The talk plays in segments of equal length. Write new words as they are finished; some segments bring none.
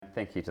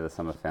thank you to the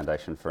Summer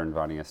Foundation for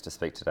inviting us to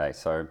speak today.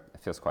 So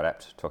it feels quite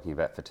apt talking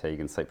about fatigue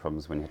and sleep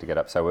problems when you have to get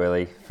up so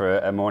early for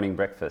a morning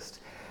breakfast.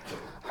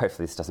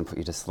 Hopefully this doesn't put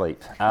you to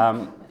sleep.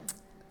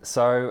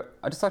 So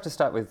I'd just like to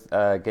start with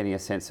getting a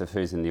sense of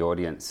who's in the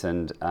audience,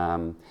 and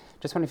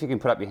just wonder if you can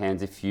put up your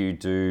hands if you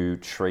do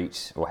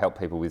treat or help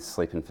people with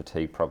sleep and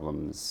fatigue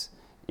problems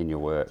in your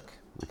work.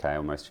 Okay,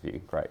 or most of you,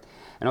 great.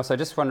 And also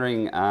just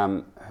wondering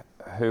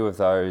who of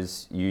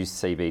those use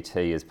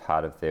CBT as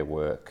part of their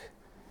work?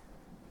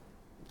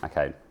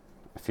 Okay,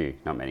 a few,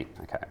 not many,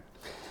 okay.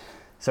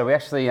 So we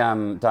actually,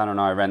 Dana and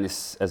I ran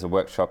this as a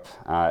workshop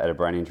at a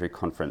brain injury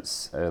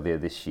conference earlier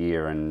this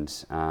year,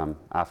 and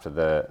after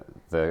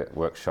the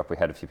workshop we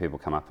had a few people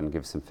come up and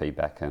give some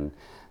feedback, and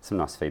some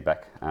nice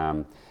feedback.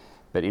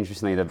 But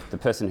interestingly, the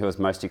person who was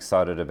most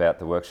excited about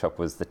the workshop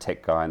was the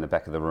tech guy in the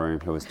back of the room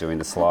who was doing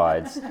the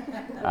slides.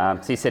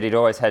 So he said he'd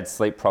always had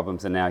sleep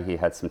problems and now he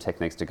had some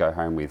techniques to go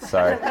home with.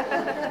 So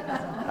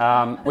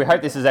we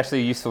hope this is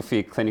actually useful for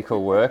your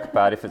clinical work,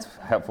 but if it's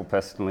helpful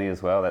personally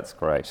as well, that's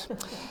great.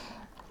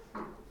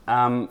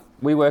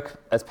 We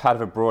work as part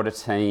of a broader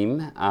team,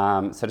 so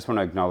I just want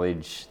to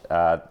acknowledge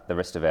the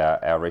rest of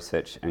our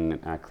research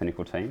and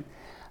clinical team.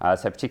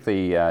 So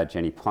particularly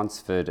Jenny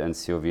Ponsford and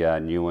Sylvia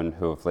Newen,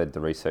 who have led the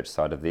research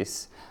side of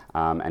this,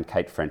 and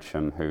Kate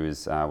Frensham, who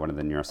is one of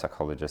the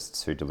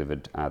neuropsychologists who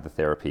delivered the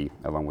therapy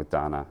along with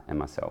Dana and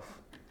myself.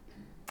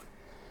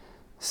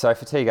 So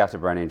fatigue after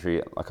brain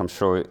injury, like I'm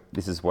sure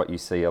this is what you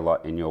see a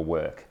lot in your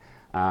work.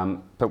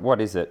 But what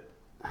is it?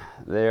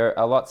 There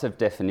are lots of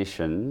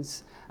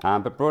definitions,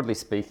 but broadly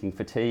speaking,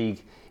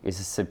 fatigue is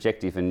a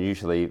subjective and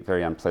usually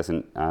very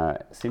unpleasant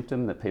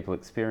symptom that people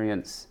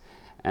experience.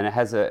 And it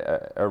has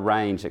a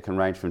range. It can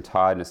range from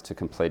tiredness to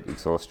complete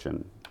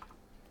exhaustion.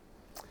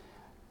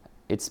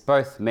 It's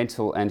both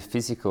mental and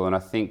physical, and I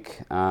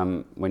think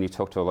when you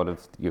talk to a lot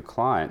of your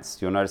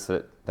clients, you'll notice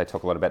that they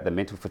talk a lot about the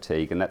mental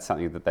fatigue, and that's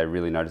something that they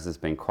really notice as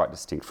being quite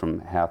distinct from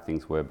how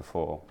things were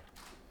before.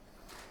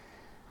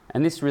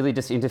 And this really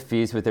just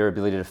interferes with their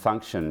ability to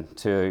function,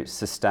 to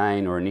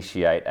sustain or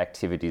initiate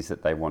activities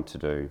that they want to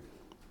do.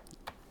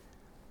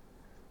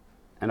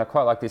 And I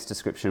quite like this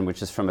description,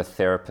 which is from a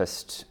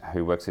therapist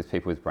who works with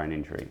people with brain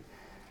injury.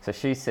 So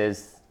she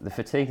says, the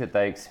fatigue that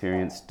they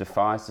experience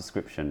defies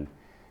description,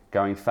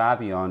 going far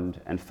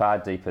beyond and far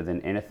deeper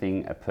than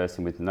anything a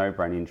person with no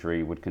brain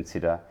injury would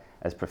consider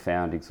as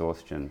profound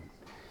exhaustion.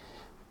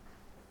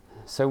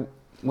 So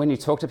when you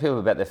talk to people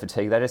about their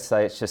fatigue, they just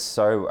say it's just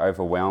so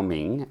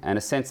overwhelming, and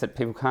a sense that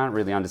people can't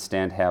really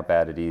understand how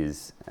bad it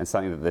is, and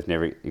something that they've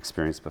never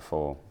experienced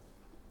before.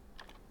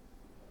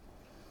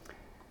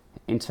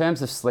 In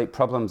terms of sleep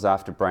problems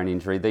after brain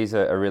injury, these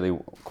are really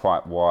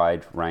quite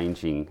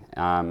wide-ranging,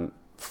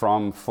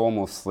 from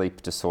formal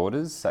sleep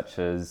disorders such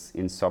as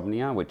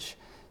insomnia, which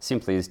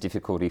simply is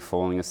difficulty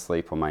falling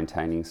asleep or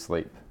maintaining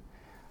sleep,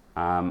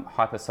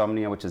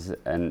 hypersomnia, which is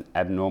an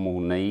abnormal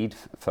need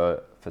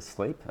for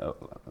sleep,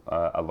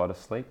 a lot of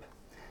sleep,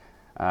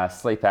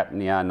 sleep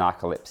apnea,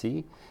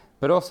 narcolepsy,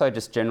 but also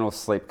just general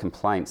sleep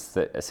complaints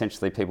that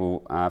essentially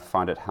people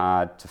find it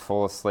hard to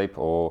fall asleep,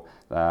 or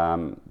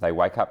they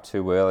wake up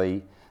too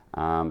early,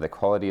 their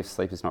quality of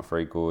sleep is not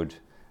very good,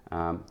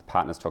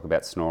 partners talk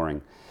about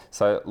snoring.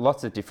 So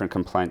lots of different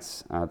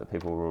complaints that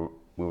people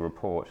will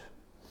report.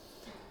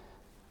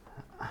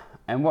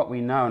 And what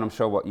we know, and I'm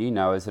sure what you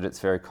know, is that it's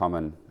very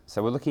common.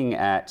 So we're looking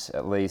at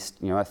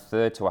least a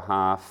third to a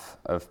half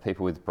of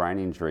people with brain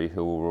injury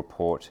who will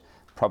report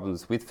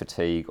problems with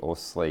fatigue or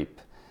sleep.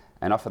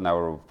 And often they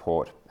will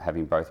report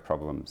having both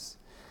problems.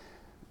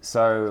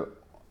 So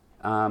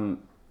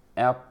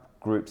our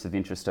groups of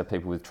interest are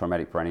people with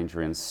traumatic brain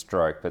injury and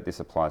stroke, but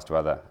this applies to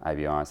other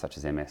ABIs such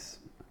as MS.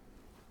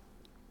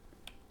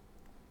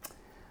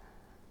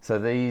 So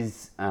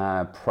these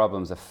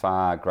problems are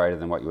far greater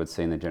than what you would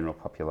see in the general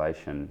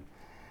population.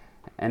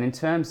 And in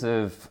terms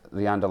of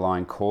the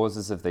underlying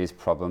causes of these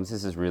problems,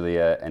 this is really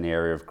an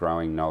area of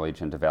growing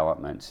knowledge and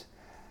development.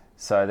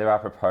 So there are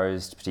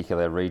proposed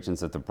particular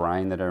regions of the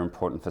brain that are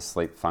important for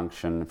sleep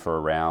function,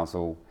 for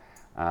arousal,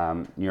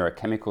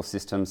 neurochemical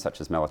systems such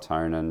as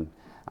melatonin,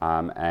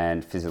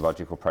 and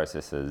physiological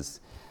processes.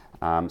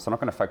 So I'm not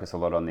going to focus a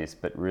lot on this,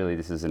 but really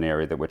this is an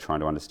area that we're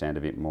trying to understand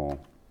a bit more.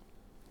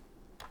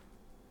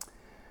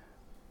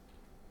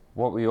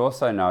 What we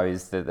also know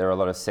is that there are a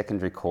lot of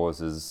secondary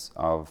causes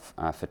of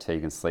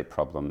fatigue and sleep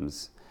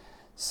problems.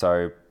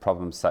 So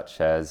problems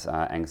such as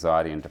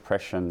anxiety and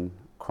depression,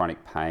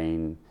 chronic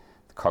pain,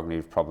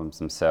 cognitive problems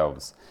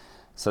themselves.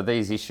 So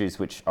these issues,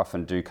 which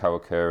often do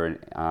co-occur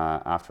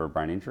after a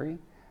brain injury,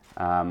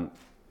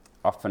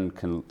 often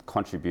can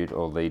contribute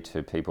or lead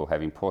to people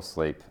having poor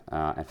sleep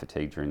and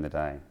fatigue during the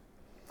day.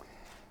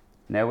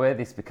 Now, where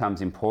this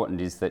becomes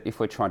important is that if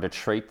we're trying to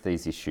treat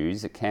these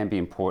issues, it can be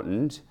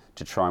important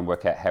to try and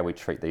work out how we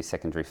treat these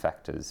secondary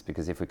factors,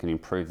 because if we can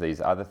improve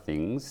these other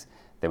things,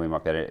 then we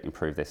might be able to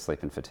improve their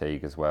sleep and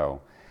fatigue as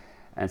well.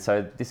 And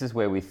so this is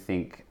where we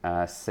think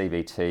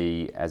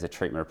CBT as a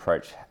treatment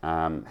approach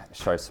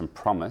shows some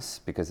promise,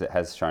 because it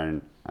has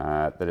shown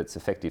that it's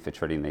effective for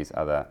treating these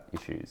other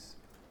issues.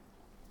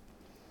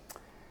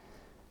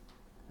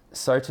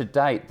 So to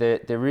date,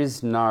 there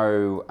is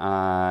no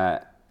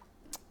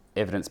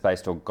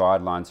evidence-based or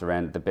guidelines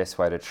around the best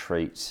way to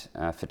treat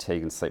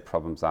fatigue and sleep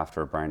problems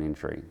after a brain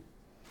injury.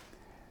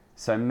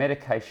 So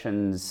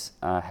medications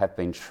have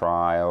been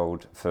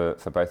trialled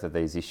for both of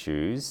these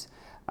issues,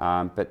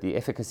 but the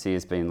efficacy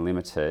has been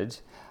limited.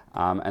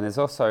 And there's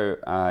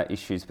also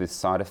issues with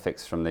side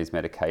effects from these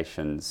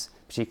medications,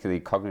 particularly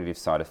cognitive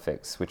side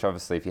effects, which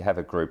obviously if you have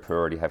a group who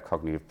already have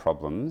cognitive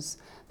problems,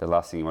 the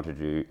last thing you want to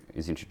do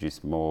is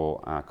introduce more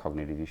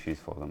cognitive issues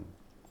for them.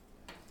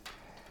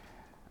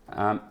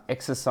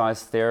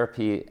 Exercise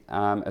therapy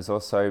has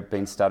also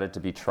been started to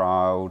be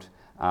trialled,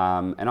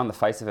 and on the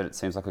face of it, it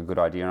seems like a good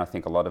idea, and I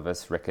think a lot of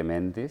us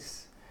recommend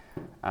this.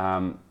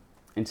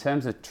 In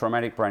terms of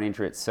traumatic brain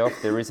injury itself,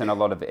 there isn't a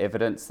lot of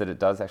evidence that it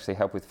does actually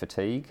help with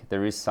fatigue.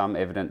 There is some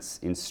evidence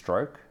in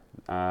stroke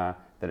that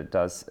it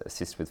does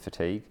assist with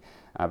fatigue,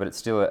 but it's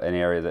still an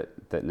area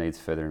that needs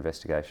further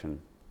investigation.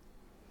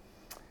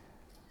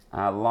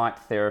 Light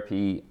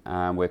therapy,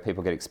 where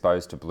people get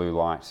exposed to blue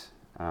light,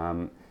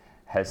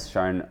 has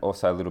shown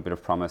also a little bit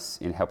of promise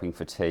in helping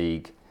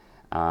fatigue,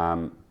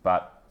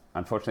 but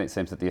unfortunately it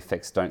seems that the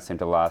effects don't seem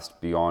to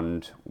last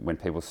beyond when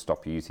people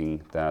stop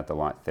using the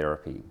light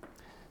therapy.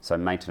 So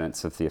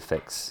maintenance of the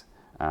effects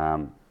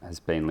has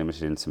been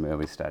limited in some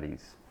early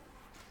studies.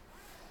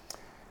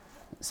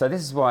 So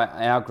this is why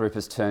our group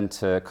has turned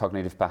to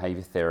cognitive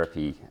behaviour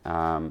therapy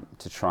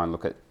to try and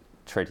look at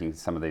treating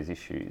some of these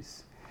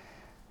issues.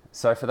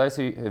 So for those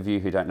of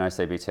you who don't know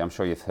CBT, I'm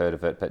sure you've heard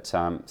of it, but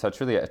so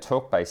it's really a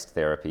talk-based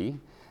therapy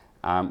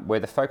where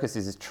the focus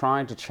is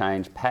trying to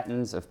change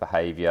patterns of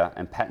behaviour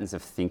and patterns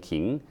of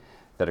thinking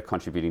that are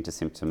contributing to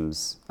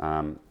symptoms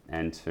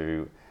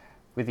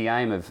with the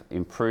aim of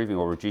improving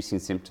or reducing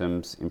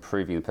symptoms,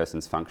 improving the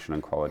person's function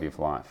and quality of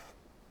life.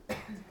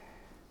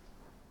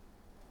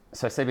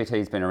 So CBT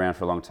has been around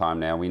for a long time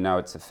now. We know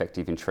it's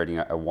effective in treating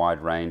a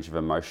wide range of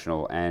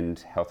emotional and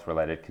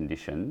health-related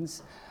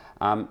conditions.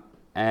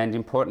 And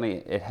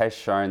importantly, it has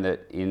shown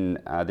that in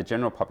the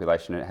general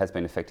population, it has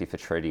been effective for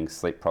treating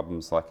sleep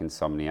problems like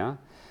insomnia,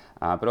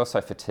 but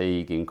also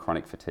fatigue in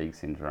chronic fatigue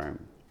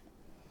syndrome.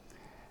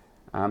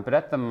 But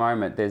at the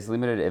moment, there's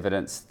limited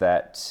evidence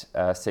that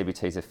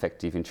CBT is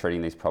effective in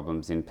treating these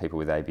problems in people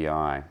with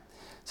ABI.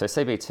 So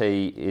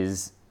CBT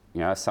is,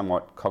 a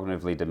somewhat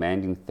cognitively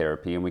demanding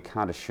therapy, and we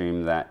can't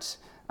assume that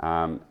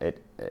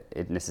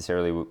it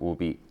necessarily will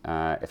be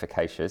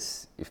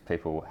efficacious if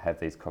people have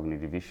these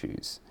cognitive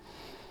issues.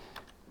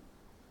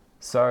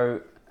 So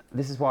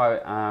this is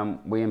why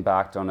we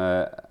embarked on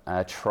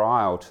a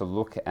trial to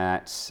look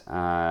at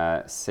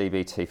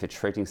CBT for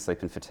treating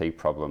sleep and fatigue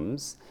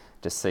problems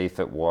to see if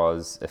it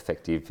was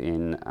effective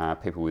in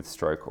people with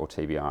stroke or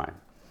TBI.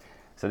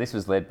 So this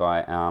was led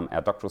by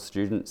our doctoral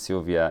student,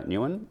 Sylvia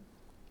Nguyen,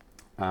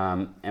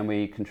 and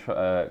we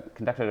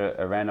conducted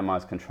a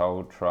randomised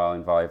controlled trial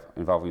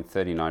involving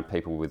 39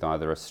 people with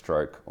either a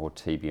stroke or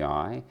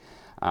TBI,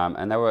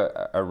 and there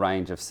were a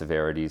range of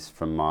severities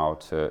from mild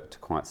to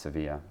quite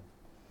severe.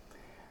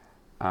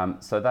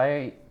 So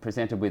they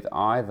presented with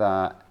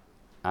either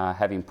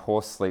having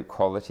poor sleep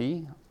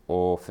quality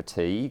or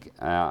fatigue,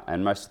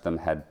 and most of them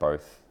had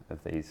both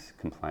of these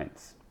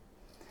complaints.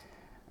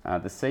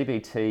 The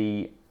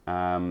CBT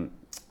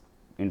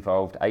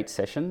involved 8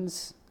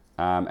 sessions,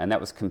 and that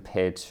was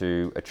compared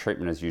to a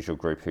treatment as usual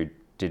group who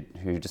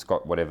just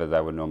got whatever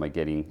they were normally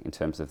getting in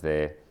terms of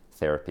their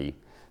therapy.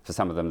 For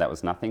some of them that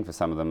was nothing, for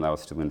some of them they were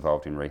still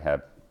involved in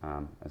rehab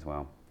as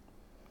well.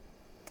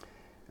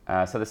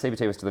 So the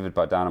CBT was delivered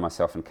by Dana,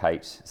 myself and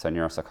Kate, so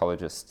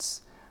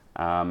neuropsychologists.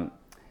 And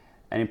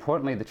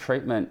importantly, the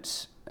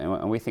treatment,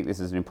 and we think this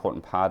is an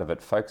important part of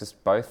it,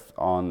 focused both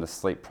on the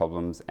sleep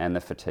problems and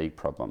the fatigue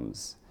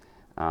problems.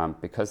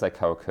 Because they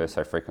co-occur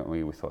so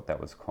frequently, we thought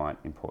that was quite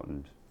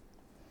important.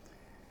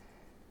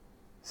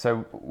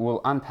 So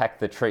we'll unpack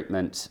the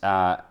treatment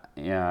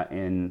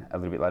in a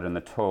little bit later in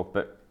the talk,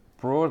 but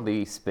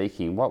broadly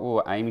speaking, what we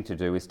were aiming to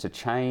do is to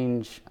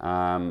change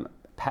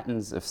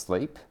patterns of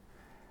sleep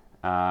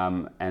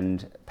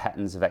and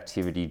patterns of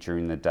activity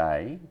during the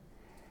day,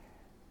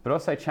 but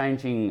also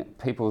changing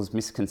people's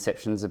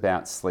misconceptions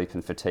about sleep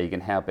and fatigue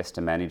and how best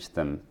to manage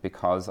them,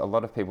 because a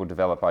lot of people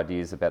develop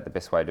ideas about the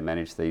best way to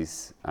manage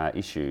these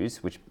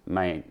issues, which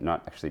may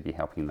not actually be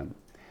helping them.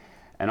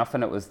 And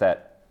often it was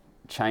that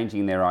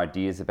changing their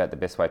ideas about the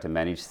best way to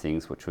manage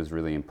things, which was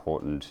really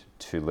important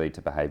to lead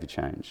to behaviour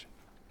change.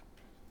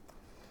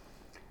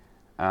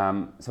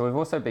 So we've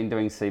also been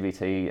doing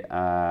CBT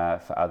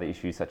for other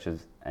issues such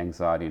as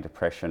anxiety and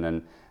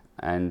depression,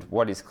 and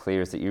what is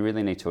clear is that you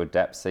really need to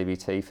adapt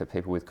CBT for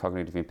people with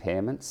cognitive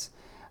impairments.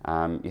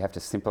 You have to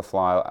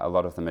simplify a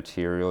lot of the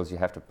materials, you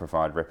have to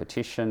provide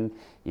repetition,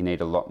 you need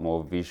a lot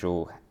more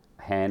visual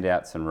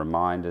handouts and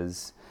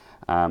reminders,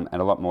 and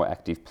a lot more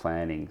active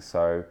planning.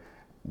 So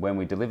when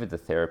we delivered the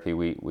therapy,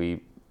 we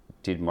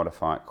did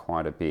modify it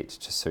quite a bit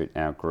to suit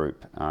our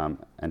group,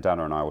 and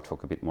Dana and I will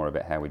talk a bit more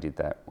about how we did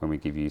that when we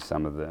give you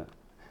some of the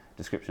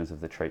descriptions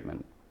of the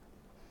treatment.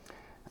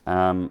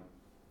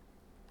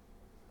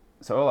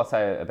 So all I'll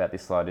say about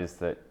this slide is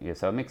that,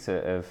 so a mix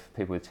of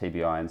people with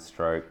TBI and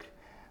stroke,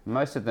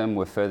 most of them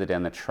were further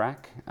down the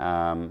track.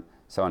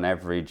 So on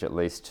average, at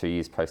least 2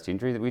 years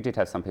post-injury. We did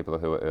have some people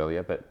who were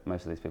earlier, but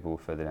most of these people were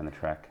further down the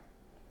track.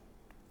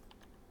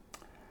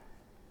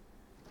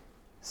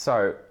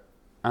 So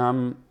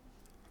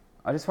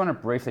I just want to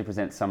briefly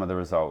present some of the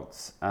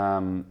results.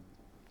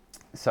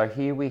 So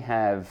here we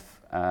have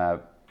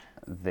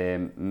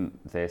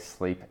their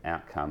sleep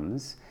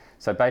outcomes.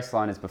 So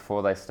baseline is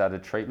before they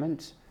started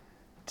treatment,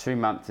 2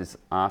 months is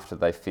after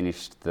they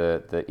finished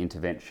the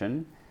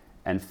intervention,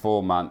 and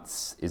 4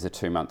 months is a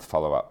 2-month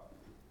follow-up.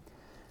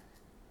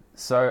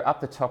 So up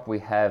the top we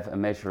have a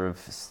measure of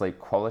sleep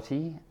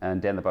quality,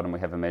 and down the bottom we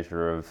have a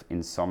measure of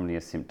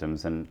insomnia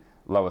symptoms, and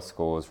lower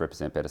scores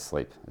represent better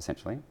sleep,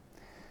 essentially.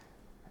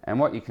 And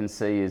what you can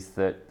see is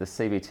that the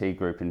CBT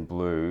group in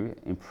blue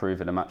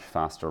improve at a much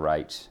faster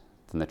rate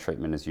than the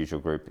treatment as usual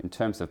group in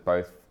terms of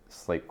both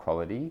sleep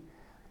quality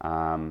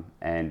and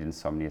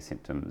insomnia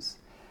symptoms.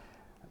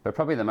 But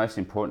probably the most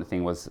important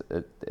thing was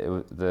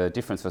the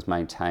difference was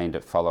maintained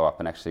at follow-up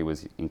and actually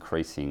was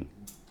increasing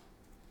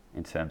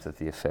in terms of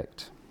the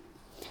effect.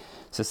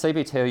 So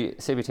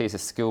CBT is a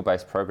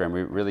skill-based program.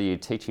 We're really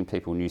teaching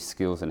people new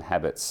skills and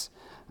habits,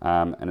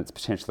 and it's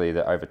potentially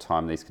that over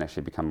time these can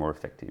actually become more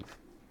effective.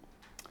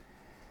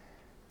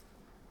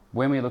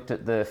 When we looked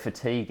at the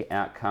fatigue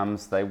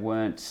outcomes, they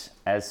weren't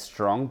as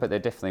strong, but there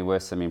definitely were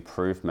some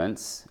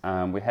improvements.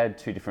 We had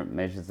 2 different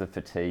measures of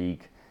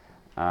fatigue,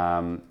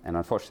 and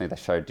unfortunately they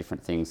showed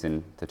different things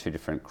in the 2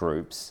 different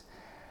groups.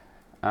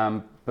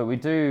 But we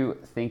do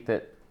think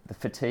that the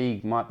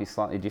fatigue might be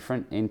slightly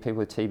different in people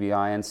with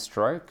TBI and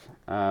stroke.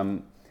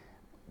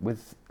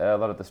 With a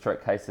lot of the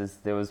stroke cases,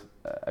 there was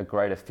a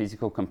greater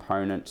physical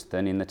component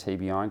than in the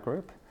TBI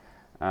group,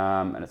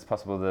 and it's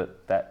possible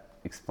that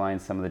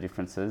explains some of the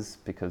differences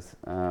because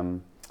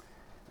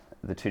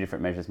the 2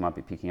 different measures might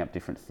be picking up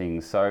different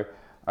things. So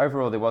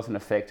overall there was an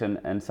effect,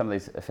 and some of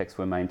these effects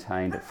were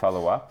maintained at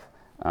follow-up,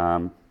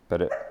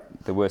 but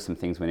there were some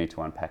things we need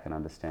to unpack and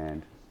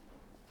understand.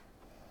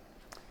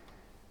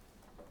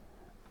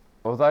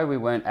 Although we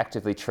weren't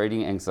actively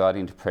treating anxiety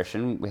and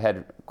depression, we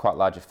had quite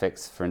large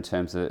effects in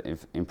terms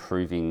of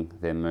improving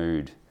their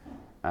mood.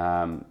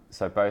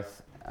 So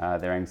both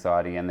their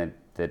anxiety and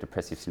their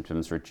depressive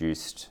symptoms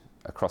reduced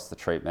across the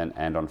treatment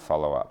and on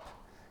follow-up.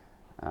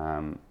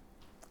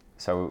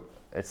 So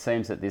it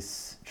seems that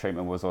this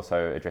treatment was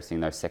also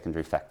addressing those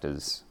secondary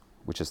factors,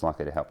 which is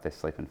likely to help their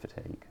sleep and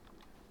fatigue.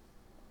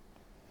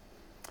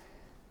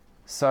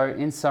 So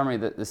in summary,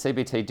 the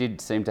CBT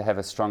did seem to have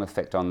a strong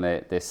effect on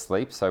their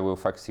sleep, so we were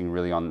focusing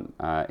really on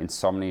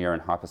insomnia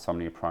and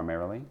hypersomnia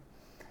primarily.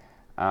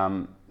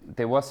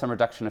 There was some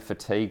reduction of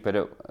fatigue, but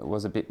it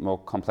was a bit more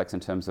complex in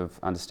terms of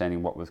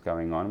understanding what was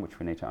going on, which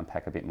we need to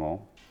unpack a bit more.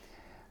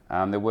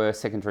 There were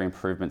secondary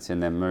improvements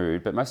in their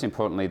mood, but most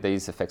importantly,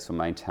 these effects were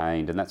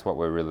maintained, and that's what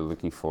we're really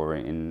looking for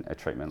in a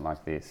treatment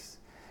like this.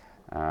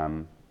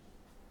 But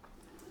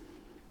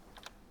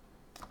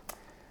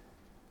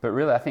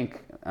really, I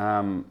think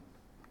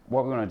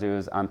what we want to do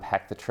is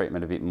unpack the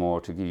treatment a bit more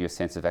to give you a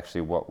sense of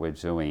actually what we're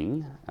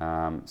doing.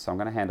 So I'm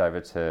going to hand over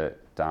to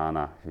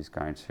Dana, who's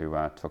going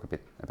to talk a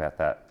bit about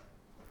that.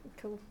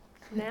 Cool.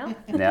 Now?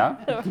 Now?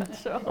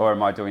 Sure. Or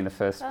am I doing the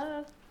first?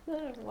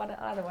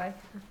 Either way.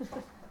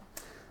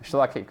 Shall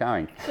I keep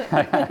going?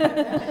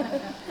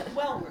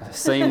 Well.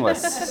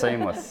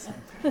 Seamless.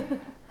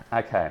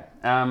 Okay.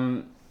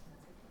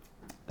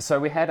 So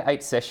we had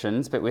 8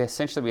 sessions, but we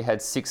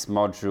had 6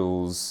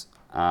 modules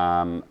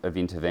of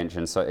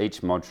intervention. So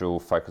each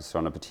module focused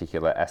on a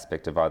particular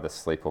aspect of either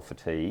sleep or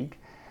fatigue.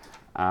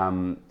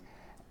 And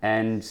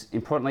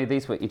importantly,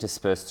 these were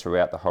interspersed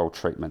throughout the whole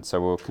treatment.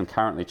 So we were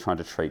concurrently trying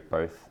to treat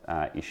both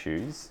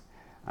issues,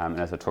 and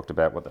as I talked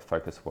about what the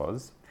focus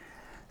was.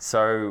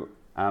 So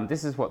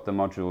this is what the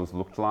modules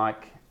looked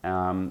like.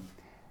 And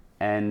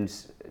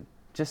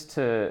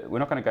we're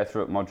not going to go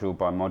through it module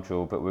by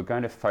module, but we're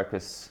going to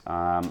focus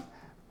on,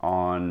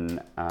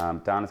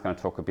 Dana's going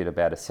to talk a bit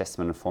about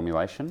assessment and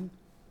formulation.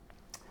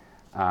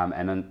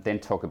 And then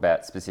talk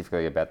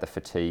specifically about the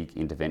fatigue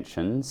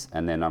interventions,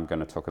 and then I'm going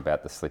to talk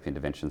about the sleep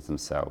interventions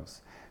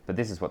themselves. But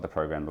this is what the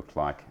program looked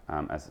like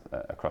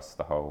across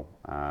the whole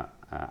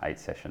 8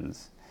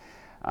 sessions.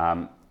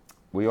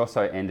 We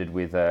also ended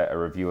with a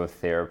review of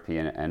therapy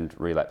and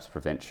relapse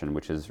prevention,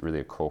 which is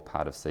really a core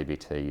part of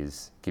CBT,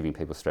 is giving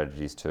people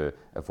strategies to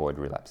avoid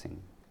relapsing.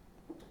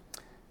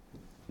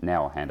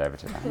 Now I'll hand over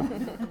to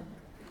Dana.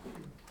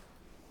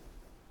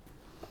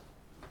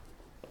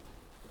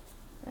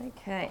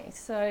 Okay,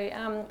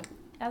 so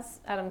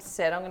as Adam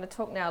said, I'm going to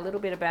talk now a little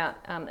bit about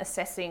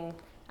assessing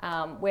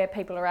where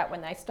people are at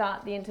when they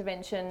start the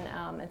intervention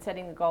and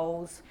setting the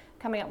goals,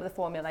 coming up with a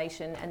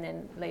formulation, and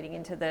then leading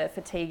into the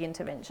fatigue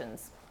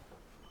interventions.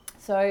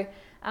 So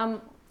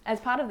as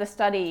part of the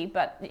study,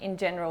 but in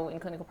general in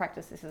clinical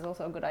practice this is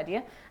also a good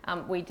idea,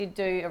 we did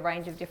do a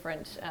range of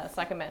different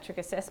psychometric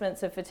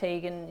assessments of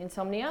fatigue and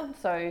insomnia.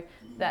 So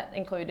that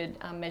included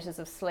measures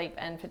of sleep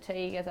and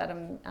fatigue, as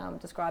Adam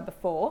described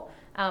before.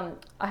 I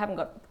haven't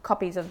got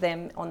copies of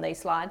them on these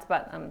slides,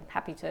 but I'm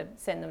happy to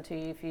send them to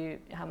you if you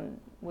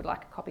would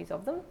like copies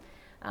of them.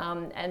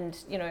 And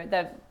you know,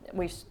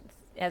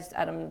 as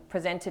Adam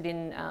presented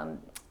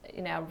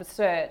in our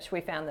research,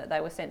 we found that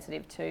they were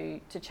sensitive to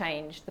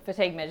change the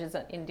fatigue measures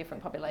in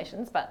different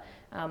populations, but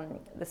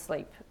the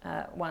sleep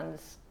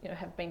ones, you know,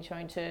 have been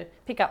shown to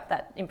pick up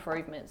that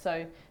improvement.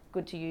 So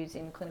good to use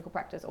in clinical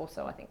practice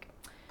also, I think.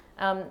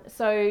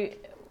 So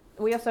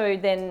we also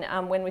then,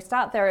 when we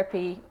start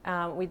therapy,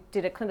 we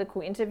did a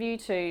clinical interview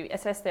to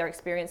assess their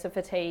experience of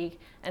fatigue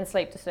and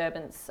sleep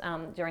disturbance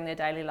during their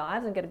daily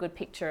lives and get a good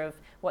picture of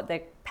what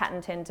their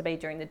pattern tend to be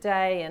during the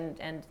day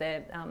and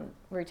their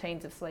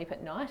routines of sleep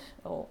at night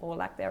or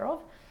lack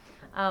thereof.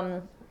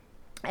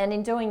 And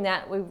in doing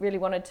that, we really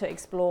wanted to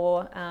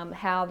explore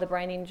how the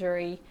brain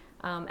injury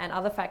and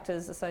other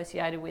factors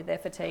associated with their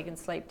fatigue and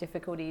sleep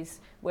difficulties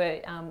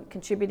were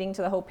contributing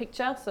to the whole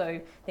picture.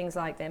 So things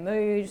like their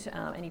mood,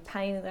 any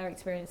pain that they're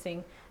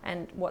experiencing,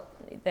 and what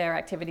their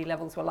activity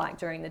levels were like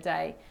during the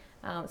day.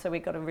 So we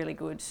got a really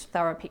good,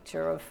 thorough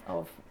picture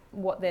of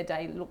what their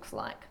day looks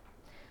like.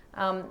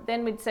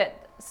 Then we'd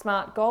set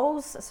SMART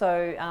goals.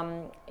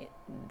 So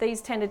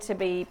these tended to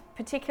be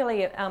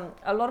particularly,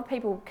 a lot of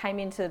people came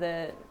into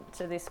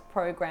this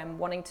program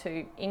wanting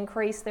to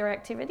increase their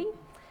activity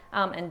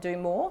and do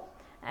more.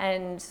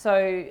 And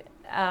so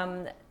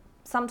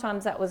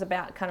sometimes that was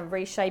about kind of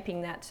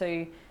reshaping that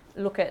to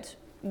look at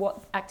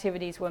what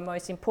activities were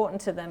most important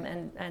to them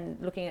and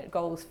looking at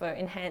goals for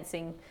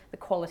enhancing the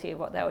quality of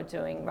what they were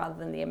doing rather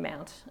than the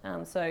amount.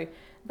 So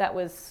that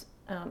was,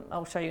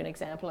 I'll show you an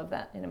example of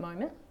that in a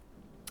moment.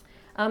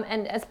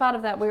 And as part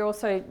of that, we're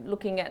also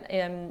looking at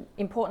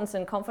importance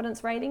and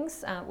confidence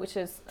ratings, which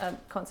is a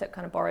concept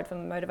kind of borrowed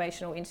from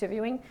motivational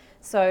interviewing.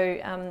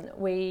 So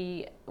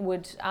we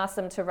would ask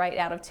them to rate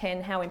out of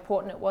 10 how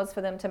important it was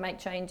for them to make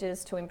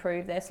changes to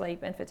improve their sleep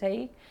and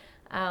fatigue,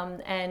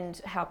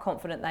 and how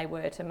confident they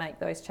were to make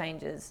those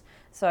changes.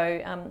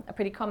 So a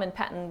pretty common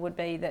pattern would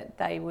be that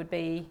they would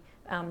be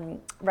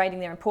rating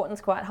their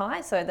importance quite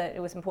high, so that it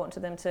was important to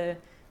them to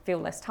feel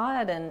less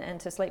tired and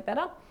to sleep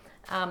better.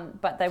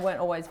 But they weren't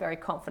always very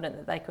confident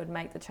that they could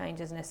make the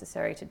changes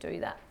necessary to do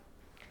that.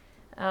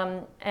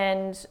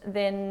 And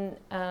then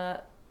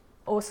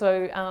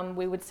also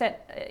we would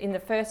set in the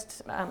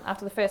first,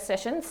 after the first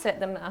session, set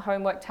them a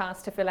homework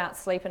task to fill out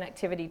sleep and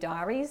activity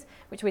diaries,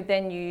 which we'd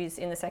then use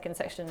in the second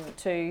section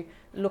to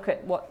look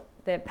at what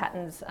their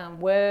patterns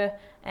were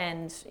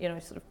and, you know,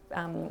 sort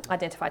of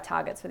identify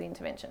targets for the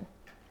intervention.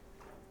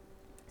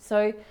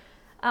 So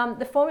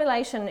the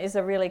formulation is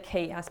a really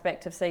key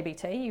aspect of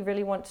CBT. You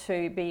really want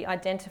to be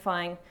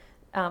identifying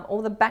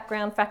all the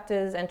background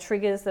factors and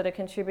triggers that are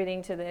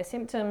contributing to their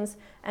symptoms,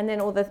 and then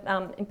all the,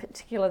 in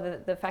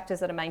particular, the factors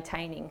that are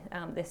maintaining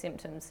their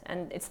symptoms.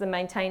 And it's the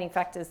maintaining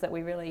factors that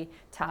we really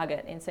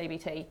target in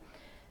CBT.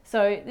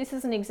 So this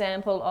is an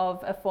example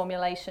of a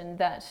formulation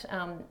that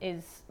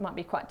might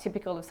be quite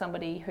typical of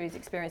somebody who's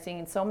experiencing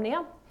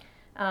insomnia.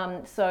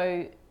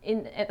 So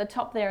at the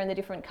top there in the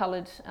different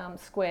coloured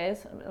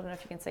squares, I don't know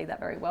if you can see that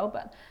very well,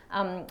 but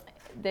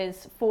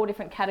there's 4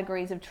 different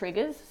categories of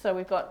triggers. So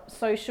we've got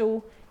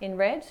social in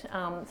red,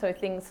 so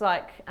things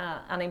like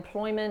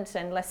unemployment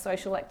and less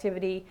social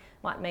activity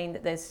might mean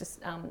that there's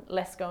just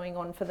less going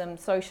on for them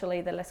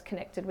socially, they're less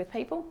connected with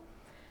people.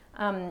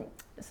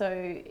 So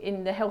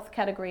in the health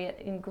category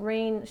in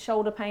green,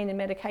 shoulder pain and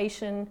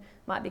medication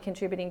might be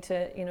contributing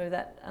to, you know,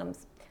 that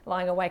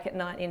lying awake at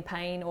night in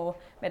pain, or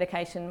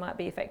medication might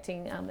be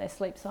affecting their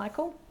sleep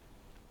cycle.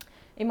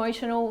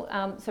 Emotional,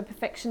 so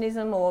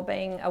perfectionism or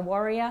being a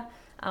worrier.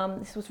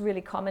 This was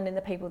really common in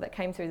the people that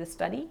came through the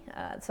study.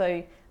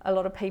 So a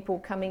lot of people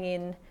coming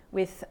in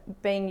with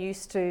being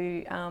used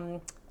to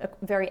a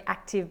very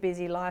active,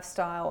 busy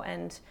lifestyle,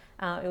 and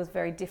it was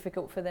very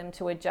difficult for them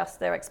to adjust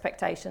their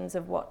expectations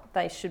of what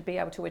they should be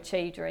able to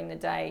achieve during the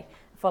day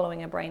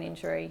following a brain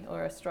injury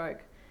or a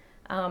stroke.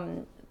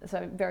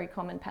 So very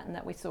common pattern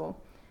that we saw.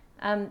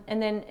 And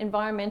then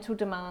environmental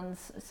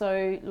demands,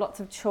 so lots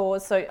of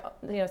chores. So,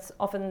 you know,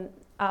 often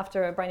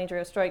after a brain injury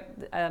or stroke,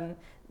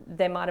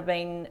 there might have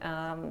been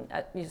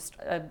just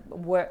a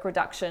work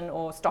reduction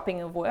or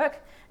stopping of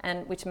work,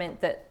 and which meant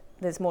that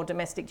there's more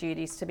domestic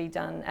duties to be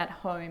done at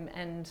home,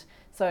 and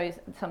so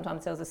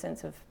sometimes there was a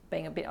sense of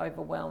being a bit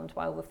overwhelmed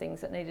by all the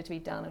things that needed to be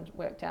done and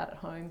worked out at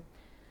home.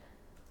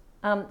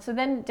 So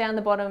then down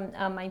the bottom,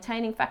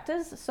 maintaining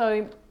factors.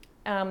 So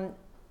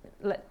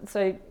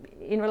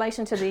in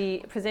relation to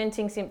the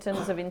presenting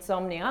symptoms of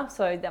insomnia,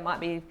 so that might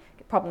be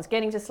problems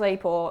getting to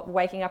sleep or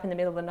waking up in the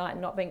middle of the night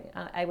and not being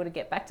able to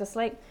get back to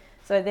sleep.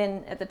 So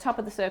then at the top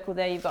of the circle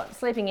there, you've got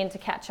sleeping in to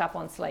catch up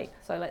on sleep.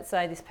 So let's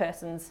say this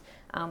person's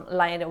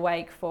laid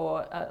awake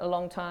for a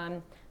long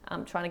time,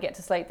 trying to get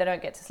to sleep. They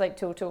don't get to sleep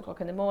till 2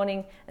 o'clock in the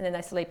morning, and then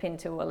they sleep in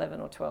till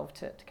 11 or 12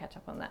 to catch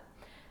up on that.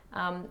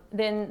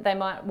 Then they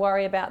might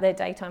worry about their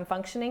daytime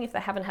functioning if they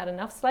haven't had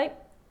enough sleep.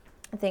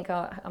 I think,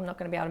 oh, I'm not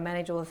going to be able to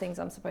manage all the things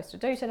I'm supposed to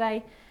do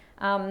today.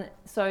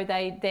 So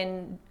they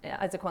then,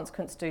 as a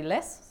consequence, do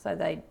less. So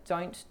they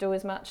don't do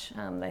as much.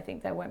 They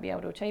think they won't be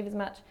able to achieve as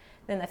much.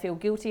 Then they feel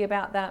guilty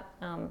about that,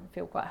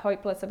 feel quite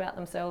hopeless about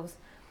themselves.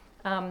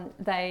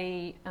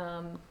 They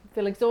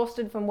feel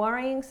exhausted from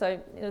worrying. So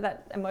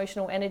that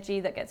emotional energy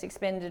that gets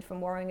expended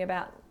from worrying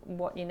about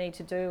what you need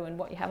to do and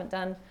what you haven't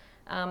done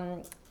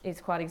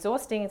is quite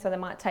exhausting. So they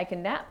might take a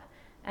nap.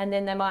 And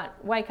then they might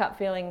wake up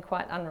feeling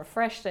quite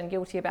unrefreshed and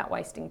guilty about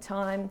wasting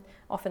time.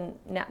 Often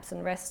naps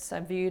and rests are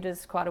viewed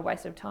as quite a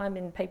waste of time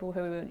in people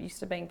who are used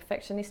to being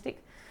perfectionistic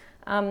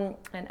and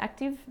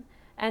active.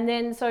 And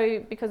then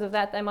so because of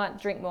that, they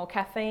might drink more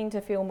caffeine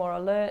to feel more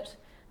alert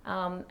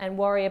and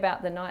worry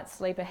about the night's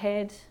sleep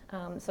ahead.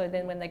 So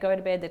then when they go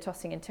to bed, they're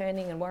tossing and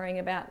turning and worrying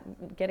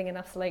about getting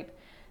enough sleep,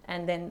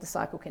 and then the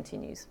cycle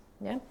continues.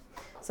 Yeah.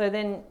 So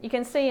then you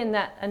can see in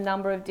that a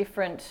number of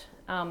different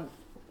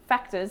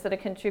factors that are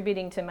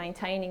contributing to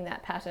maintaining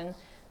that pattern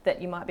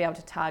that you might be able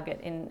to target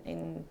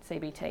in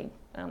CBT.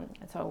 And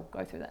so I'll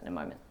go through that in a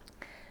moment.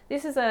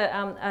 This is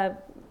a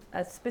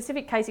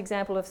specific case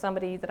example of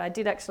somebody that I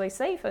did actually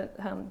see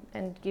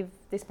and give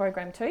this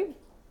program to.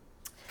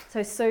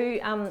 So Sue,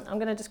 I'm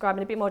going to describe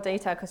in a bit more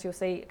detail because you'll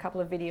see a couple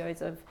of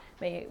videos of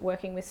me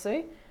working with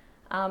Sue.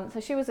 So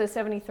she was a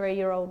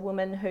 73-year-old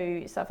woman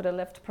who suffered a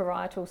left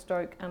parietal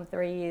stroke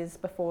 3 years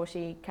before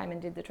she came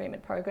and did the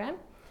treatment program.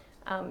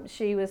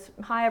 She was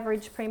high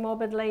average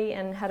pre-morbidly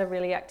and had a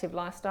really active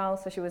lifestyle.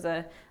 So she was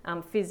a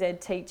phys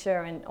ed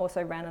teacher and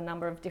also ran a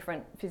number of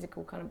different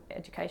physical kind of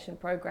education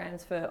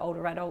programs for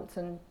older adults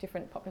and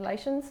different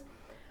populations.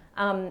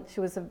 She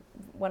was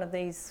one of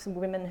these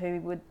women who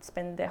would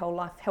spend their whole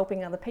life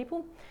helping other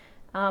people.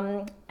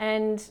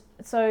 And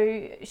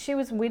so she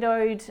was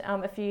widowed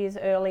a few years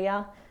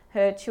earlier.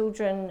 Her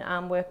children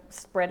were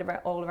spread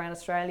all around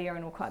Australia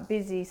and were quite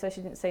busy, so she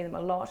didn't see them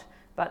a lot,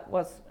 but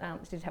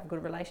she did have a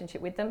good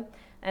relationship with them,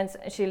 and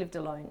she lived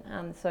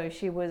alone. So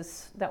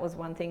that was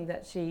one thing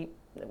that she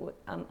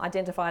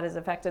identified as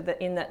a factor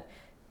that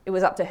it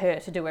was up to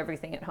her to do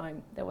everything at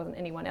home. There wasn't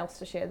anyone else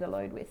to share the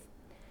load with.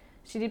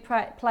 She did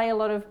play a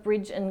lot of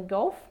bridge and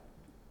golf,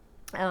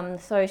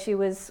 so she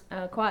was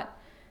quite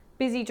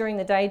busy during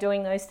the day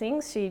doing those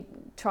things. She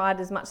tried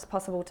as much as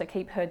possible to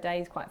keep her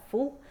days quite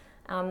full.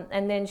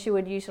 And then she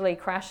would usually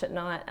crash at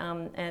night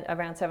at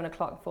around 7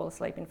 o'clock and fall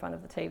asleep in front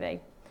of the TV.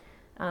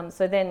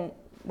 So then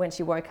when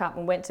she woke up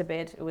and went to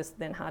bed, it was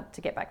then hard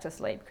to get back to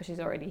sleep because she's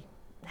already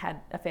had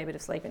a fair bit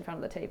of sleep in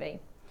front of the TV.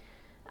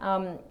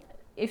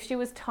 If she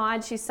was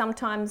tired, she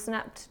sometimes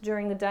napped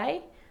during the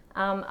day.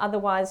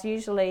 Otherwise,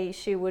 usually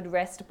she would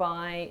rest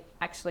by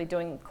actually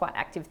doing quite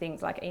active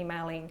things like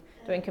emailing,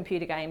 doing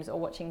computer games or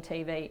watching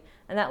TV.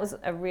 And that was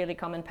a really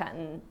common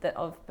pattern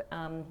of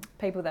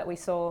people that we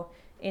saw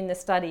in the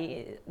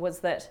study, was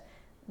that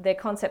their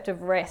concept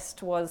of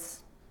rest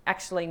was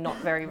actually not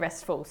very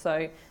restful.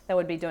 So they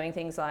would be doing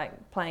things like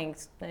playing,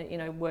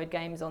 word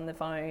games on the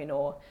phone,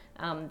 or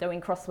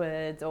doing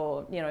crosswords,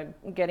 or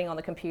getting on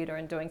the computer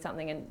and doing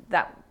something. And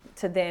that,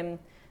 to them,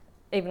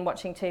 even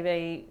watching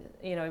TV,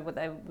 what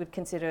they would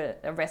consider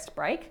a rest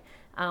break.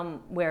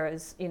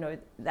 Whereas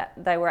that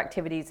they were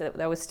activities that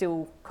they were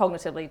still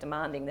cognitively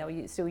demanding. They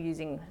were still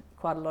using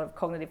quite a lot of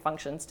cognitive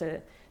functions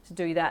to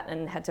do that,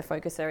 and had to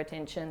focus their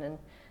attention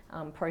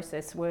and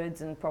process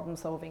words and problem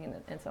solving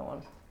and so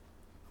on.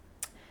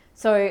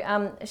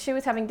 So she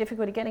was having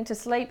difficulty getting to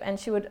sleep, and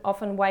she would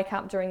often wake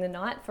up during the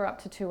night for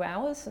up to 2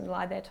 hours and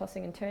lie there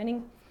tossing and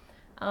turning.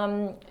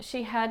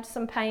 She had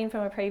some pain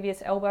from a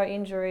previous elbow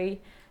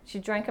injury. She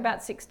drank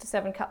about 6 to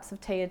 7 cups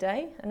of tea a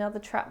day. Another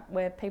trap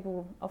where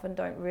people often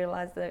don't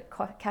realise the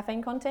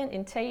caffeine content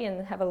in tea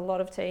and have a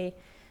lot of tea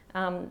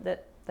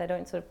that they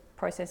don't sort of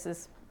process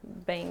as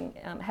being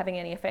having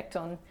any effect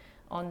on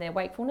their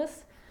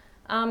wakefulness.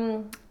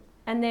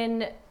 And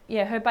then,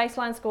 her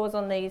baseline scores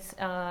on these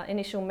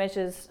initial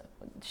measures,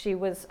 she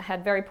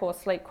had very poor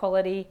sleep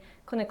quality,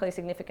 clinically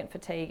significant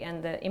fatigue,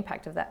 and the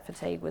impact of that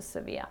fatigue was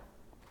severe.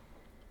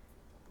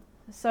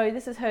 So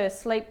this is her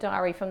sleep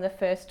diary from the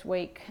first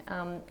week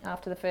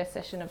after the first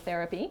session of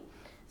therapy.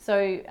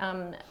 So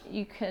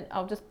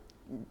I'll just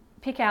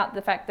pick out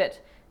the fact that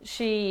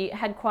she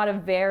had quite a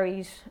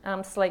varied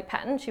sleep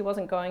pattern. She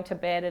wasn't going to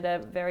bed at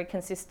a very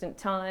consistent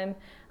time,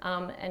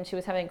 and she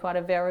was having quite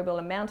a variable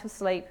amount of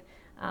sleep.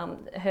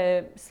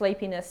 Her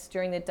sleepiness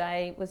during the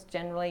day was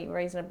generally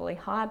reasonably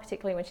high,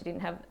 particularly when she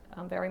didn't have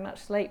very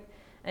much sleep,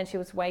 and she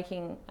was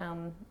waking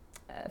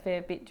a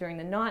fair bit during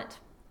the night.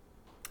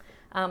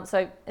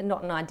 So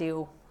not an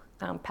ideal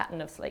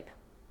pattern of sleep.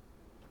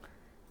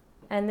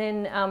 And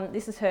then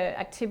this is her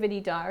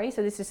activity diary.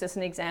 So this is just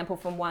an example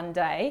from one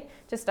day,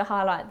 just to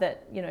highlight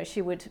that,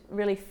 she would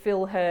really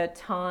fill her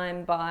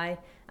time by,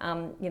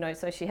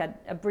 so she had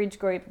a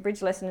bridge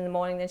lesson in the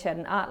morning, then she had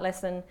an art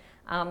lesson,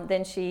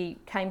 then she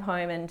came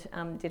home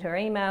and did her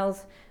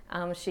emails.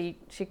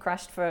 She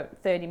crashed for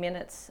 30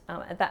 minutes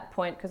at that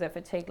point because her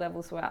fatigue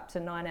levels were up to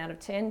 9 out of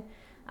 10.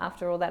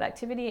 after all that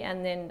activity,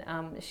 and then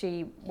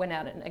she went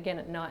out again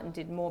at night and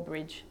did more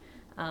bridge.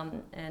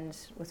 And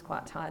was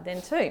quite tired then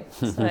too.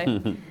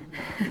 So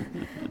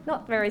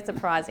not very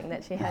surprising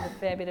that she had a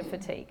fair bit of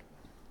fatigue.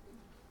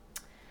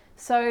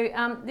 So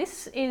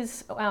this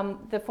is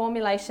the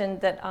formulation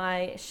that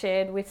I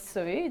shared with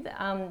Sue,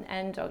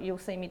 and you'll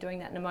see me doing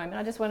that in a moment.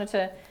 I just wanted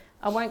to,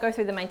 I won't go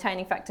through the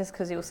maintaining factors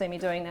because you'll see me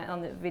doing that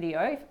on the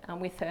video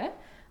with her.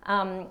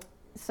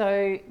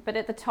 But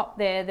at the top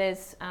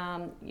there's,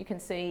 you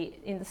can see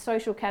in the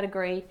social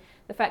category,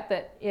 the fact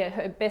that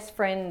her best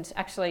friend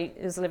actually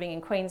is living in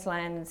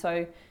Queensland, and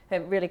so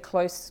her really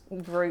close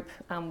group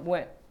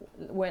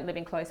weren't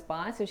living close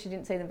by, so she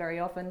didn't see them very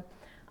often,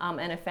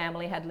 and her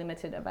family had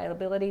limited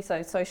availability,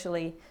 so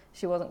socially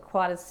she wasn't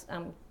quite as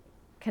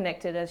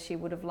connected as she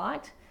would have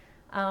liked.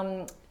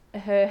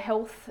 Her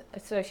health,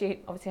 so she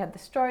obviously had the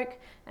stroke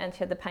and she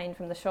had the pain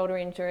from the shoulder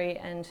injury,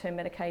 and her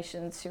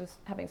medications, she was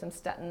having some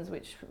statins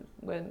which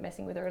were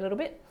messing with her a little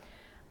bit.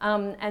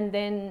 And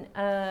then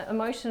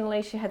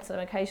emotionally, she had some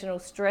occasional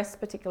stress,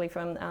 particularly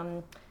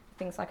from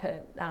things like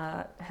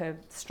her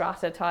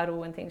strata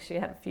title and things. She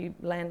had a few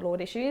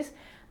landlord issues,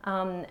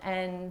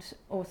 and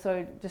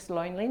also just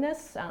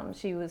loneliness.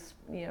 She was,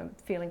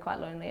 feeling quite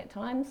lonely at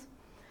times.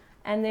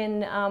 And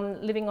then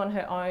living on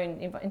her own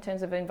in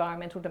terms of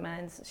environmental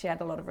demands, she had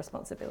a lot of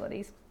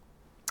responsibilities.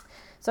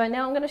 So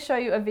now I'm going to show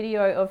you a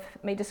video of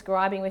me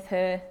describing with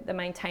her the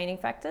maintaining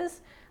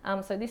factors.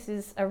 So this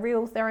is a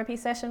real therapy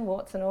session,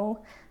 warts and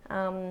all.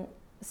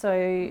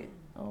 So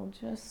I'll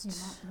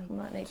just,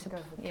 might need to go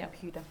to the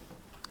computer.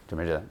 Do you want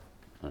me to do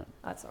that? Right.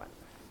 That's all right.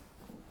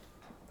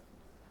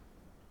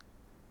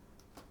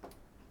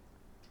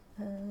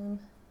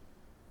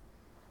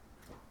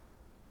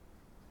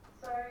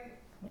 So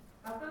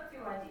I've got a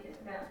few ideas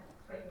about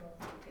tweaking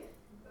the toolkit.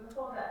 But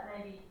before that,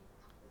 maybe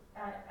I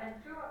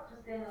drew up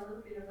just then a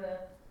little bit of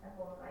a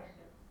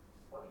formulation of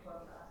what you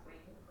told me last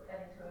week and put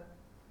that into a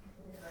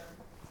bit of a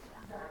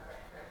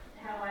diagram for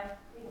how I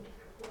think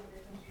it's going to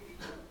contribute.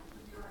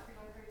 Would you like to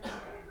go through that?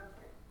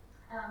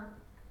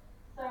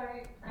 So,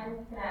 and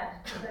you can add.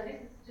 So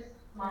this is just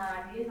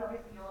my ideas.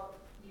 Obviously,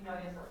 you know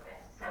yourself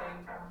best. So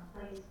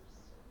please,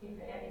 if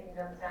anything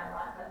doesn't sound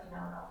right, let me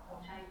know and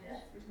I'll change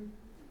it. Mm-hmm.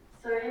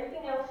 So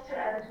anything else to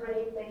add to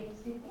any of these,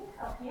 do you think,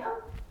 up here?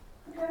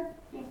 I don't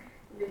think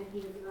there's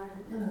anything at the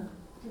moment.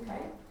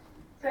 Okay.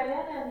 So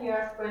now down here,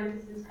 I suppose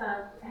this is kind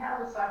of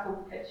how the cycle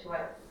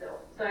perpetuates itself.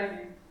 So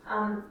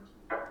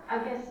I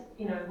guess,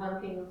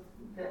 one thing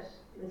that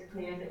is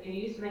clear is that you're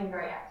used to being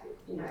very active,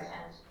 and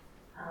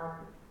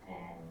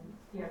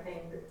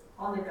being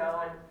on the go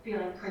and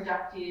feeling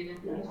productive and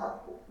feeling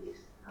helpful. Yes.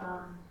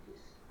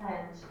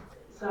 And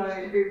so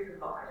food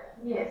provider.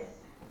 Yes.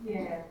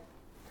 Yeah.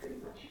 Pretty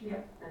much.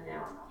 Yep. And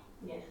now I'm not.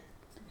 Yes.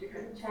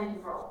 Different change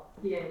of role.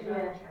 Yeah.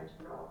 Change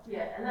of role.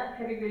 Yeah, and that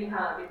can be really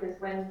hard because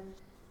when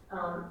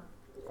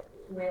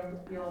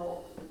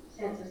your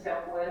sense of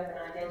self-worth and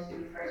identity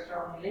is very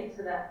strongly linked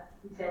to that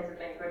sense of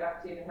being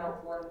productive and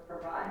helpful and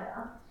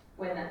provider,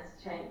 when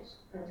that's changed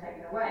and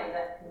taken away,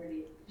 that can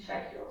really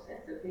shake your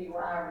sense of who you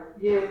are and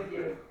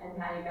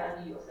how you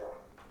value yourself.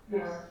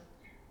 Yes.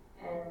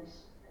 And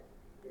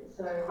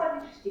so it's quite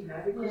interesting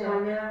though, because I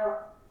now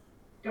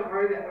don't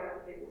worry about what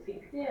other people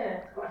think. Yeah.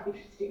 It's quite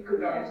interesting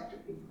because I used to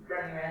be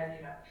running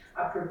around, I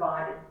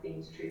provided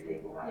things to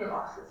people like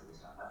classes and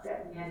stuff like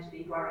that, and you had to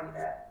be worrying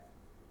about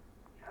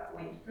how it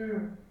went.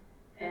 Mm.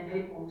 And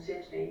people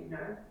said to me,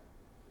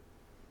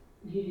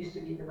 you used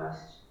to be the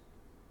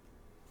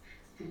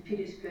the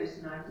fittest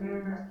person I knew,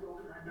 and I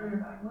know,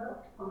 well,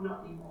 I'm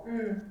not anymore.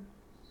 Mm.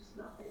 It's just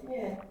not there.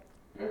 Yeah.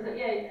 And so,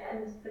 and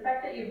the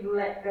fact that you've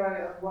let go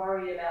of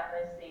worry about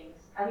those things,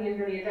 I think is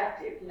really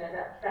adaptive.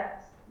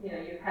 That's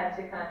you've had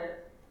to kind of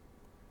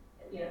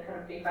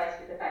be faced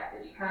with the fact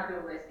that you can't do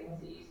all those things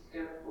that you used to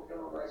do and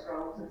fulfill all those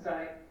roles, and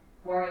so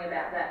worrying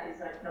about that is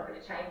not going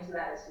to change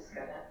that. It's just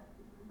going to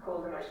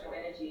cause emotional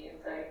energy, and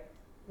so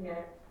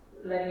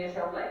letting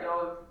yourself let go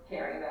of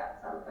caring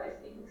about some of those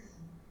things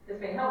has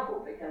been helpful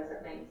because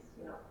it means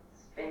you're not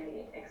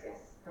spending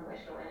excess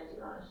emotional energy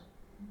on it.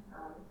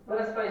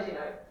 But I suppose it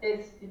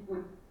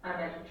would, I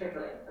imagine,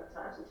 trickle in from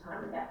time to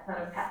time, and that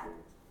kind of pattern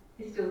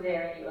is still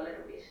there in you a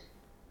little bit.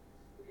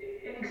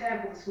 An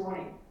example this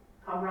morning,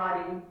 I'm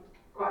riding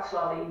quite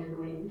slowly into the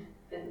wind,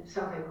 and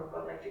some people have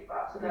got electric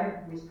bikes, so they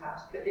whiz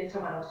past, but then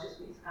someone else just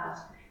whizzed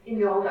past. In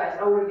the old days,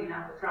 I would have been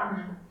up the front.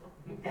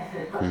 I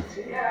said,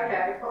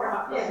 okay, all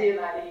right, I'll see you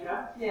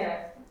later,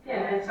 Yeah.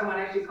 And someone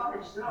actually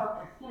commented, said,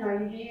 your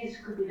gears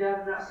could be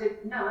done, and I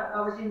said, no,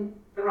 I was in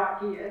the right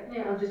gear,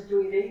 I'm just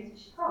doing these.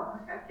 She said,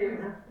 okay, fair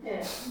enough.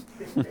 Yeah.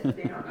 But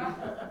they're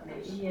not me.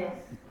 Yes,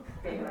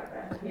 being like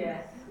that,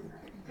 yes.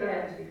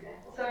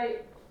 So,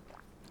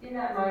 in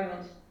that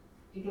moment,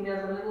 do you think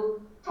there's a little...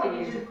 of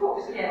course, of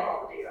course.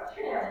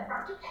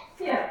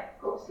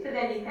 But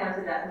then you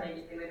countered that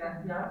immediately with a,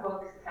 this is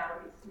how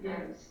it is. And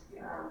there's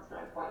no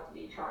point to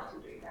be trying to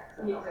do that,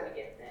 because I'm not going to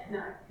get there.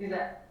 No. Is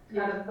that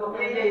kind of thought?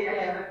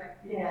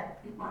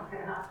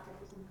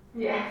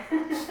 Yeah.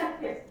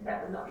 Yes,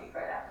 that would not be a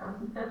great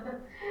outcome.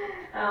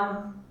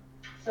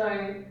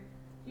 So,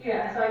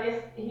 yeah, so I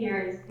guess here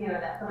is,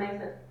 that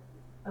belief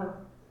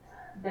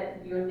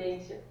that you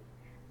need to,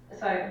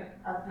 so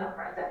I've not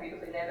phrased that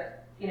beautifully there,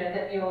 but,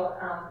 that your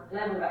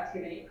level of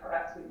activity and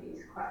productivity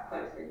is quite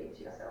closely linked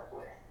to your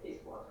self-worth, is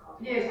what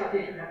Yes, I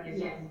think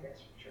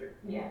that's true.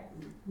 Yeah,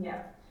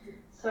 yeah.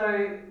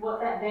 So what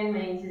that then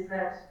means is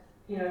that,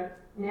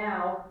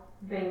 now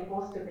being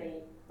forced to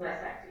be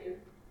less active,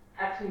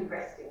 actually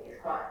resting is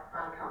quite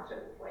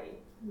uncomfortable for you.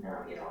 You're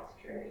not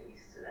really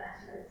used to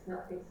that.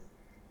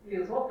 It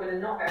feels awkward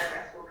and not very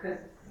restful because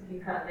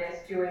you're kind of there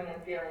stewing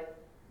and feeling,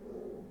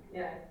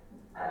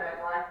 I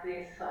don't like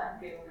this. I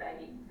feel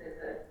maybe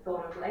there's a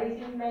thought of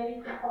lazy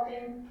maybe could pop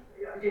in.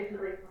 Yeah,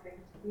 definitely popping.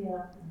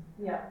 Yeah,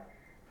 yeah.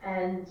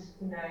 And,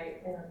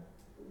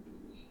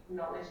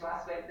 acknowledged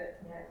last week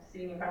that,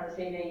 sitting in front of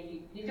the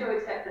TV, you do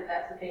accept that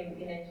that's the thing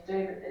you need to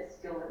do, but there's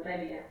still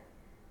maybe a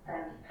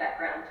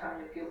background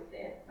tone of guilt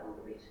there a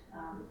little bit.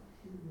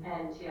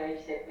 And, you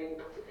said when you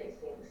looked at these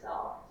things, I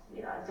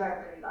don't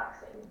really like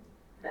seeing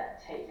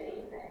that TV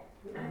in there.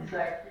 So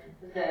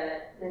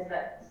there's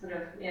that sort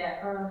of,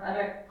 I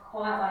don't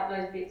quite like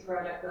those bits where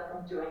I don't feel like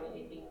I'm doing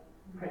anything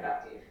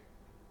productive.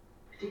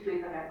 Particularly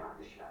if I don't like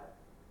the show.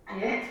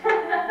 Yeah.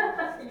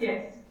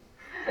 Yes.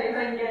 So you're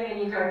not getting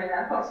any enjoyment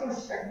out of watching the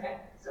show.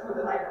 Some of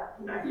the later,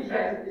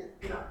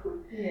 it's not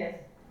good. Yes.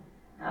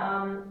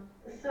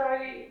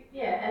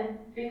 And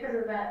because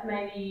of that,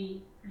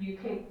 maybe you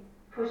keep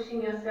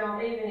pushing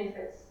yourself, even if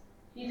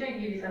you do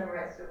give yourself a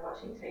rest of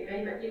watching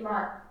TV, but you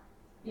might,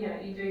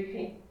 you do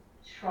keep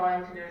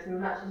trying to do as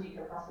much as you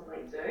can possibly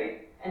do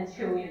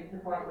until you're at the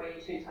point where you're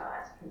too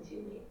tired to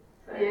continue.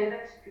 So, yeah,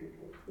 that's good.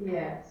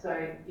 Yeah, so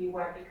you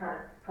won't be kind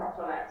of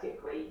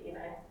prophylactically,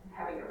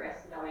 having a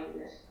rest, knowing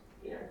that,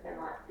 there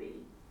might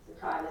be some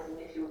tiredness in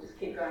this, you'll just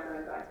keep going,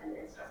 and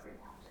then stop really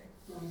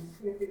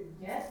have to.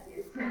 Yes,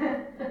 yes.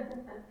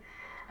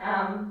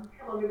 How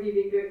long have you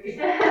been doing this?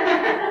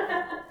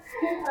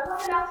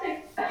 Long enough to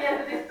get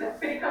to this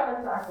pretty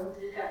common cycle.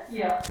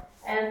 Yeah,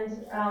 and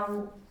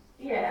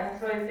and I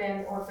suppose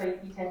then also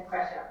you tend to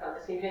crash out on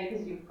the TV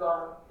because you've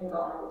gone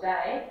all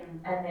day,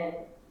 and then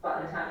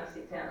by the time you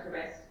sit down to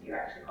rest, you're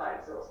actually quite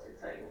exhausted,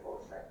 so you'll fall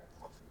asleep.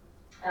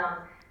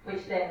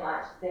 Which then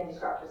might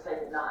disrupt your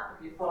sleep at night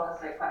if you've fallen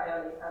asleep quite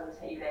early on the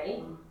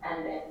TV,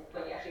 and then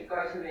when you actually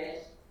go to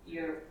bed,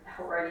 you've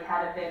already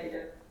had a fair bit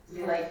of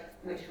sleep,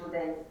 which will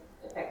then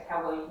affect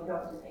how well you can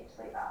go into deep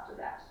sleep after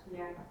that.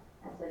 Yeah.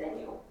 And so then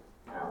you'll,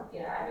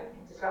 having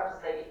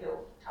disrupted sleep, you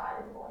feel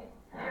tired in the morning.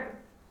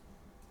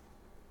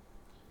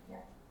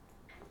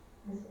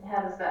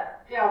 How does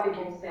that? Yeah, I think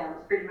it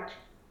sounds pretty much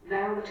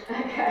nailed it.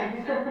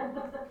 Okay.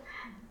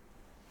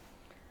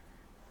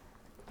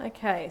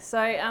 Okay, so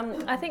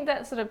I think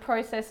that sort of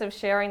process of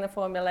sharing the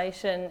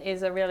formulation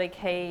is a really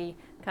key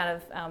kind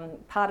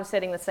of part of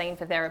setting the scene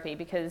for therapy,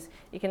 because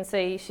you can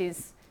see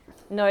she's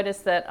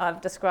noticed that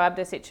I've described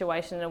her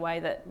situation in a way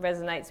that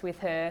resonates with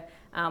her,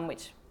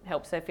 which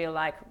helps her feel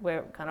like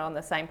we're kind of on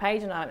the same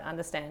page and I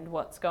understand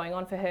what's going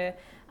on for her.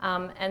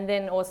 And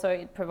then also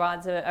it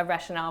provides a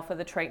rationale for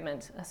the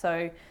treatment.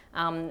 So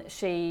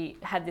she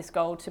had this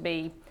goal to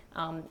be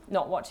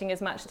not watching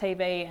as much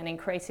TV and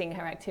increasing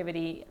her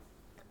activity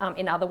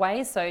in other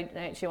ways. So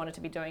she wanted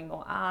to be doing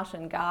more art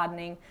and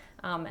gardening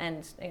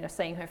and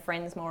seeing her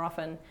friends more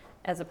often,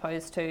 as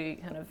opposed to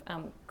kind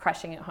of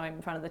crashing at home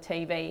in front of the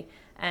TV.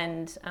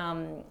 And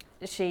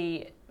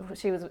she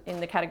was in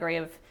the category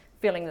of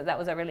feeling that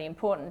was a really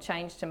important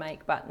change to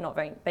make, but not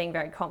being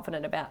very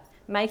confident about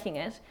making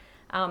it.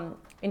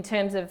 In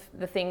terms of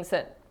the things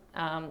that,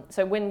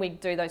 so when we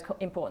do those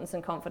importance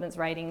and confidence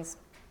ratings,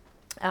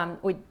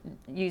 we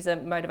use a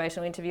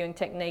motivational interviewing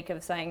technique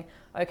of saying,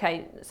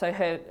 okay, so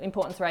her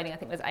importance rating I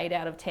think was 8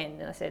 out of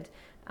 10, and I said,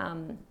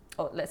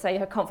 or let's say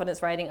her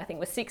confidence rating I think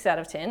was 6 out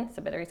of 10, it's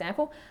a better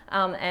example,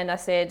 and I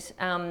said,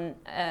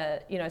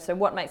 so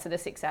what makes it a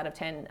 6 out of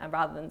 10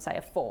 rather than say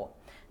a 4?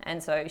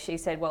 And so she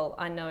said, well,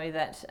 I know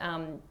that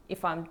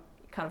if I'm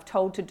kind of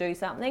told to do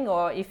something,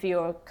 or if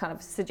you're kind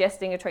of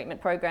suggesting a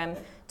treatment program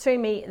to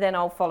me, then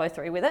I'll follow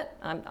through with it.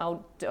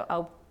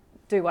 I'll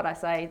do what I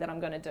say that I'm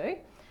going to do.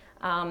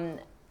 And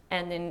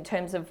in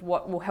terms of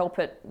what will help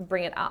it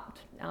bring it up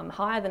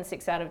higher than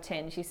 6 out of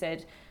 10, she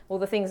said, well,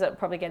 the things that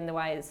probably get in the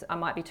way is I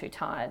might be too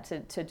tired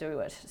to do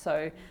it.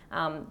 So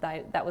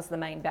that was the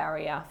main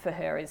barrier for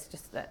her, is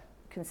just that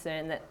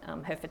concern that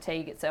her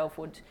fatigue itself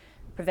would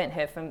prevent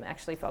her from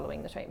actually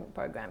following the treatment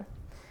program.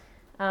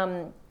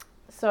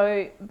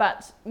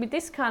 But with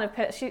this kind of,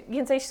 you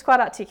can see she's quite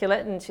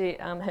articulate, and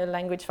her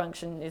language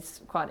function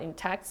is quite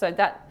intact. So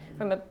that,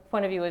 from a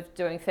point of view of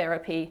doing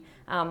therapy,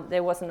 I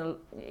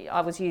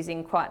was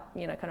using quite,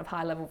 kind of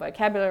high level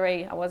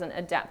vocabulary. I wasn't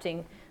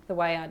adapting the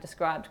way I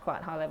described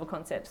quite high level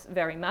concepts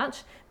very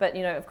much. But,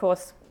 of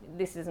course,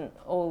 this isn't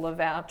all of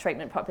our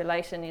treatment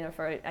population.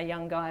 For a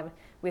young guy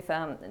with,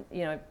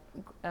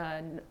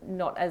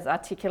 not as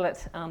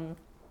articulate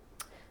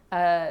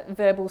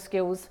verbal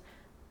skills,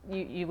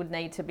 you would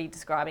need to be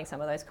describing some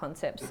of those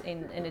concepts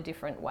in a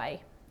different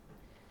way.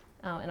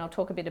 And I'll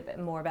talk a bit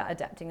more about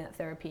adapting that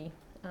therapy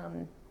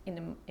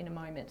in a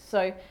moment.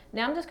 So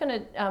now I'm just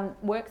going to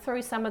work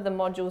through some of the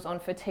modules on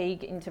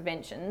fatigue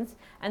interventions,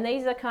 and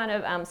these are kind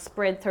of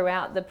spread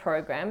throughout the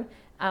program.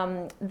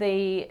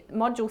 The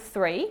module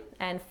 3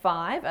 and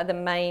 5 are the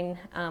main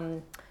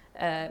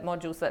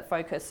modules that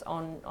focus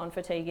on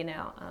fatigue in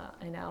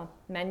our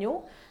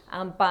manual,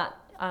 but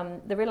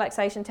the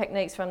relaxation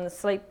techniques from the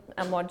sleep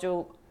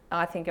module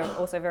I think are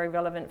also very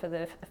relevant for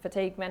the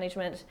fatigue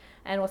management,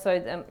 and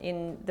also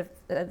in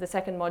the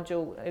second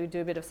module we do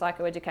a bit of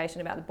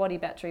psychoeducation about the body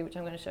battery, which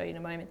I'm going to show you in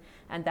a moment,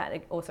 and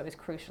that also is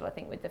crucial I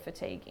think with the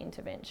fatigue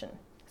intervention.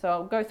 So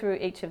I'll go through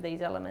each of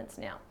these elements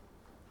now.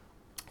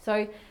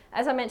 So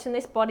as I mentioned,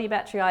 this body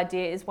battery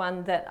idea is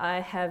one that I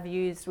have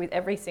used with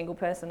every single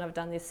person I've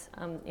done this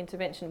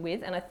intervention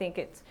with, and I think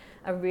it's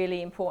a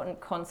really important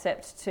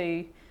concept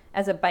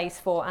as a base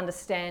for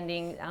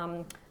understanding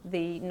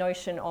the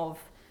notion of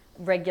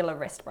regular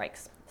rest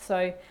breaks.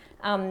 So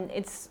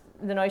it's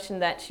the notion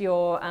that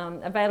your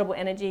available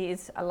energy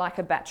is like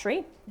a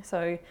battery.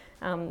 So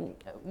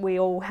we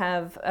all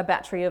have a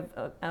battery of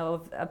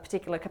a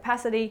particular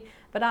capacity,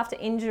 but after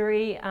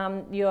injury,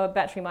 your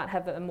battery might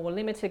have a more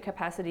limited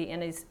capacity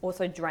and is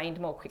also drained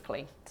more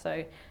quickly.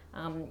 So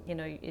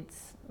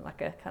it's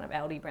like a kind of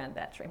Aldi brand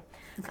battery.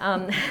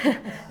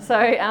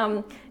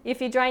 So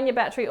if you drain your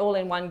battery all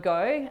in one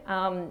go,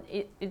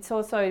 it's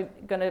also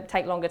going to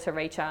take longer to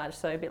recharge.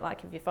 So a bit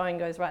like if your phone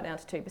goes right down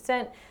to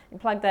 2%, you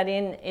plug that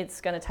in, it's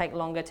going to take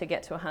longer to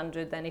get to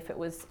 100 than if it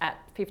was at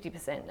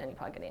 50% and you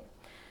plug it in.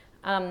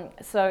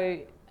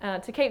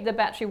 To keep the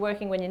battery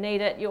working when you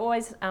need it, you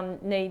always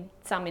need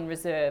some in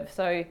reserve.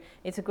 So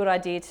it's a good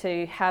idea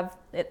to have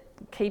it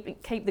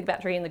keep the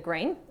battery in the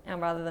green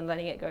rather than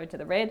letting it go to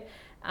the red.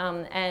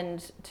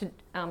 And to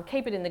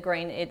keep it in the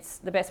green,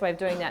 the best way of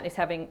doing that is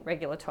having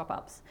regular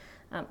top-ups.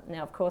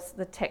 Now, of course,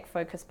 the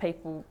tech-focused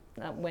people,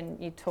 when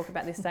you talk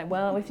about this, say,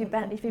 well, if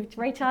you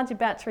recharge your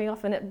battery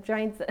often, it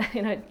drains,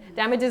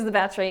 damages the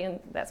battery, and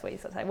that's where you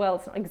sort of say, well,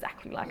 it's not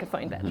exactly like a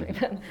phone battery,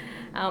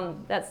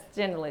 but that's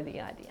generally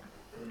the idea.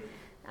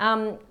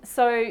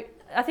 So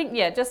I think,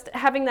 just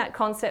having that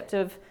concept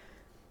of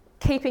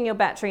keeping your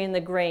battery in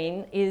the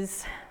green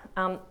is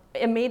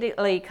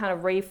immediately kind of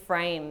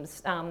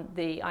reframes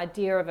the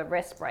idea of a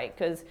rest break,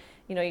 because,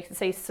 you can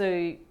see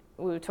Sue,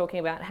 we were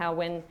talking about how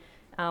when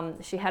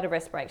she had a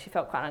rest break, she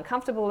felt quite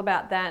uncomfortable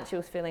about that. She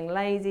was feeling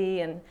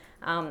lazy and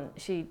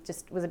she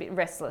just was a bit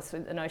restless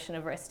with the notion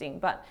of resting.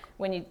 But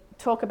when you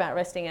talk about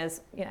resting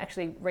as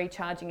actually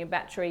recharging your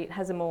battery, it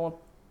has a more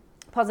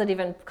positive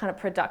and kind of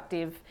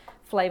productive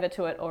flavour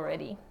to it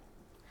already.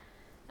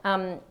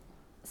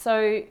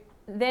 So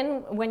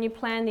then when you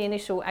plan the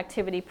initial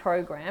activity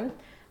program,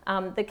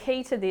 the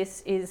key to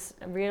this is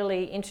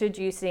really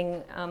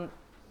introducing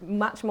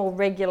much more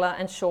regular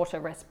and shorter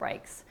rest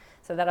breaks.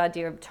 So that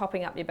idea of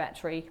topping up your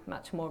battery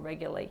much more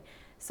regularly.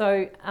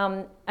 So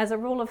as a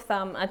rule of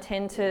thumb, I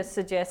tend to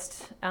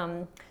suggest,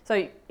 you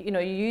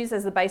use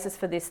as the basis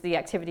for this the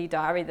activity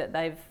diary that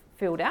they've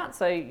filled out.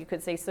 So you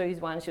could see Sue's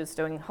one, she was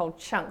doing whole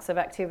chunks of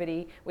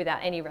activity without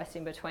any rest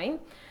in between.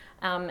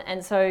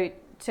 And so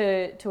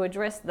to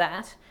address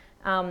that,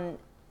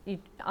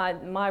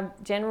 my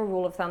general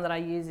rule of thumb that I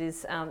use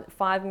is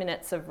 5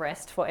 minutes of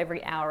rest for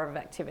every hour of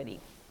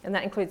activity. And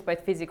that includes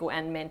both physical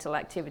and mental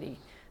activity,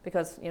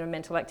 because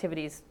mental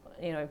activity is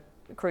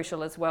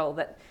crucial as well.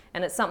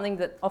 And it's something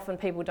that often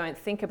people don't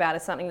think about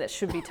as something that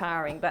should be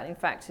tiring, but in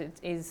fact it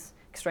is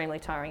extremely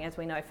tiring, as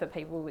we know, for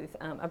people with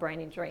a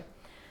brain injury.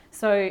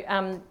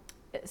 So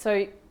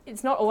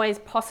it's not always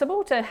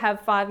possible to have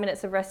 5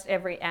 minutes of rest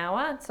every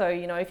hour. So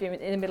if you're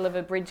in the middle of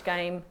a bridge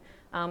game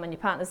and your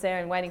partner's there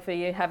and waiting for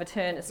you to have a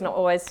turn, it's not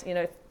always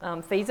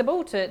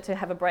feasible to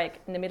have a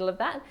break in the middle of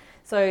that.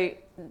 So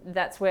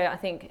that's where I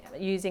think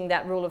using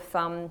that rule of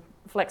thumb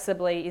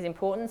flexibly is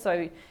important.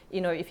 So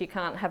if you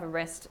can't have a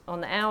rest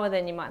on the hour,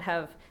 then you might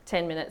have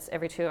 10 minutes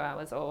every 2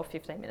 hours or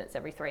 15 minutes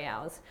every 3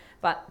 hours,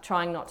 but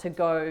trying not to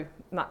go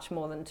much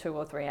more than 2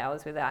 or 3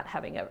 hours without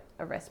having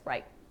a rest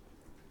break.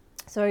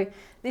 So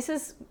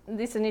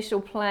this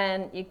initial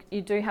plan,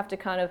 you do have to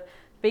kind of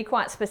be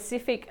quite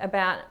specific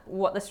about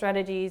what the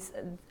strategies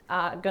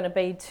are going to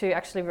be to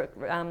actually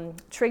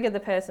trigger the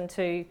person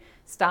to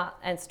start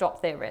and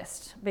stop their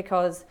rest,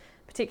 because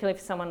particularly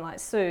for someone like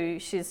Sue,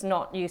 she's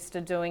not used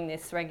to doing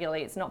this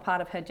regularly. It's not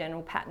part of her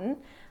general pattern,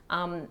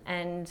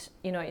 and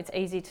it's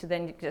easy to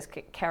then just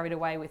get carried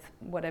away with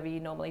whatever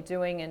you're normally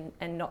doing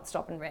and not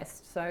stop and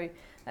rest. So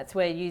that's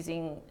where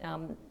using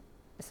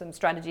some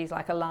strategies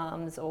like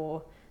alarms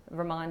or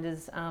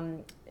reminders,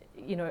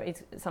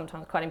 is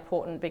sometimes quite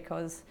important,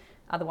 because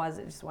otherwise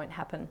it just won't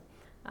happen.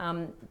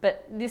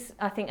 But this,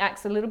 I think,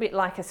 acts a little bit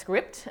like a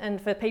script, and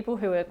for people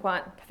who are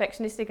quite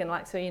perfectionistic and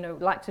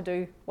like to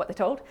do what they're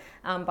told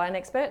by an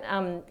expert,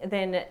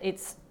 then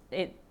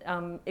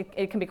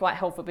it can be quite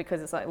helpful,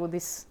 because it's like, well,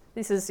 this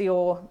is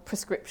your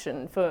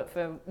prescription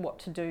for what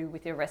to do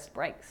with your rest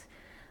breaks,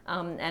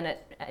 and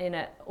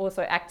it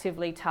also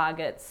actively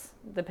targets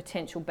the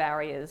potential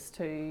barriers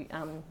to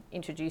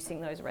introducing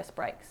those rest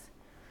breaks.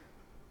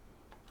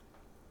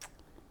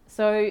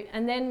 So,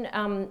 and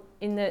then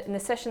in the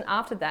session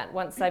after that,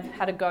 once they've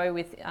had a go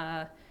with,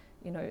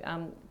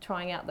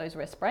 trying out those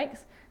rest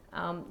breaks,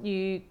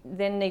 you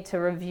then need to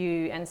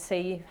review and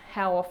see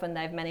how often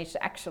they've managed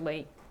to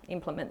actually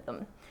implement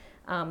them.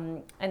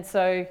 And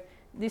so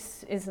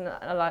this is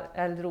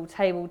a little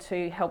table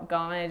to help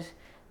guide,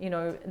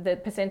 the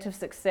percent of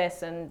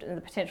success and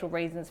the potential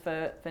reasons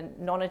for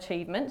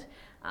non-achievement,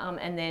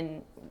 and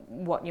then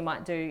what you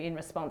might do in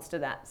response to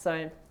that.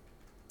 So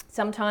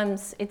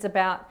sometimes it's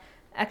about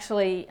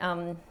actually,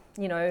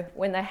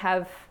 when they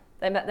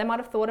might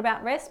have thought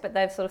about rest, but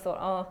they've sort of thought,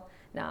 oh,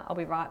 no, I'll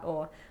be right,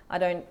 or I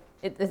don't.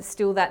 It's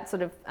still that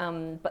sort of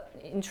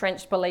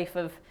entrenched belief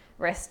of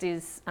rest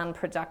is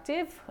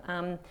unproductive,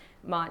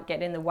 might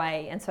get in the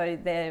way, and so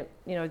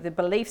the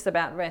beliefs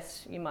about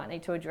rest you might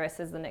need to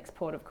address as the next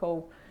port of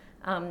call,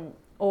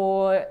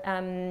 or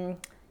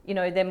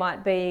there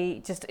might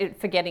be just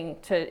forgetting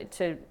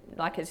to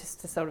like it's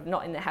just sort of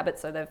not in the habit,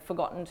 so they've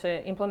forgotten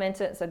to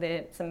implement it. So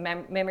there some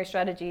memory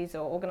strategies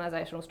or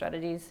organisational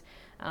strategies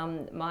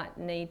might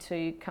need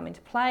to come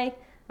into play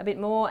a bit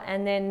more,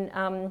 and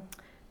then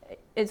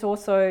it's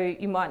also,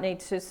 you might need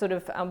to sort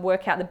of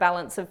work out the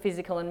balance of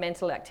physical and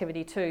mental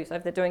activity too. So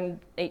if they're doing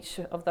each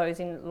of those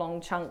in long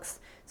chunks,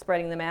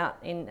 spreading them out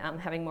in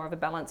having more of a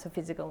balance of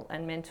physical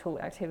and mental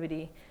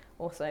activity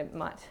also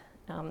might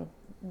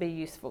be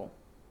useful.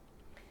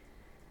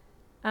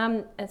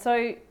 And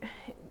so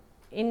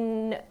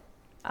in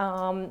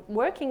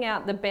working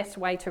out the best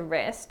way to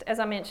rest, as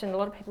I mentioned, a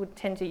lot of people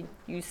tend to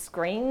use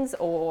screens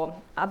or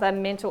other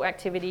mental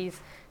activities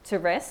to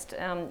rest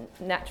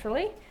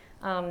naturally.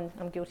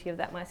 I'm guilty of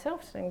that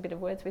myself, doing a bit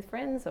of Words with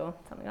Friends or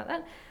something like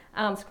that,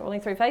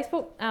 scrolling through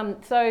Facebook.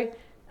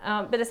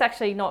 But it's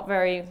actually not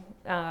very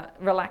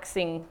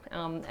relaxing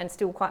and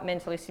still quite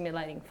mentally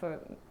stimulating for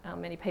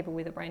many people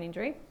with a brain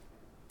injury.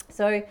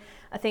 So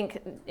I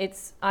think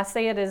I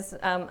see it as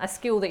a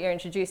skill that you're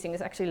introducing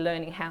is actually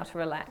learning how to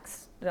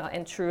relax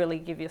and truly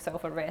give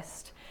yourself a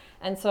rest.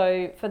 And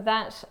so for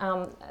that,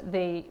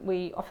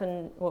 we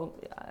often,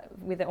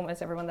 with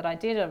almost everyone that I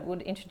did, I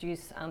would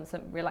introduce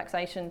some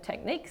relaxation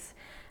techniques.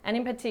 And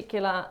in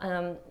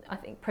particular, I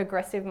think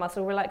progressive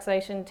muscle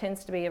relaxation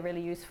tends to be a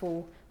really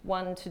useful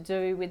one to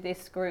do with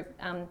this group,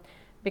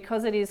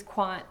 because it's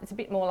a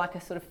bit more like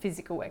a sort of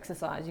physical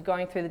exercise. You're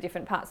going through the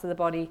different parts of the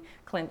body,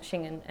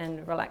 clenching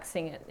and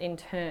relaxing it in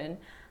turn.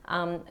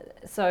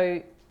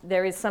 So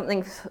there is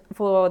something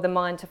for the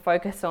mind to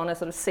focus on, a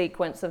sort of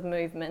sequence of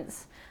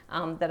movements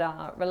that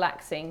are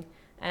relaxing,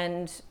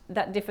 and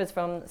that differs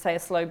from, say, a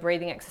slow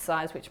breathing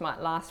exercise which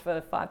might last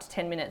for 5 to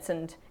 10 minutes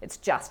and it's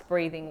just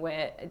breathing,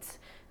 where it's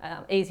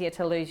easier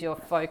to lose your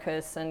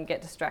focus and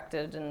get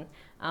distracted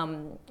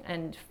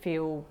and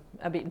feel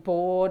a bit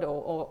bored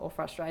or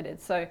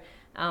frustrated. So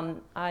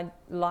I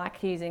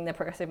like using the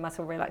progressive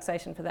muscle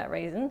relaxation for that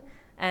reason.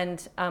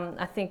 And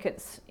I think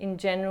it's in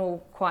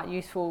general quite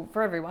useful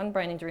for everyone,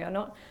 brain injury or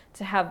not,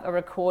 to have a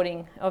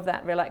recording of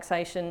that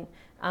relaxation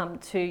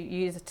to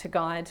use to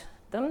guide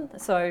them.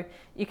 So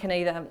you can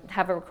either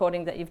have a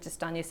recording that you've just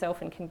done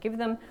yourself and can give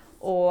them,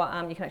 or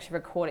you can actually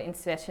record it in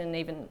session,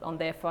 even on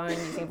their phone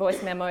using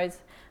voice memos.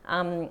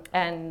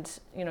 And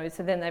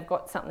so then they've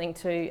got something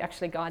to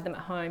actually guide them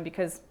at home,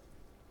 because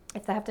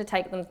if they have to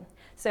take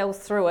themselves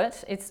through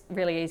it, it's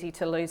really easy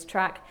to lose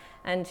track.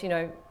 And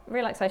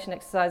relaxation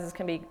exercises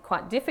can be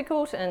quite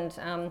difficult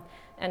and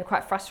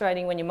quite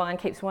frustrating when your mind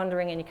keeps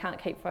wandering and you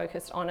can't keep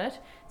focused on it.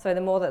 So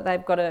the more that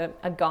they've got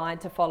a guide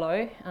to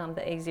follow,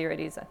 the easier it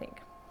is, I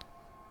think.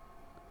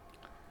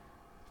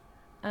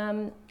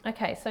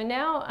 Okay, so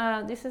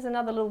now this is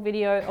another little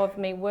video of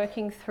me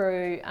working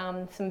through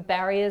some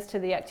barriers to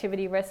the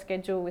activity rest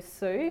schedule with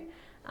Sue,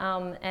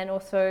 and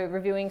also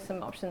reviewing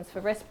some options for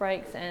rest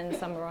breaks and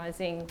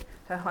summarising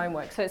her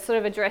homework. So it's sort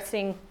of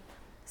addressing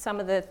some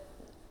of the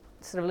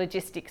sort of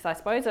logistics, I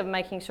suppose, of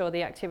making sure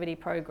the activity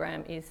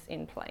program is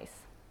in place.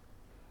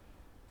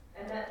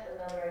 And that's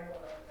another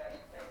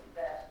motivation,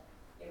 that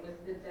it was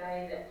the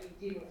day that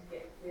you didn't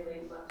get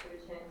really much of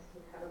a chance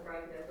to have a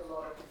break. There's a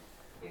lot of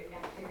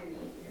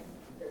activity,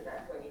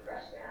 that's when you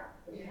crashed out.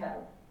 Because you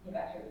had your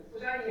battery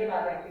was only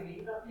about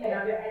activity, not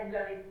and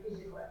only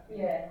physical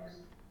activity. Yeah.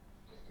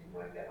 Just didn't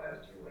work that way, it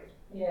was too weak.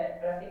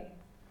 Yeah, but I think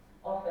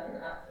often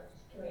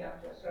just coming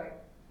up to a stroke,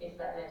 it's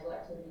that mental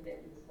activity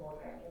that is more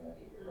draining than the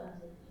physical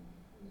activity.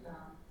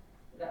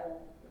 That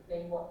will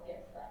be what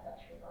gets that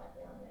battery right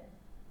down there.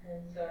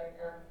 And so,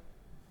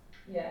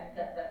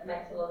 that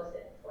makes a lot of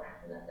sense what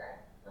happened that day.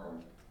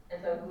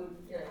 And so good,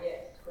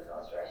 it's a good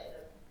illustration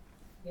of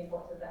the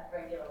importance of that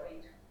regular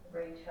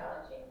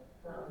recharging,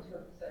 so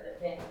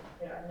that then,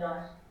 at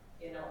night,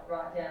 you're not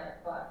right down at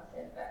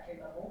 5%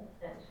 battery level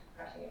and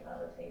crashing in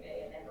front of the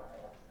TV and then not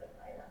able to sleep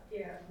later.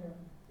 Yeah.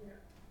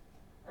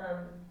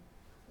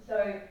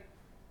 So,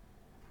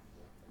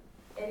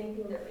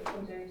 anything that we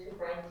can do to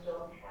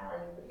brainstorm how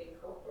you could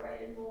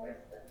incorporate more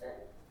rest at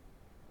that?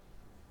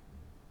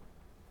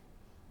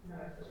 No,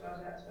 because I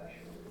was out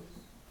social, it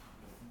was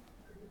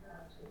pretty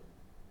hard to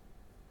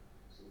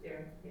sit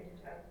there and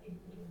meditate in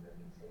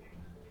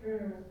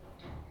sessions.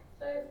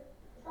 So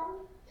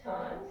some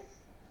times,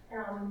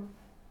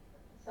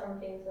 some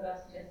things that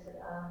I've suggested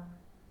are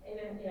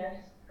even,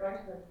 just going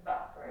to the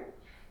bathroom.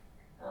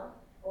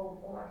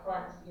 All my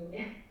clients, you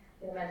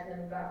can imagine them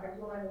in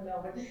bathrooms all over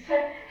Melbourne, just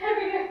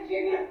having a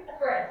few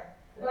breaths.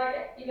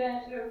 Like, you don't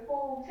have to do a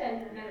full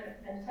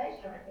 10-minute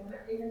meditation or anything,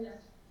 but even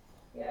just,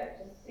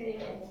 just sitting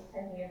and just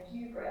taking a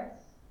few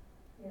breaths,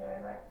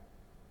 like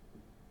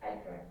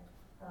 8 breaths,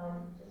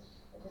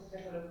 just to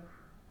sort of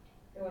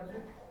do a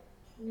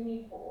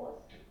mini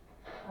pause.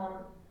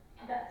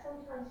 That's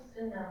sometimes just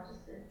enough,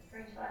 just to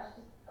recharge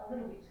just a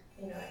little bit,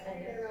 and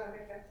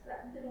just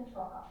that little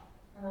top up.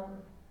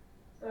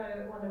 So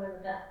I wonder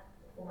whether that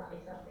might be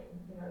something,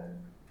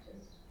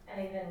 and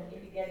even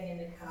if you're getting in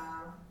the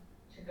car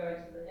to go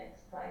to the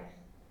next place,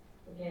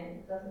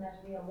 again, it doesn't have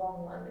to be a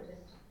long one, but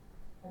just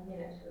a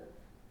minute or.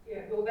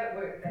 Yeah, well, that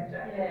worked that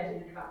day. Yeah.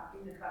 In the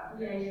car.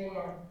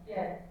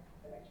 Yeah.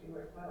 That actually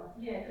worked well.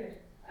 Yeah, good.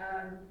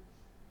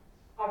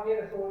 I've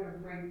never thought of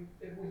withdrawing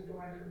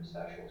from a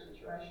social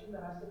situation,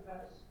 but I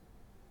suppose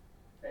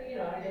But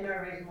there's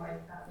no reason why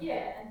you can't.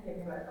 yeah, and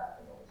people go to the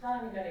bathroom all the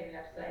time. You don't even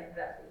have to say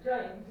that's what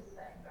you're doing. You just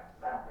say go to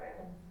the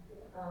bathroom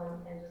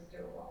and just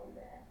do it while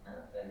you're there.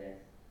 So there's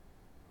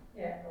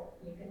well,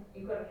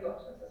 you've got a few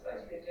options. I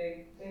suppose you could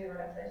do the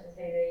relaxation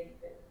CD. You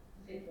could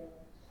sit and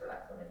just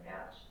relax on the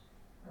couch.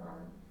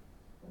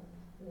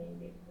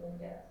 Maybe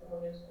get up a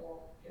little bit,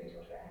 or do we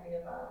talk about having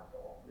a bath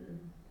or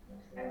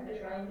having the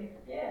train?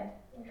 Yeah,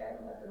 okay,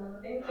 well, that's another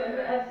thing to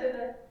add to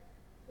the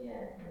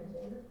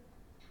routine.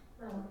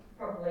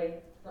 Probably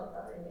not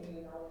something that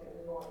you know in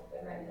the morning, so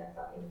maybe that's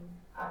something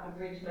after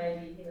bridge,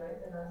 maybe, a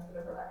nice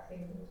sort of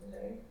relaxing thing to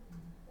do.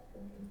 That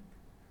could be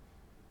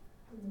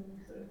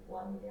sort of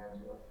winding down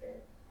towards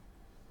bed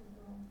as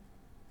well.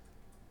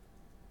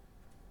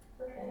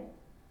 Okay.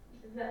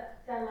 Does that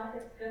sound like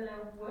it's going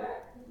to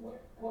work?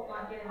 What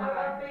might get in the way?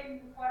 I've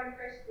been quite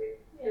impressed with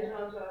the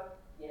times I've,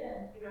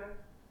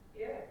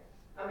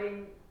 I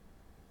mean,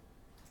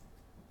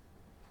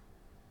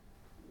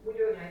 we're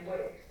doing 8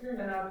 weeks,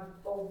 and I'm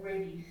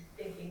already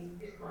thinking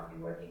this might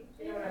be working.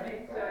 Do you know what I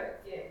mean? So,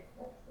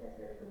 That's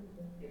very good.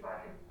 if I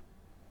can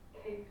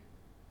keep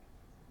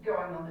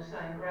going on the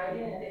same grade,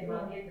 then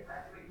by the end of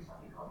that week,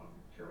 something will be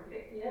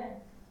terrific.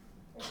 Yeah.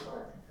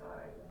 Excellent. So,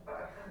 but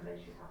I can't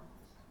mention how.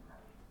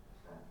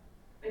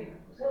 Anyway,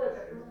 Well,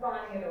 it's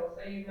refining it all.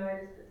 So you've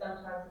noticed that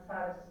sometimes it's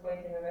harder to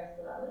squeeze in the rest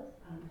of others,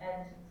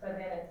 and so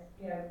then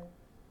it's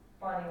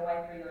finding a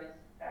way through those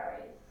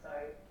barriers. So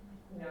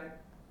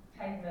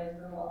taking those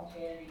little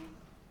opportunities,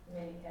 and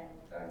then you can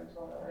go to the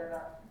toilet or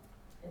whatever,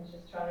 and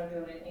just trying to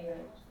build in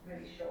even a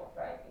really short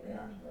break in the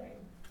afternoon,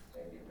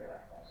 do a bit of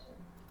relaxation.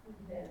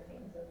 They're the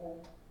things that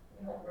will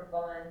help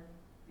refine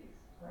this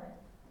plan.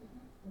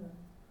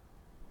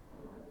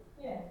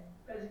 Yeah,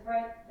 but it's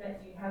great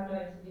that you have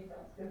noticed a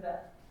difference, because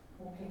that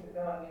will keep it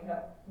going and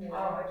help.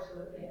 Oh,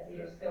 absolutely. Yeah,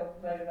 sort of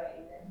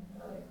self-motivating then.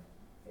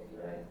 If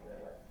you notice that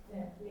it works.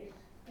 Yeah. Yes.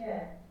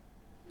 Yeah.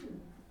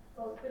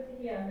 Well, it's good to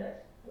hear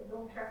that it's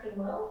all tracking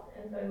well,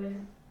 and so we're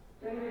just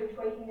doing a bit of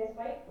tweaking this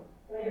week.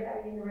 So you're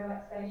adding in the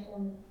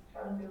relaxation,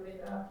 trying to build in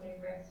the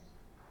afternoon rest,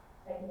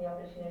 taking the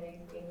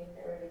opportunities, even if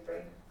they're really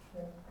brief.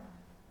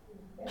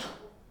 Yeah.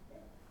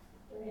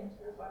 Brilliant.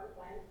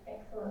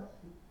 Excellent.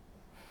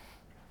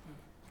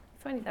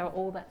 If only they were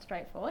all that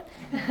straightforward.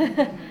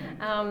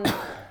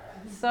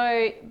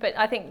 But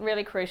I think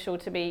really crucial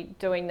to be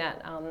doing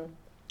that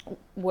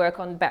work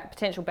on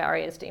potential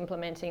barriers to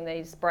implementing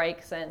these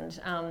breaks, and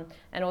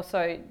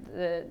also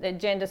the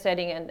agenda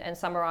setting and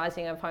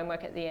summarising of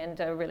homework at the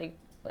end are really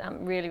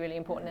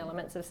important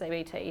elements of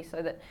CBT,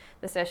 so that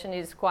the session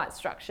is quite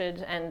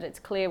structured and it's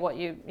clear what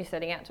you're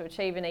setting out to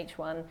achieve in each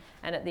one,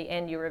 and at the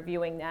end you're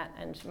reviewing that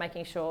and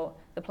making sure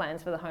the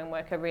plans for the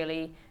homework are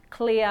really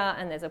clear,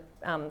 and there's a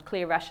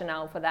clear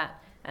rationale for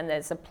that, and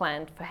there's a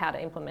plan for how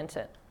to implement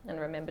it and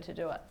remember to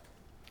do it.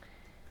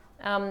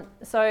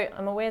 So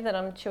I'm aware that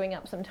I'm chewing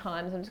up some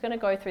time, so I'm just going to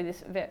go through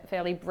this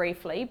fairly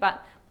briefly,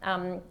 but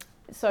in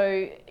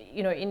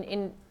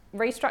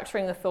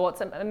restructuring the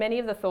thoughts, many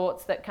of the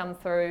thoughts that come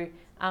through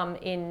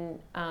in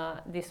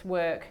this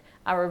work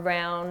are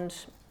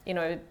around,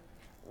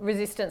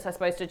 resistance, I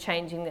suppose, to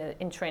changing the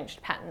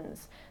entrenched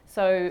patterns.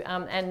 So,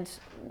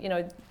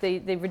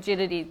 the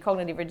rigidity,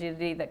 cognitive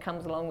rigidity that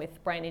comes along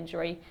with brain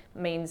injury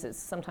means it's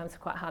sometimes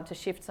quite hard to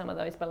shift some of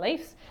those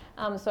beliefs.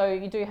 So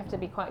you do have to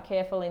be quite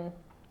careful in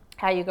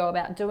how you go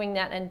about doing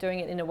that, and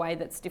doing it in a way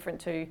that's different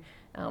to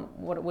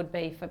what it would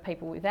be for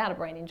people without a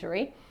brain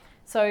injury.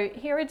 So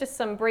here are just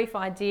some brief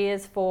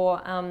ideas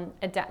for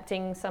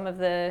adapting some of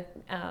the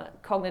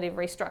cognitive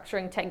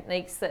restructuring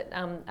techniques that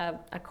are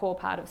a core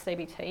part of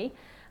CBT.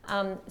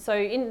 So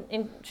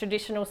in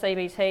traditional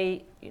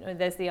CBT,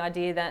 there's the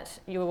idea that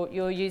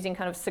you're using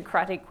kind of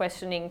Socratic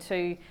questioning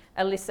to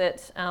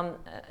elicit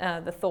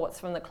the thoughts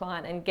from the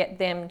client and get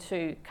them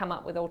to come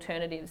up with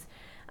alternatives.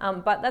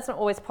 But that's not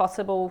always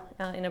possible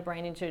in a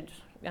brain injured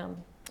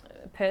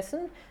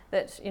person,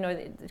 that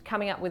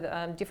coming up with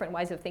different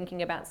ways of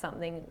thinking about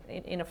something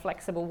in a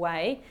flexible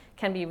way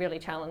can be really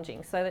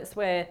challenging. So that's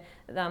where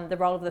the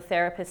role of the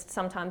therapist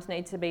sometimes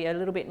needs to be a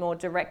little bit more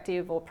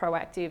directive or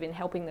proactive in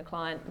helping the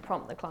client and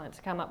prompt the client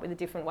to come up with a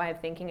different way of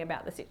thinking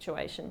about the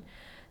situation.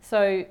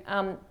 So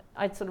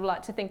I'd sort of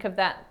like to think of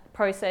that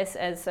process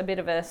as a bit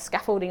of a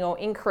scaffolding or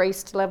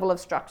increased level of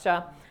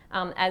structure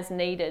as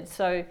needed.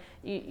 So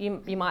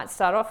you might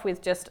start off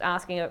with just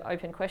asking an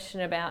open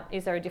question about,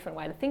 is there a different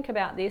way to think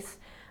about this?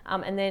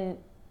 And then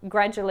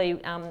gradually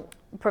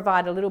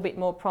provide a little bit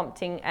more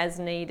prompting as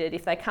needed.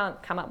 If they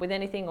can't come up with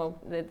anything, or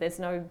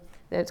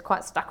they're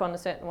quite stuck on a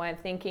certain way of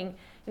thinking,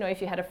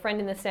 if you had a friend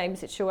in the same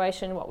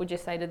situation, what would you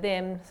say to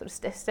them? Sort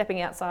of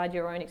stepping outside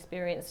your own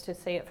experience to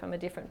see it from a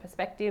different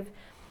perspective.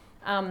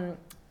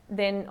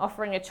 Then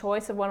offering a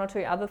choice of one or two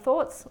other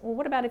thoughts. Well,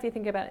 what about if you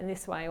think about it in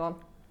this way? Or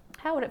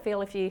how would it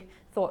feel if you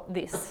thought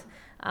this?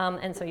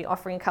 And so you're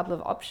offering a couple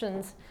of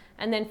options.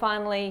 And then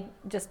finally,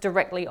 just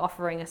directly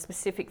offering a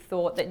specific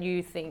thought that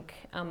you think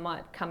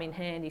might come in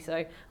handy.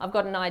 So I've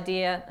got an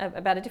idea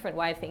about a different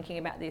way of thinking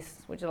about this.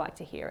 Would you like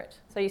to hear it?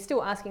 So you're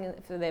still asking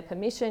for their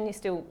permission. You're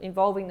still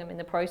involving them in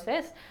the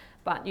process,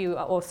 but you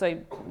are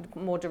also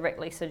more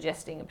directly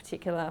suggesting a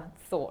particular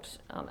thought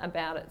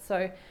about it.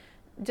 So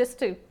just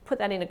to put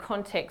that into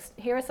context,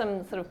 here are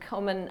some sort of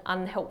common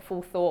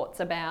unhelpful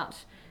thoughts about,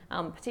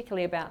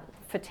 particularly about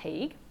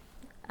fatigue.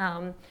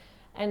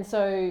 And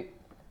so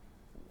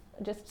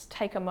just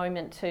take a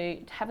moment to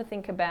have a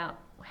think about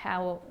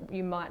how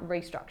you might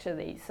restructure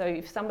these. So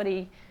if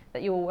somebody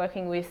that you're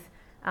working with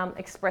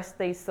expressed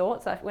these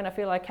thoughts, when I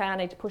feel okay, I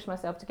need to push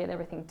myself to get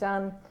everything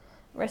done.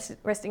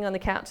 Resting on the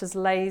couch is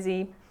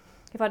lazy.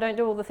 If I don't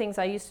do all the things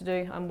I used to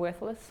do, I'm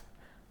worthless.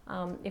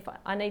 If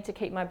I need to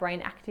keep my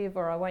brain active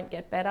or I won't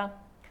get better.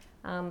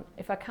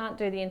 If I can't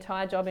do the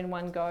entire job in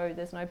one go,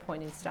 there's no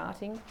point in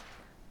starting.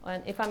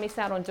 And if I miss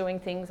out on doing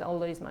things, I'll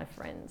lose my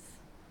friends.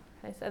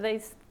 Okay, so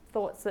these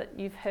thoughts that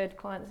you've heard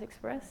clients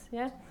express,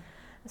 yeah?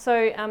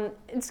 So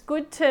it's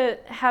good to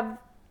have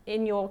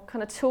in your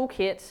kind of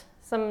toolkit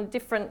some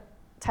different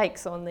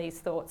takes on these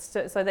thoughts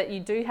so that you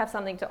do have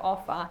something to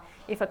offer.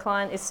 If a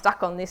client is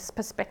stuck on this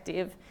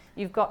perspective,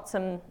 you've got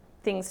some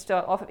things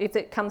to offer. If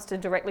it comes to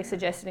directly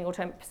suggesting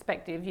alternate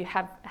perspective, you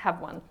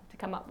have one to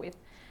come up with.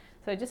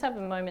 So just have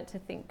a moment to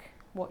think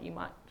what you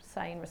might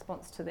say in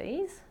response to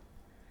these.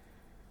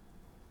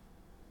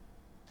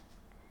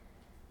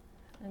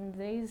 And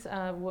these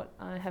are what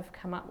I have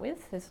come up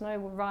with. There's no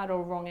right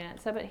or wrong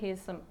answer, but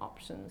here's some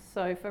options.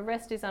 So for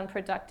rest is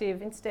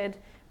unproductive, instead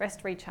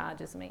rest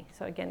recharges me.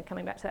 So again,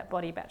 coming back to that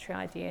body battery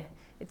idea,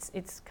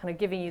 it's kind of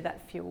giving you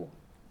that fuel.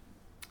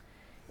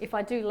 If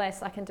I do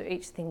less, I can do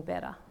each thing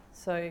better.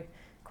 So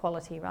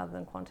quality rather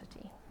than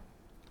quantity.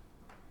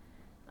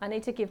 I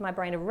need to give my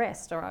brain a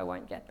rest or I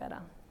won't get better.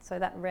 So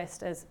that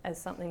rest as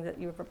something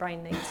that your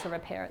brain needs to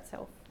repair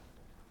itself.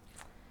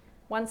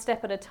 One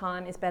step at a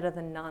time is better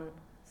than none.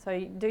 So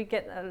you do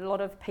get a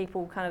lot of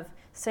people kind of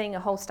seeing a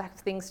whole stack of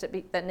things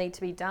that need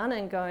to be done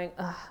and going,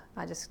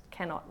 I just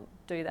cannot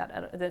do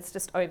that. That's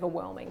just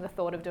overwhelming, the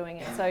thought of doing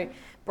it. So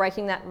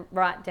breaking that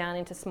right down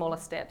into smaller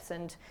steps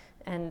and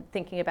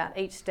thinking about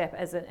each step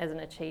as an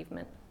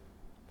achievement.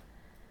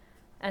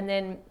 And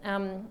then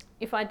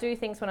if I do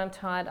things when I'm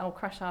tired, I'll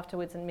crash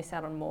afterwards and miss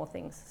out on more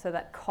things. So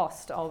that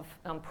cost of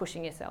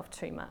pushing yourself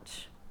too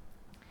much.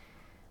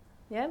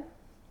 Yeah?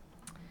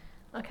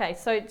 Okay,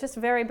 so just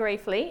very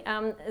briefly,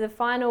 the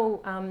final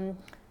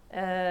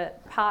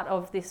part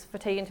of this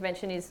fatigue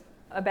intervention is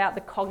about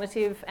the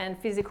cognitive and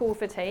physical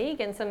fatigue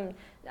and some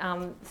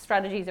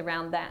strategies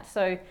around that.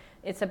 So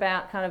it's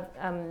about kind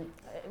of,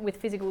 with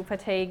physical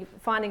fatigue,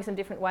 finding some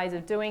different ways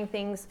of doing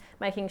things,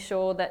 making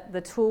sure that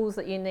the tools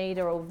that you need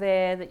are all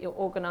there, that you're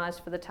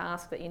organised for the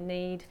task that you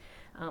need.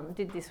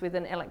 Did this with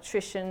an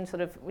electrician,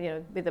 sort of,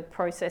 with a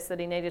process that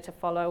he needed to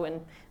follow,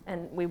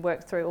 and we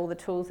worked through all the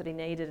tools that he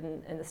needed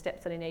and the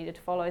steps that he needed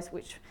to follow,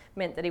 which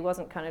meant that he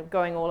wasn't kind of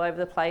going all over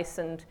the place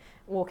and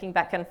walking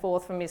back and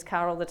forth from his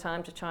car all the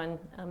time to try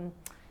and,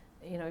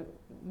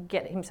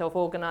 get himself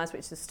organised,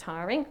 which is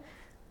tiring.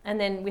 And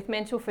then with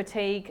mental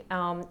fatigue,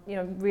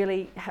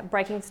 really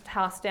breaking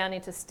tasks down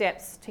into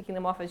steps, ticking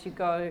them off as you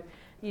go,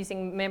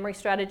 using memory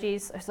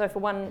strategies. So for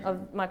one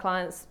of my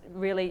clients,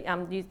 really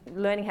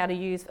learning how to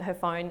use her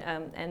phone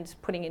and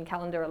putting in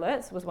calendar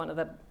alerts was one of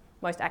the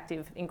most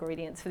active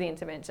ingredients for the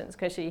interventions,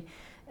 because she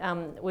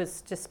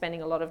was just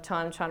spending a lot of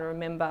time trying to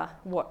remember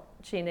what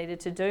she needed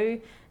to do,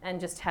 and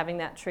just having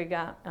that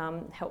trigger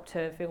helped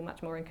her feel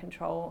much more in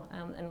control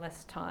and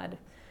less tired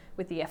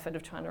with the effort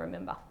of trying to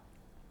remember.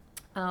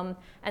 And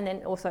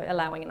then also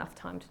allowing enough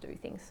time to do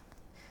things.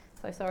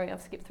 So sorry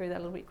I've skipped through that a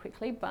little bit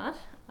quickly, but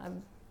I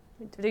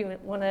do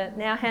want to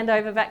now hand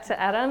over back to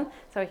Adam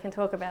so we can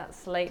talk about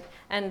sleep.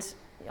 And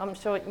I'm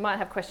sure you might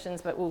have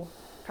questions, but we'll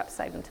perhaps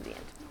save them to the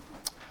end.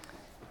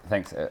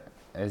 Thanks.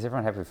 Is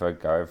everyone happy if I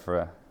go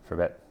for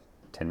about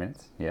 10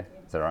 minutes? Yeah?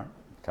 Is that all right?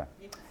 Okay.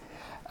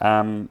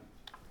 Yeah.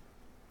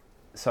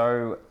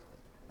 So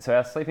So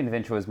our sleep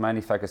intervention was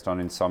mainly focused on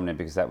insomnia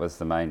because that was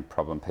the main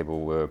problem people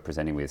were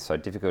presenting with. So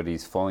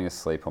difficulties falling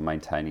asleep or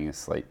maintaining a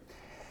sleep.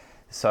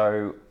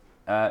 So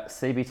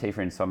CBT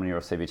for insomnia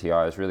or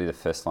CBTI is really the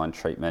first line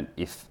treatment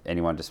if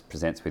anyone just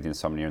presents with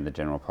insomnia in the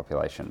general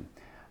population.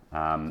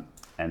 And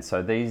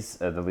so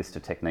these are the list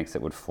of techniques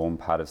that would form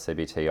part of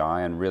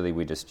CBTI, and really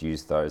we just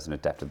used those and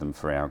adapted them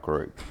for our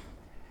group.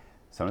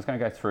 So I'm just going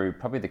to go through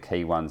probably the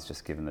key ones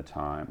just given the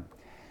time.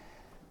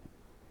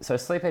 So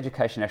sleep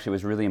education actually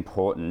was really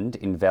important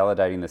in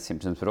validating the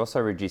symptoms, but also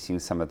reducing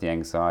some of the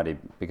anxiety,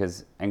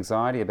 because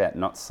anxiety about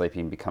not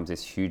sleeping becomes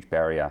this huge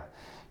barrier.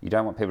 You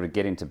don't want people to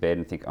get into bed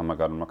and think, oh my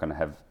God, I'm not going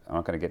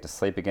to get to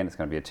sleep again. It's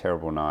going to be a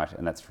terrible night,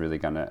 and that's really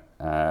going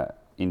to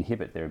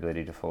inhibit their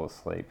ability to fall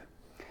asleep.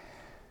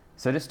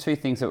 So just two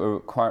things that were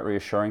quite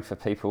reassuring for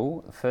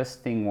people. The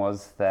first thing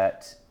was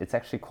that it's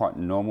actually quite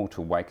normal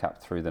to wake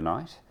up through the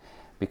night.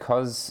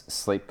 Because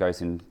sleep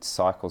goes in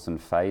cycles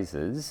and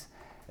phases,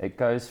 it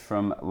goes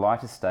from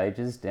lighter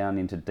stages down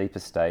into deeper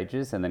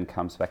stages and then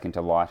comes back into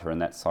lighter,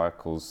 and that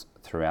cycles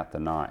throughout the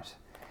night.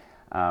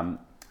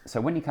 So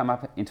when you come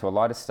up into a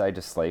lighter stage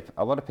of sleep,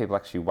 a lot of people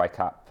actually wake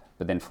up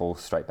but then fall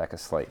straight back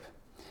asleep.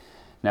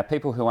 Now,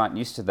 people who aren't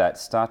used to that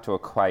start to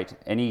equate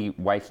any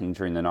waking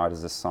during the night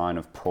as a sign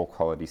of poor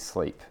quality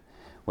sleep,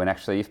 when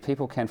actually if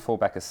people can fall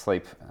back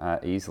asleep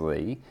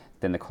easily,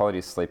 then the quality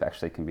of sleep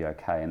actually can be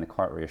okay, and they're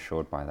quite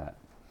reassured by that.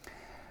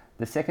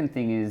 The second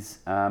thing is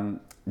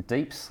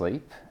deep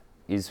sleep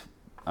is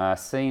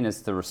seen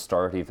as the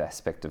restorative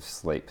aspect of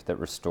sleep that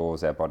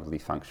restores our bodily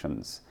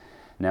functions.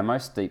 Now,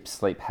 most deep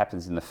sleep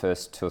happens in the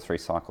first 2 or 3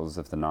 cycles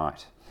of the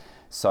night.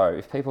 So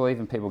if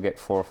people get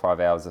 4 or 5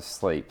 hours of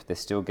sleep, they're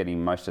still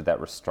getting most of that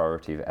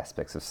restorative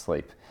aspects of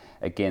sleep.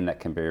 Again, that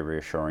can be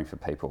reassuring for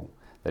people,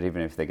 that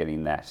even if they're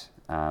getting that,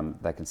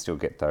 they can still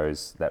get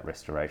that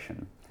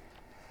restoration.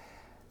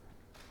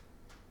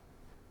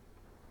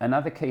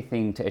 Another key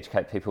thing to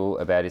educate people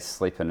about is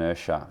sleep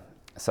inertia.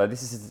 So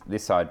this is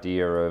this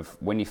idea of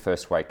when you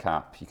first wake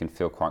up, you can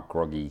feel quite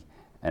groggy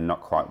and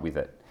not quite with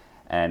it.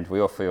 And we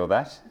all feel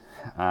that.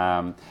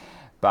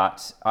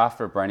 But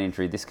after a brain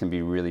injury, this can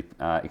be really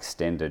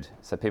extended.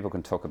 So people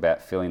can talk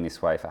about feeling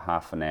this way for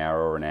half an hour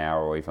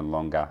or even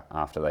longer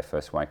after they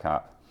first wake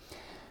up.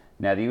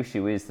 Now, the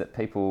issue is that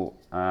people,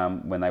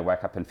 when they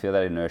wake up and feel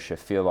that inertia,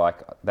 feel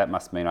like that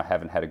must mean I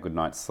haven't had a good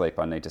night's sleep,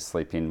 I need to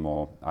sleep in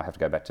more, I have to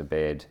go back to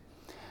bed.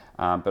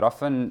 But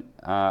often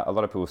a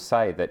lot of people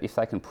say that if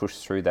they can push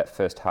through that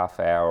first half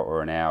hour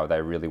or an hour,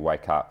 they really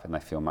wake up and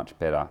they feel much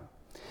better.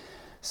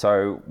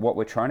 So what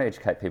we're trying to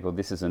educate people,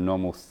 this is a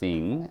normal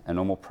thing, a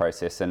normal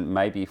process, and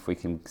maybe if we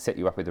can set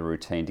you up with a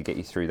routine to get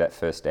you through that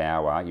first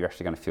hour, you're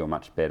actually going to feel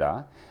much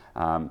better.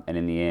 And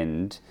in the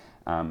end,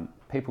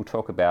 people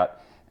talk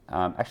about,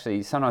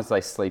 actually sometimes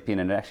they sleep in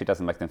and it actually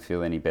doesn't make them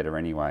feel any better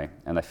anyway,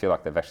 and they feel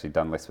like they've actually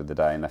done less with the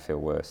day and they feel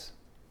worse.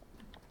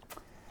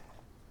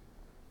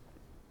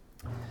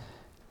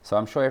 So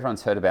I'm sure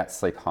everyone's heard about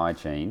sleep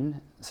hygiene.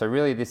 So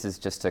really this is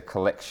just a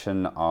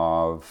collection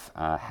of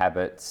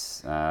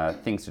habits,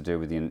 things to do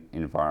with the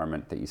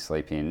environment that you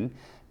sleep in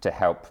to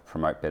help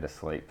promote better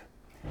sleep.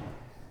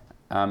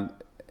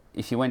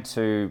 If you went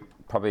to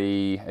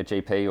probably a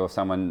GP or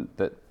someone,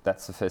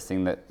 that's the first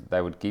thing that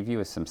they would give you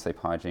is some sleep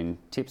hygiene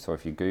tips, or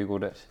if you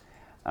Googled it.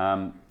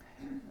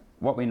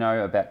 What we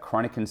know about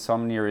chronic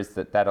insomnia is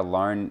that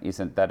alone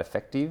isn't that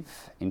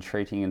effective in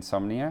treating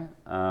insomnia.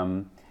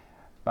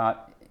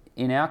 But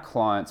in our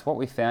clients, what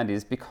we found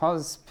is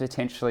because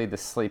potentially the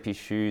sleep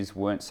issues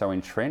weren't so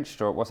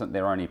entrenched, or it wasn't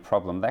their only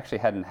problem, they actually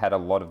hadn't had a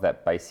lot of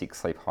that basic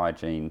sleep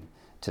hygiene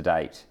to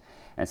date.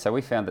 And so we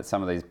found that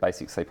some of these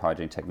basic sleep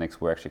hygiene techniques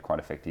were actually quite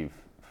effective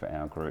for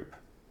our group.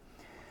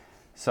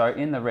 So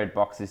in the red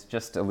box is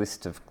just a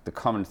list of the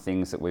common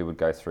things that we would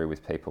go through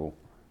with people.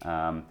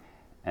 And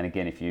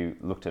again, if you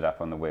looked it up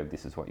on the web,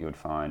 this is what you would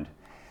find.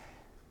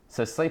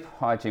 So sleep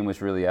hygiene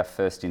was really our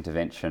first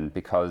intervention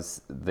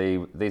because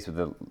these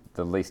were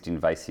the least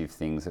invasive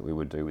things that we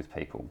would do with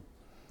people.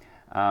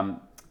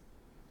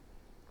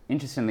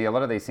 Interestingly, a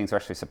lot of these things are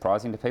actually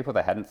surprising to people.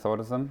 They hadn't thought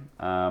of them.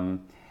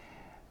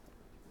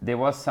 There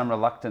was some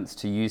reluctance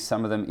to use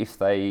some of them if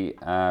they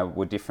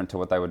were different to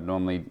what they would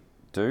normally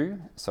do.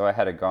 So I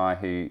had a guy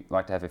who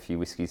liked to have a few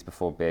whiskies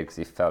before bed because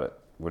he felt it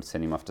would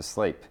send him off to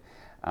sleep.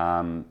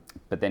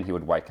 But then he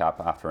would wake up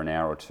after an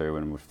hour or two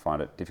and would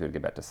find it difficult to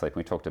get back to sleep.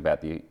 We talked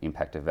about the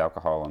impact of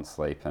alcohol on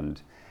sleep,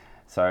 and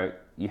so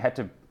you had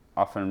to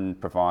often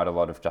provide a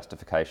lot of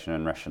justification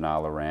and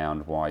rationale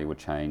around why you would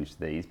change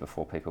these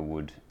before people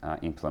would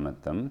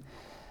implement them.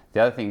 The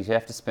other thing is you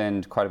have to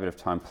spend quite a bit of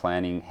time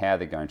planning how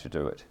they're going to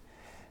do it.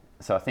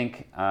 So I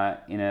think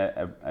in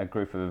a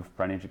group of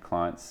brain injury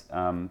clients,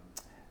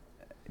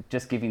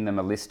 just giving them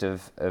a list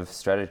of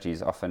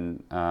strategies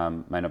often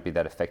may not be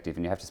that effective,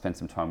 and you have to spend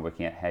some time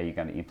working out how you're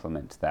going to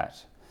implement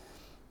that.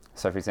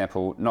 So for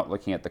example, not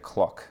looking at the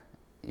clock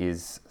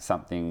is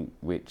something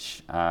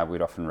which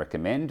we'd often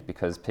recommend,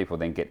 because people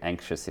then get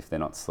anxious if they're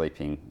not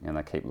sleeping and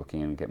they keep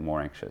looking and get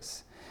more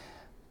anxious.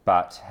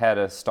 But how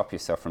to stop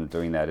yourself from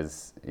doing that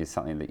is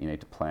something that you need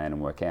to plan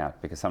and work out,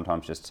 because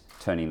sometimes just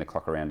turning the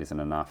clock around isn't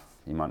enough.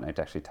 You might need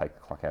to actually take the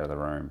clock out of the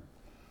room.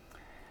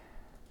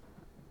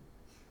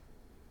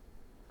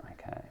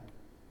 Okay.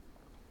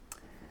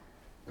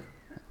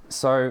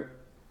 So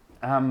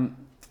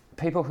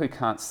people who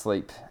can't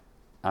sleep,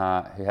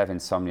 who have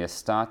insomnia,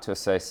 start to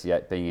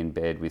associate being in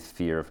bed with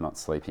fear of not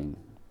sleeping.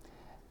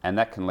 And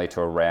that can lead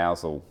to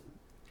arousal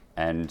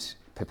and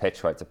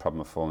perpetuates the problem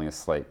of falling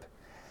asleep.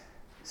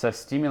 So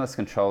stimulus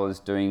control is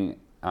doing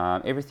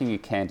everything you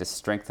can to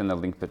strengthen the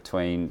link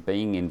between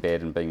being in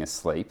bed and being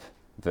asleep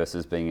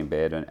versus being in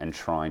bed and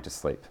trying to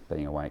sleep,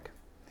 being awake.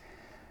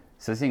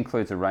 So this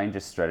includes a range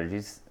of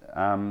strategies.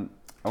 I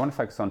want to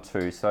focus on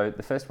two. So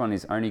the first one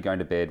is only going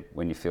to bed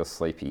when you feel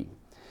sleepy.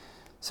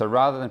 So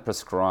rather than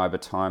prescribe a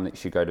time that you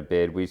should go to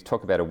bed, we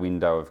talk about a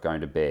window of going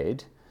to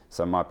bed.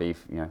 So it might be,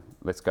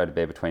 let's go to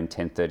bed between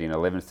 10:30 and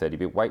 11:30,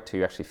 but wait till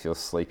you actually feel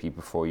sleepy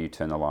before you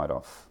turn the light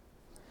off.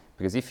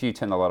 Because if you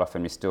turn the light off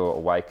and you're still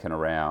awake and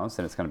aroused,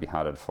 then it's going to be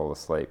harder to fall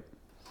asleep.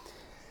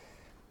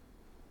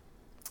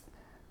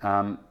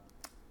 I'll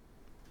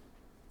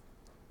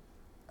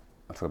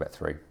talk about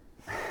three.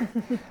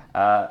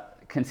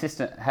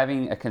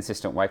 Having a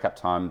consistent wake-up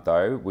time,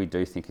 though, we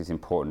do think is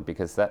important,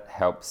 because that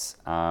helps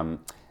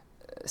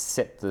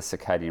set the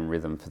circadian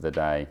rhythm for the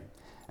day.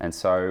 And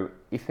so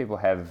if people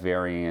have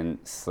varying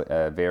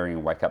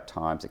wake-up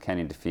times, it can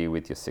interfere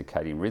with your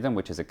circadian rhythm,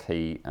 which is a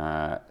key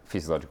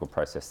physiological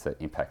process that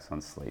impacts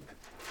on sleep.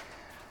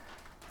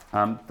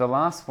 The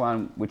last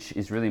one, which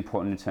is really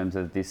important in terms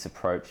of this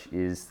approach,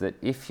 is that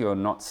if you're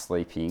not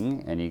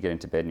sleeping and you get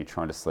into bed and you're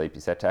trying to sleep,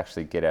 is that to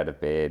actually get out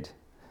of bed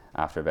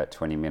after about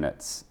 20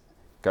 minutes.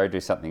 Go do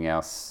something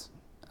else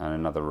in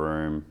another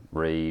room,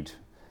 read,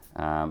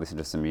 listen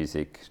to some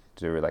music,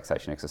 do a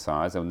relaxation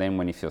exercise, and then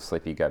when you feel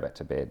sleepy, go back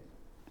to bed.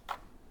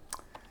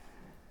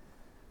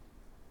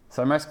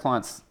 So most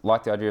clients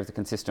like the idea of the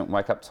consistent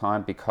wake-up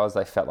time because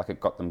they felt like it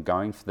got them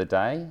going for the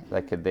day.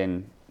 They could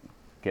then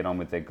get on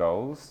with their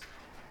goals.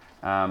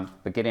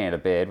 But getting out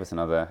of bed was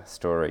another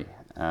story.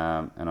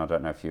 And I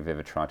don't know if you've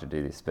ever tried to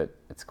do this, but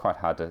it's quite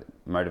hard to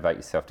motivate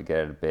yourself to get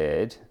out of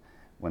bed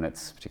when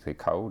it's particularly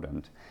cold.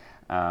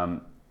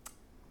 And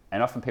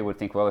often people would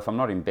think, well, if I'm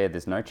not in bed,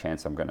 there's no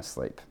chance I'm going to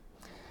sleep.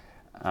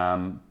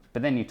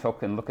 But then you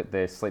talk and look at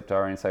their sleep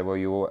diary and say, well,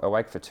 you were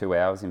awake for 2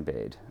 hours in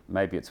bed.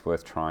 Maybe it's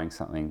worth trying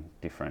something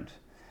different.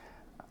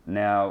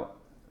 Now,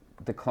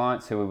 the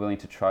clients who were willing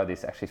to try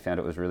this actually found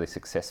it was really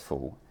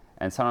successful,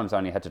 and sometimes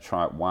only had to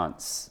try it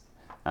once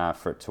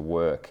for it to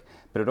work.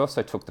 But it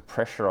also took the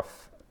pressure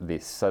off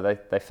this, so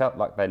they felt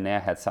like they now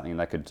had something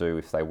they could do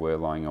if they were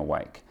lying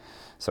awake.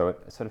 So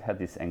it sort of had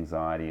this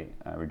anxiety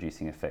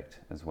reducing effect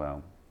as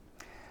well.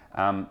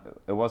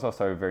 It was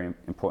also very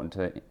important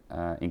to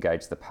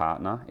engage the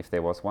partner if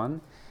there was one,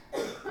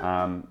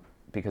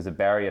 because a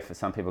barrier for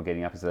some people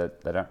getting up is that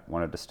they don't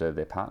want to disturb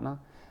their partner.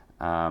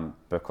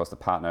 But of course the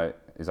partner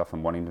is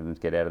often wanting them to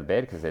get out of the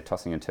bed because they're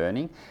tossing and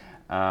turning.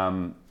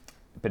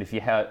 But if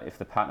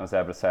the partner was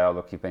able to say, oh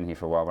look, you've been here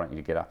for a while, why don't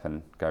you get up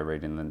and go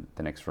read in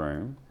the next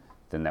room,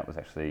 then that was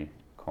actually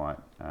quite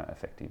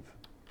effective.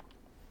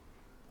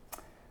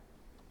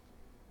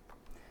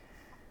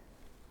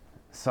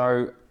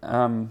 So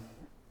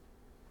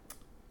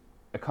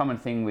a common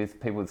thing with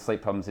people with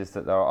sleep problems is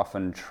that they'll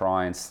often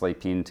try and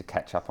sleep in to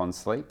catch up on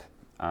sleep,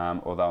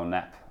 or they'll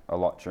nap a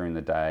lot during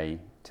the day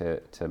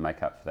to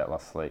make up for that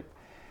lost sleep,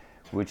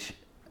 which,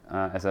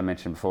 as I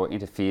mentioned before,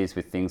 interferes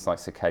with things like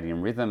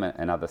circadian rhythm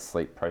and other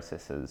sleep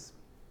processes.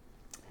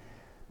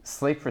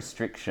 Sleep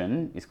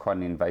restriction is quite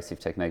an invasive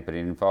technique, but it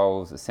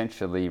involves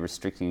essentially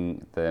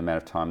restricting the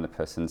amount of time the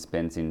person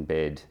spends in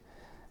bed.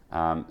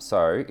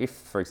 So if,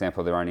 for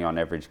example, they're only on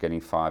average getting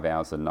 5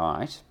 hours a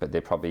night, but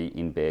they're probably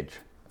in bed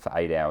for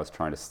 8 hours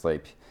trying to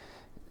sleep,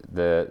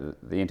 the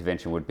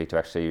intervention would be to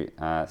actually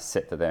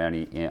set that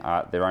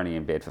they're only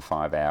in bed for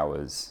 5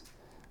 hours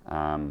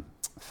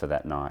for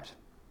that night.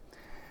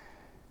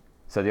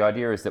 So the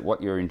idea is that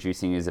what you're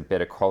inducing is a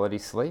better quality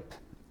sleep.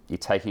 You're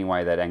taking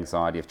away that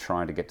anxiety of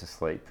trying to get to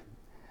sleep.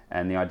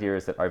 And the idea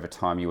is that over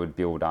time you would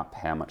build up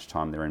how much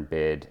time they're in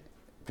bed,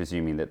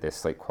 presuming that their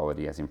sleep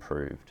quality has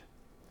improved.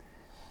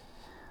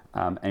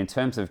 And in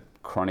terms of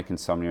chronic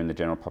insomnia in the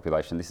general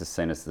population, this is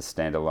seen as the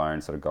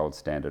standalone sort of gold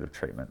standard of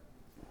treatment.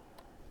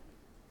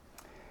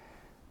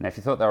 Now, if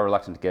you thought they were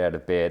reluctant to get out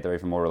of bed, they're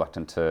even more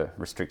reluctant to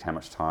restrict how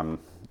much time,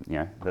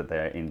 that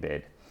they're in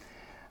bed.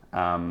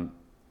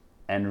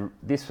 And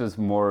this was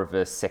more of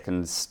a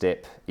second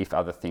step if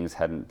other things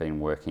hadn't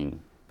been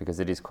working, because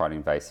it is quite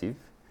invasive.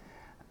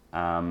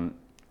 And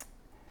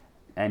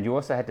you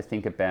also had to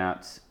think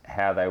about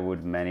how they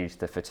would manage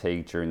the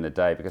fatigue during the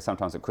day, because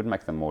sometimes it could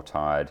make them more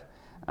tired,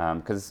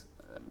 because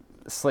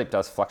sleep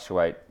does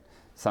fluctuate.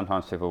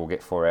 Sometimes people will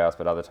get 4 hours,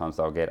 but other times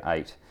they'll get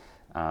 8.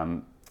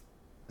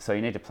 So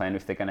you need to plan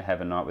if they're going to have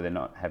a night where they're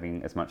not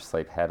having as much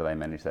sleep, how do they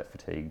manage that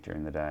fatigue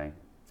during the day?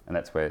 And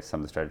that's where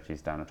some of the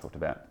strategies Dana talked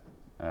about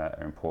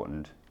are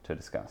important to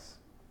discuss.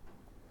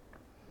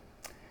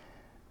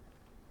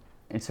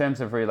 in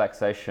terms of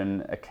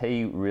relaxation, a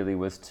key really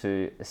was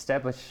to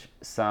establish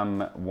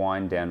some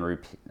wind down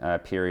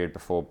period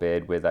before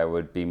bed where they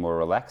would be more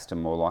relaxed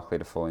and more likely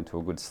to fall into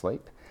a good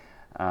sleep.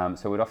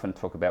 So we'd often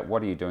talk about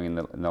what are you doing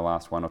in the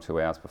last 1 or 2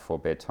 hours before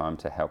bedtime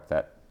to help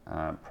that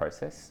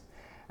process.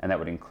 And that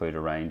would include a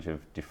range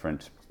of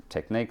different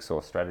techniques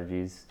or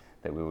strategies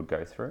that we would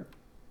go through.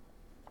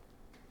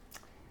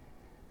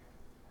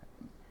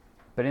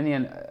 But in the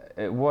end,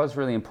 it was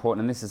really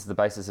important, and this is the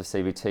basis of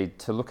CBT,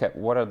 to look at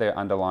what are their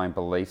underlying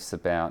beliefs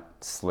about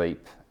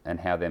sleep and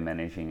how they're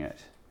managing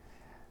it.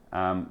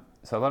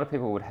 So a lot of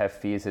people would have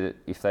fears that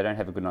if they don't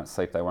have a good night's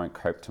sleep, they won't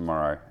cope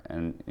tomorrow,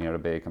 and it'll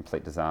be a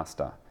complete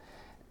disaster.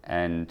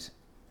 And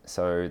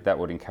so that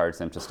would encourage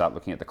them to start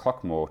looking at the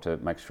clock more to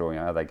make sure,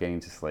 are they getting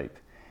to sleep?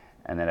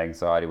 And that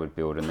anxiety would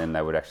build, and then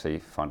they would actually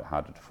find it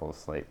harder to fall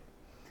asleep.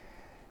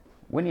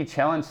 When you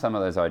challenge some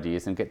of those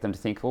ideas and get them to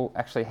think, well,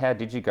 actually, how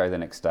did you go the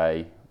next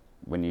day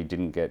when you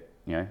didn't get,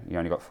 you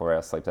only got 4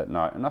 hours sleep that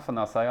night? And often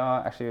they'll say,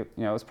 oh, actually,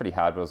 it was pretty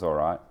hard, but it was all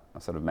right. I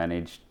sort of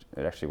managed.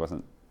 It actually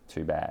wasn't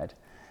too bad.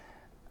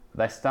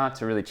 They start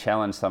to really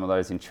challenge some of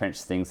those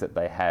entrenched things that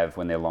they have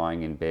when they're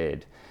lying in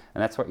bed.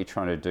 And that's what you're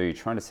trying to do. You're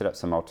trying to set up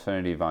some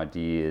alternative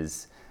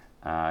ideas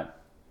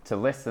to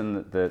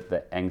lessen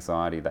the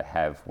anxiety they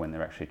have when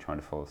they're actually trying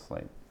to fall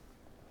asleep.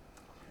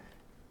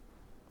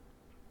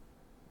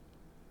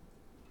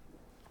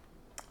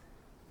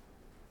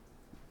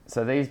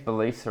 So these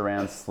beliefs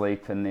around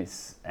sleep and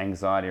this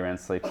anxiety around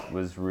sleep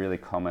was really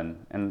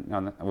common,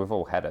 and we've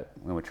all had it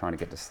when we're trying to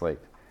get to sleep.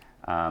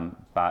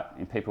 But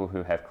in people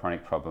who have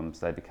chronic problems,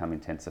 they become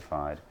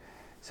intensified.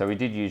 So we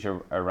did use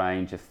a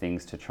range of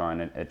things to try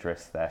and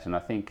address that. And I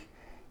think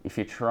if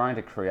you're trying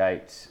to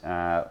create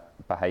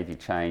behaviour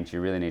change,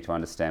 you really need to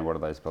understand what are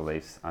those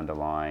beliefs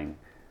underlying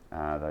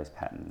those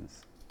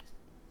patterns.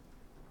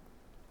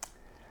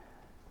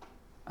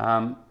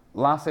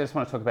 Lastly, I just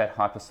want to talk about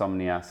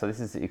hypersomnia. So this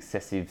is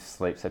excessive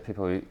sleep. So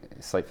people who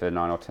sleep for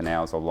 9 or 10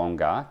 hours or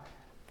longer,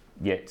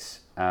 yet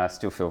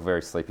still feel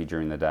very sleepy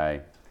during the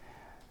day.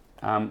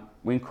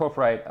 We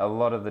incorporate a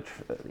lot of the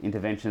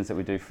interventions that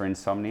we do for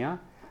insomnia,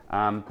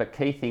 but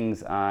key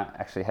things are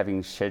actually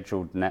having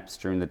scheduled naps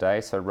during the day.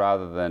 So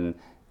rather than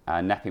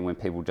napping when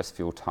people just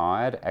feel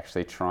tired,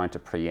 actually trying to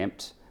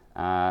preempt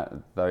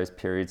those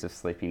periods of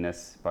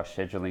sleepiness by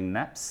scheduling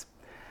naps.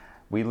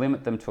 We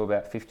limit them to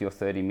about 50 or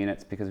 30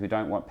 minutes because we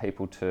don't want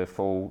people to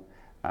fall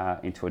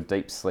into a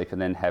deep sleep and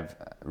then have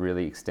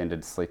really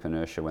extended sleep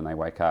inertia when they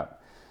wake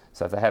up.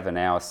 So if they have an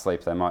hour's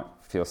sleep, they might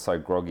feel so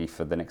groggy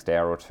for the next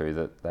hour or two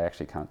that they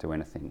actually can't do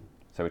anything.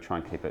 So we try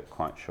and keep it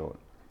quite short.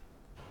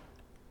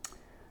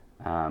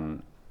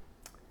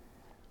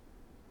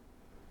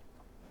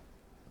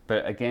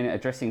 But again,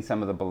 addressing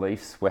some of the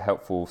beliefs were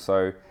helpful.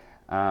 So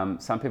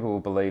some people will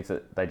believe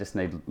that they just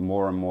need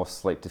more and more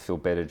sleep to feel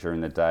better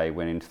during the day,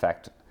 when in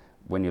fact,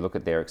 when you look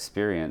at their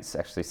experience,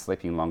 actually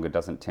sleeping longer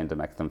doesn't tend to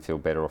make them feel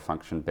better or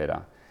function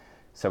better.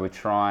 So we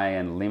try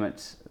and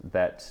limit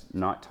that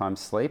nighttime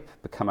sleep,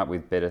 but come up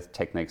with better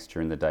techniques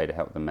during the day to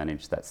help them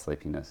manage that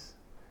sleepiness.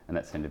 And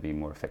that seemed to be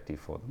more effective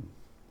for them.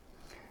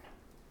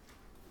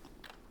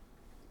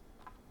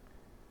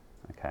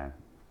 Okay.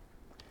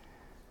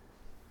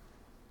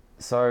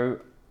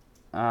 So,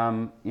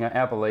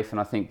 our belief, and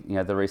I think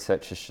the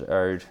research has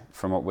showed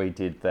from what we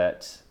did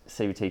that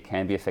CBT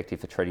can be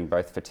effective for treating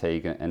both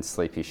fatigue and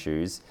sleep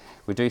issues.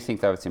 We do think,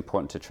 though, it's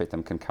important to treat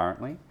them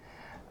concurrently.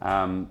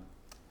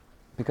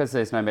 Because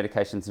there's no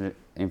medications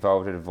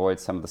involved, it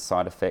avoids some of the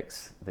side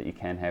effects that you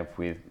can have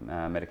with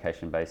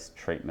medication-based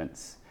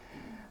treatments.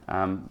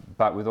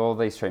 But with all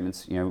these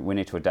treatments, we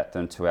need to adapt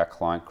them to our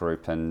client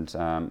group, and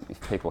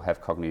if people have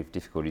cognitive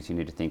difficulties, you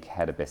need to think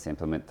how to best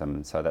implement them.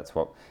 And so that's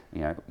what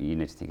you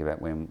need to think about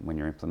when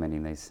you're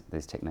implementing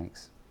these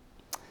techniques.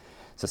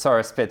 So sorry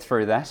I sped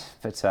through that,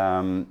 but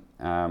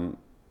hopefully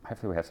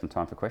we'll have some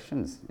time for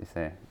questions if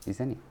there is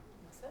any.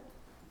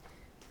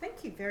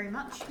 Thank you very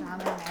much, Dana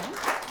and Annie.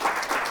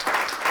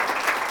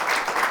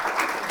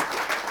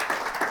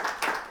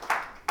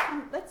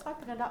 Let's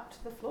open it up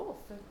to the floor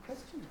for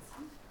questions.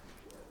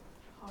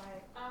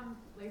 Hi,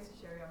 Lisa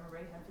Sherry, I'm a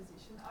rehab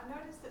physician. I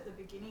noticed at the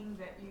beginning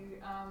that you,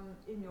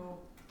 in your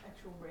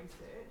actual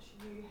research,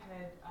 you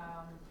had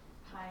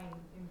pain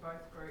in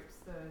both groups,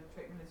 the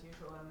treatment as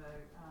usual and the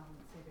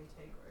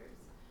CBT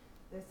groups.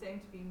 There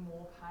seemed to be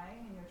more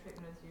pain in your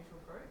treatment as usual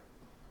group,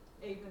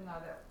 even though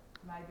that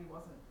maybe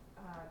wasn't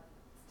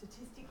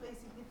statistically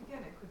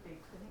significant, it could be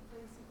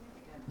clinically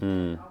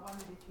significant. I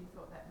wondered if you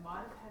thought that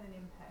might have had an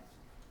impact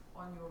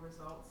on your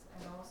results,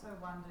 and also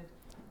wondered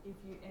if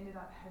you ended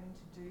up having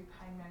to do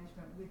pain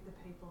management with the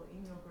people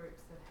in your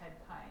groups that had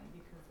pain,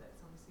 because that's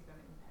obviously going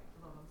to impact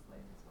a lot on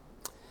sleep as well.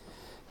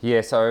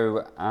 Yeah,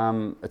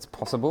 so it's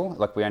possible.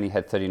 Like, we only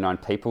had 39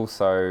 people,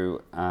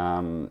 so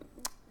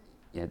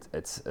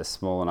it's a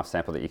small enough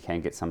sample that you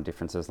can get some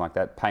differences like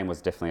that. Pain was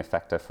definitely a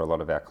factor for a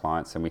lot of our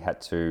clients, and we had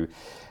to,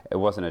 it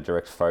wasn't a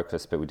direct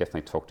focus, but we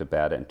definitely talked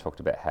about it and talked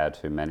about how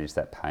to manage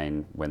that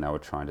pain when they were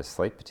trying to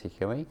sleep,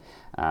 particularly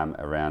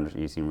around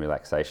using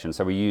relaxation.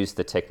 So we used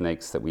the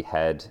techniques that we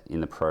had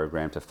in the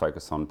program to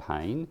focus on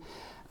pain.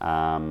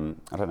 I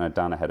don't know,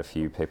 Dana had a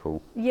few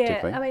people.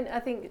 Yeah, I mean, I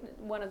think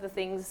one of the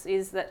things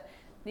is that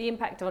the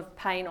impact of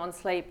pain on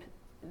sleep,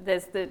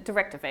 there's the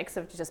direct effects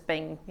of just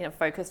being,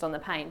 focused on the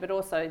pain, but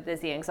also there's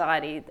the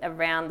anxiety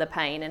around the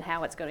pain and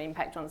how it's got an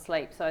impact on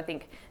sleep. So I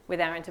think with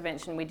our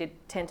intervention, we did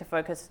tend to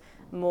focus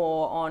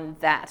more on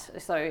that.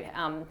 So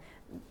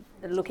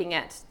looking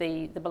at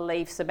the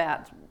beliefs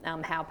about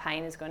how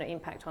pain is going to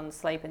impact on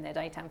sleep and their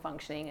daytime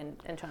functioning,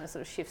 and trying to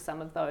sort of shift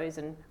some of those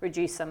and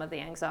reduce some of the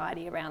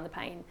anxiety around the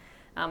pain.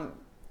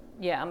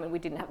 We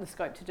didn't have the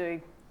scope to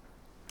do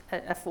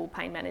a full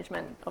pain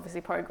management,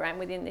 obviously, program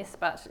within this,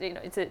 but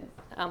it's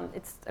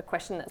a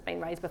question that's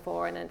been raised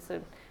before, and it's a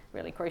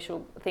really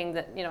crucial thing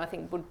that I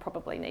think would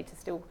probably need to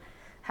still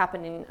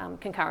happen in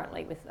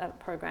concurrently with a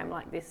program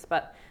like this.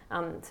 But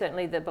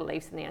certainly the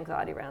beliefs and the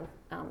anxiety around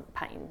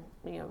pain,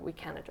 we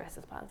can address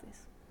as part of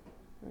this.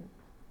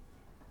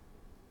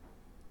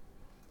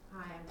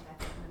 Hi, I'm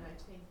Catherine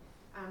Minotti.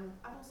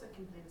 I've also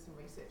completed some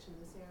research in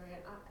this area,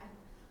 and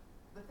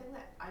the thing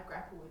that I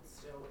grapple with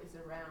still is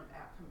around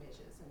outcome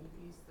measures, and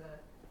you've used the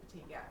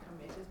fatigue outcome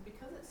measures.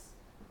 Because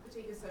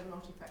fatigue is so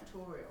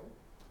multifactorial,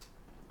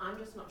 I'm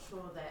just not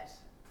sure that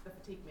the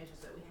fatigue measures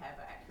that we have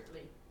are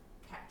accurately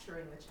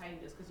capturing the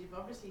changes, because you've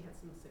obviously had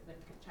some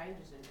significant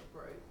changes in your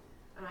group,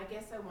 and I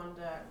guess I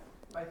wonder,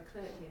 both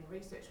clinically and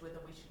research, whether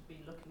we should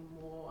be looking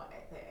more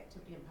at the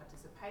activity and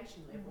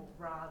participation level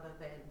rather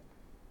than,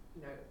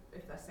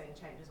 if they're seeing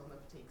changes on the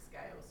fatigue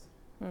scales.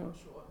 I'm not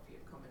sure if you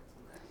have comments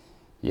on that.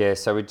 Yeah,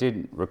 so we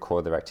did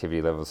record their activity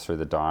levels through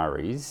the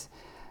diaries.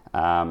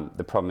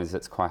 The problem is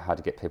it's quite hard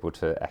to get people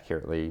to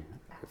accurately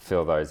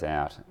fill those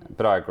out.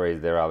 But I agree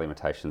there are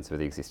limitations with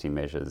the existing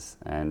measures,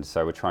 and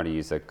so we're trying to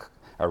use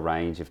a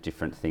range of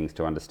different things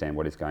to understand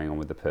what is going on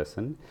with the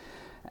person.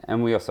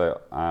 And we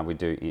also we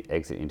do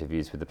exit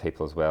interviews with the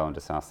people as well, and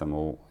just ask them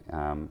all,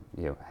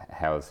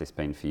 how has this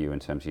been for you in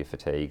terms of your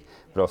fatigue,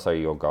 but also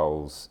your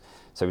goals.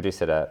 So we do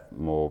set out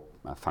more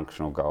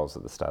functional goals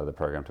at the start of the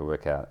program to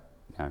work out,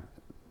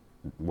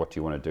 what do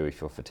you want to do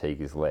if your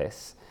fatigue is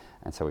less,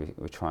 and so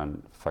we try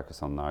and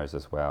focus on those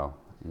as well.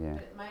 Yeah.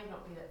 But it may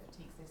not be that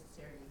fatigue's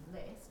necessarily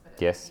less, but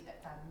it Yes. may be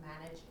that they're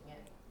managing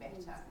it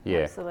better. Yeah.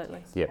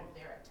 Absolutely. Yeah. Of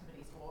their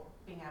activities, or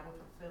being able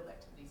to fulfil the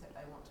activities that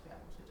they want to be able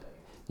to do.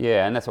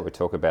 Yeah, and that's what we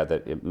talk about,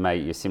 that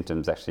your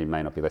symptoms actually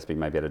may not be less, but you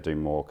may be able to do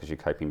more because you're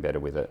coping better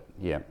with it.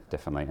 Yeah,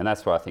 definitely. And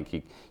that's why I think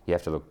you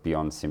have to look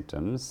beyond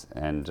symptoms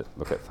and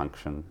look at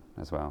function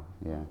as well.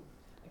 Yeah.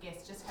 I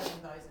guess just having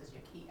those as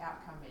your key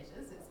outcome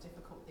measures, it's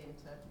difficult then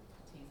to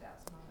tease out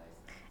some of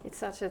those. It's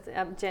such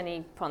a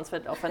Jenny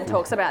Ponsford often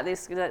talks about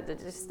this.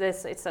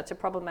 It's such a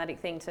problematic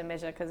thing to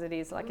measure, because it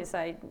is, like you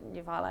say,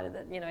 you've highlighted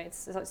that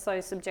it's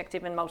so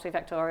subjective and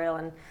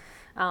multifactorial,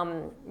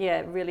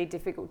 and really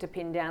difficult to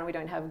pin down. We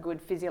don't have a good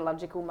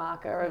physiological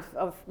marker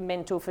of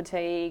mental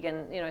fatigue,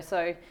 and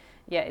so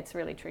it's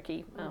really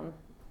tricky.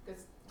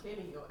 Because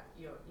clearly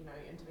your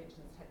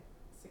interventions had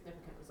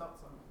significant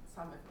results on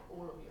some, if not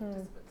all, of your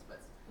participants, but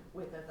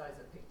whether those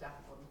are picked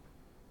up on.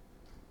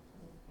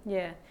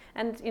 Yeah,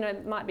 and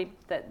it might be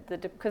that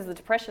because the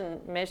depression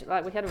measure,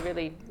 like we had a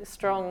really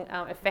strong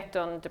effect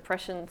on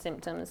depression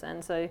symptoms,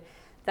 and so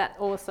that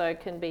also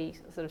can be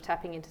sort of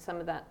tapping into some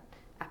of that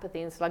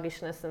apathy and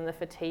sluggishness and the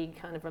fatigue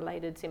kind of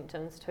related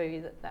symptoms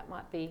too. That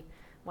might be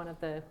one of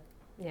the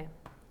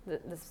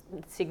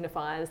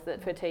signifiers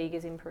that fatigue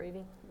is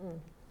improving. My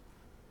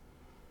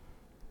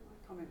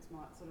comments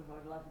might sort of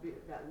overlap a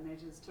bit about the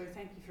measures too.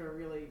 Thank you for a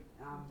really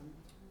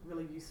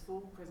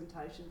useful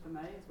presentation for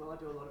me as well. I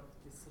do a lot of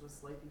this sort of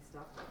sleepy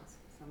stuff.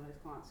 Some of those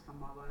clients come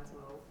my way as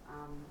well.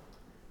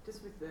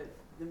 Just with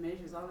the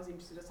measures, I was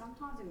interested.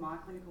 Sometimes in my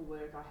clinical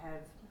work, I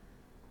have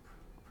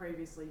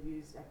previously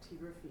used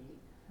actigraphy.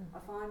 I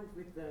find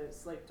with the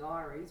sleep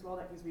diaries, while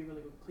that gives me a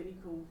really good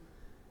clinical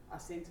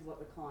sense of what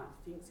the client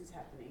thinks is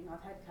happening,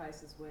 I've had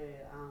cases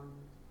where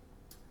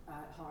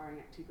hiring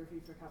actigraphy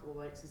for a couple of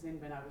weeks has then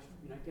been able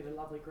to get a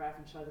lovely graph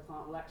and show the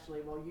client, well,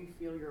 actually, while you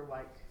feel you're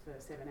awake for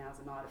 7 hours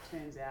a night, it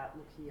turns out,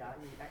 look here,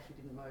 you actually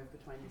didn't move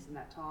between this and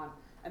that time,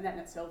 and that in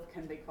itself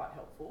can be quite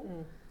helpful.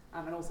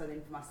 And also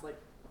then for my sleep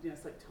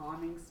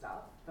timing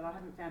stuff, but I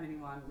haven't found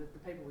anyone. The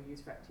people we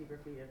use for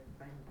actigraphy have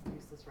been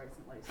useless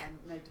recently, so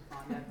I need to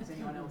find out if there's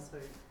anyone else who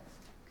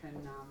can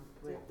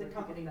the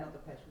company, not the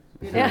patient.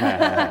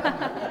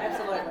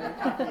 Absolutely, the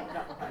company,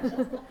 not the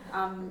patient.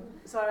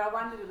 So I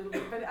wondered a little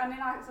bit, and then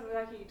I sort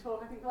of hear you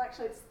talk. I think, well,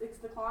 actually, it's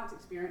the client's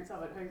experience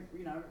of it who,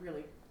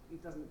 really,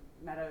 it doesn't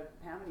matter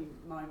how many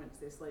moments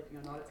they're sleeping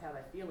or not. It's how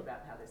they feel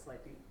about how they're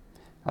sleeping.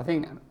 I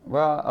think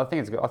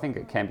it's good. I think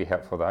it can be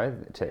helpful though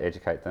to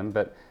educate them.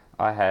 But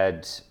I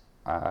had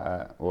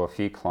a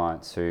few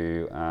clients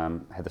who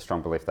had the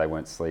strong belief they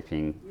weren't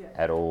sleeping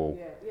at all.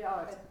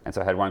 And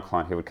so I had one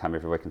client who would come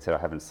every week and said, I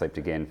haven't slept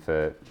again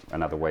for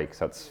another week.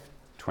 So it's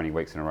 20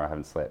 weeks in a row I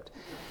haven't slept.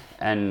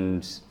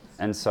 And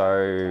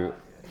so,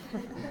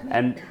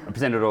 and I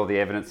presented all the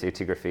evidence, the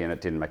actigraphy, and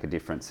it didn't make a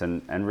difference.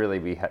 And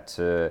really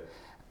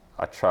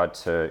I tried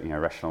to,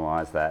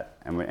 rationalise that.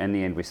 And in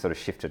the end, we sort of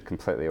shifted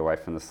completely away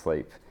from the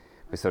sleep.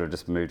 We sort of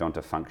just moved on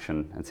to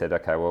function and said,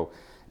 okay, well,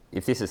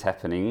 if this is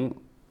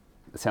happening,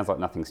 it sounds like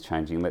nothing's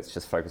changing. Let's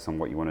just focus on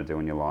what you want to do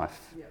in your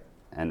life,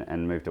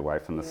 and moved away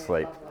from the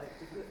sleep. Lovely.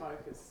 Different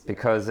focus.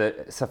 Because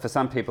so for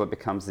some people it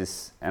becomes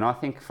this, and I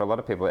think for a lot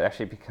of people it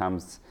actually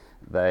becomes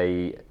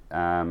they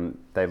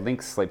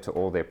link sleep to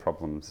all their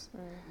problems.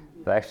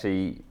 They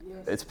actually,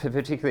 it's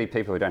particularly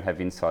people who don't have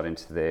insight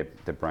into their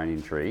brain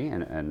injury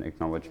and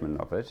acknowledgement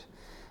of it.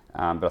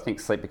 But I think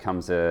sleep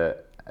becomes a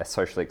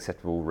socially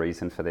acceptable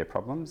reason for their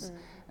problems.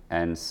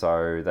 And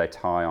so they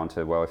tie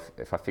onto, well,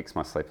 if I fix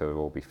my sleep, it will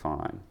all be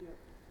fine.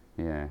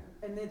 Yeah.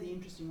 And they're the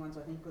interesting ones,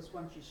 I think, because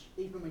once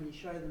even when you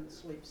show them the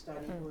sleep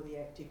study or the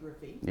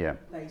actigraphy,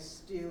 they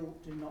still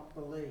do not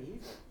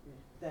believe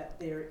that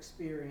their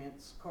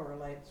experience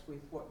correlates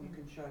with what you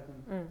can show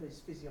them is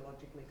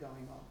physiologically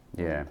going on.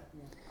 Yeah.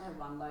 I had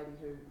one lady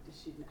who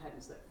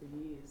hadn't slept for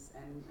years,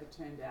 and it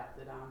turned out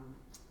that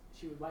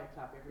she would wake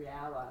up every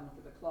hour and look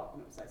at the clock,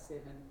 and it was like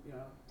 7,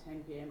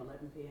 10 p.m,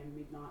 11 p.m,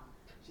 midnight.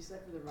 She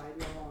slept with the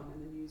radio on, and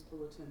the news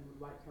bulletin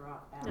would wake her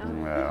up out of it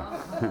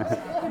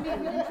can be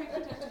really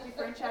tricky to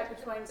differentiate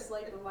between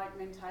sleep and wake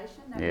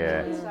mentation. That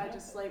early stage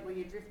of sleep where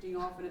you're drifting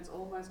off and it's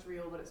almost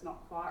real but it's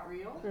not quite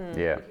real.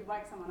 If you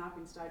wake someone up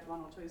in stage 1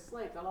 or 2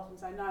 sleep, they'll often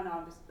say, no,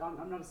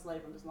 I'm not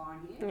asleep, I'm just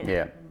lying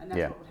here. And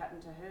that's what would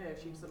happen to her.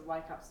 She'd sort of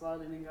wake up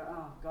slowly and then go,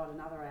 oh God,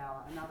 another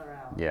hour, another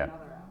hour,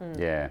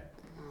 another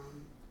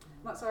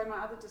hour. Sorry, my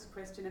other just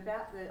question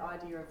about the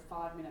idea of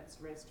 5 minutes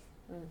rest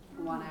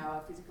for 1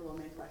 hour physical or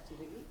mental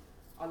activity.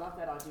 I love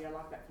that idea, I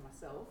like that for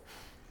myself.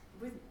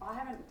 I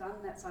haven't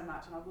done that so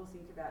much, and I will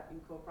think about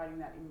incorporating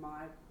that in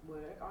my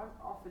work. I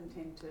often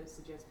tend to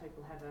suggest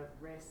people have a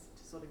rest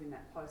sort of in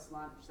that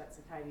post-lunch, that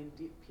circadian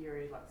dip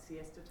period, like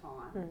siesta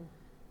time.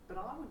 But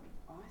I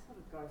sort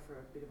of go for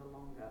a bit of a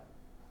longer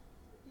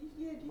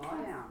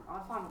lie down.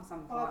 I find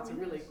some clients are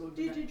really good.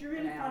 Did you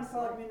really find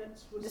 5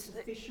 minutes was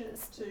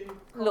sufficient to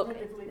look?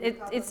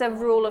 It's a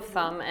rule of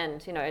thumb,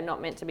 and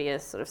not meant to be a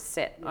sort of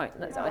set.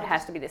 It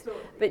has to be this.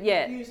 But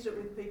I've used it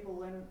with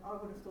people, and I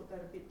would have thought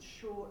that a bit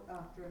short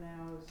after an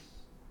hour's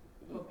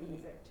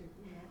cognitive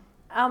activity.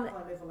 High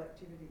level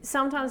activity.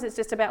 Sometimes it's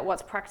just about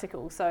what's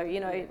practical.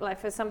 So like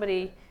for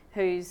somebody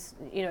who's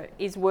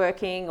is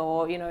working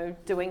or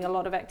doing a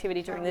lot of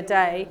activity during the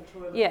day,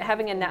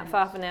 having a nap for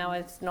half an hour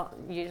is not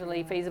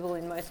usually feasible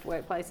in most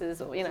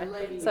workplaces, or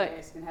so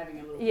desk and having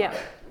a little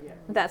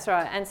that's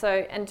right.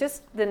 And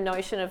just the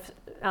notion of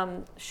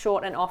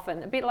short and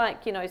often, a bit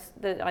like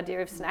the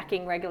idea of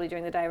snacking regularly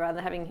during the day rather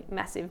than having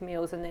massive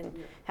meals and then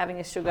having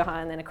a sugar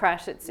high and then a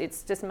crash.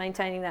 It's just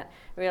maintaining that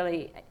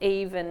really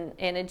even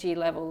energy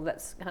level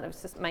that's kind of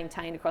just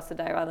maintained across the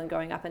day rather than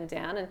going up and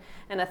down.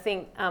 And I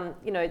think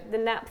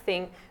the nap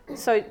thing,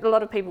 so a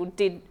lot of people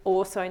did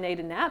also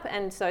need a nap,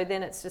 and so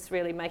then it's just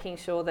really making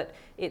sure that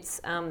it's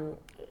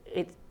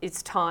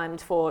timed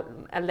for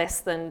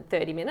less than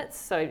 30 minutes,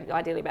 so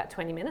ideally about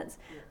 20 minutes,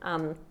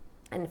 and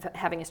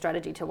having a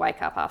strategy to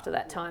wake up after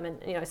that time.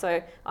 And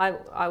so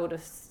I would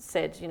have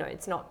said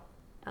it's not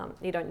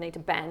you don't need to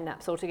ban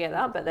naps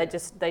altogether, but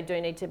they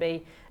do need to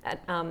be at,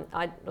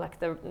 like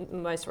the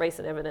most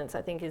recent evidence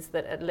I think is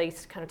that at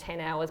least kind of 10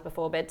 hours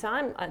before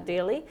bedtime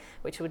ideally,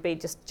 which would be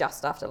just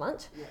after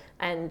lunch,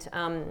 and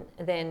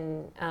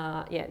then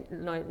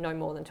no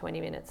more than 20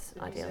 minutes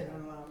ideally.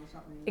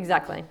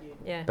 Exactly.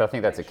 Yeah. But I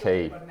think that's a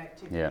key. Got an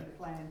activity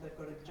plan, they've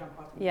got to jump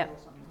up and do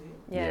something.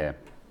 Yeah.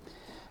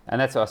 And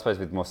that's, I suppose,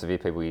 with more severe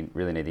people, you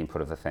really need the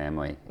input of the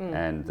family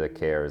and the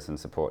carers and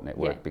support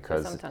network,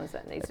 because sometimes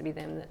that needs to be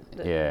them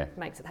that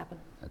makes it happen.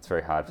 It's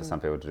very hard for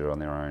some people to do it on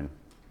their own.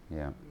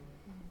 Yeah.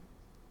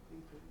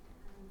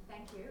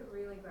 Thank you.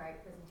 Really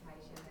great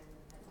presentation, and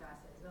as Di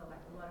said as well, like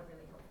a lot of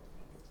really helpful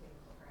things to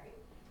incorporate.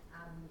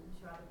 I'm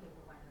sure other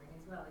people are wondering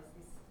as well, is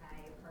this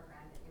a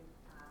program that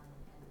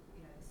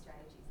you and the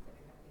strategies that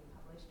are going to be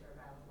published or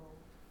available?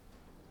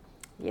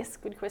 Yes,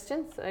 good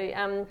question. So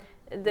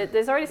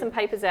there's already some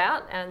papers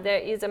out, and there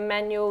is a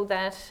manual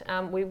that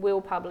we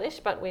will publish,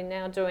 but we're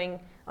now doing.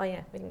 Oh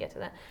yeah, we can get to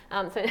that.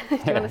 So do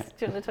you want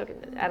to talk?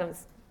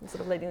 Adam's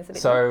sort of leading this a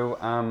bit.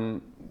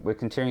 So we're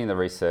continuing the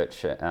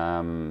research.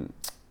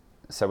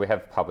 So we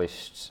have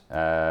published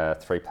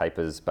 3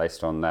 papers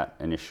based on that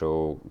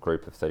initial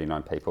group of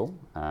 39 people.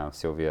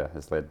 Sylvia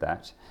has led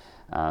that.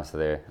 So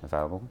they're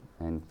available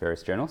in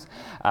various journals.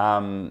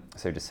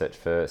 So just search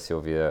for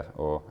Sylvia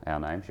or our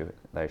names,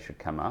 they should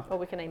come up. Or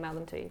we can email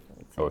them to you.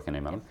 Or we can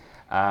email them.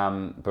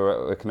 But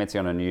we're commencing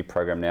on a new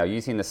program now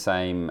using the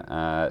same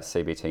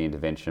CBT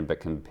intervention,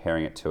 but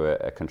comparing it to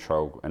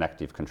an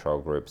active control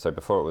group. So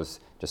before it was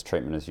just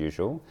treatment as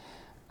usual,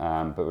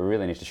 but we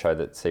really need to show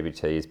that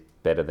CBT is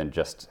better than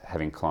just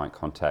having client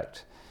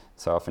contact.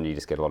 So often you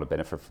just get a lot of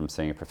benefit from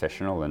seeing a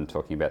professional and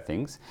talking about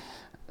things.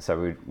 So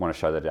we want to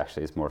show that it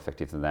actually is more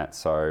effective than that.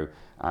 So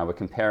we're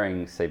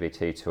comparing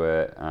CBT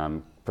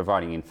to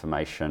providing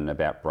information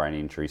about brain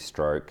injury,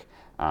 stroke,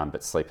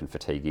 but sleep and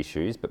fatigue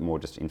issues, but more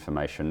just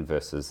information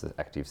versus the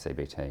active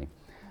CBT.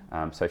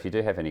 So if you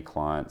do have any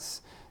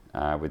clients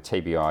with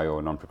TBI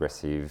or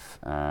non-progressive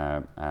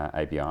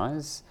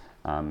ABIs,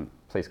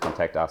 please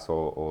contact us,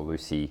 or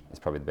Lucy is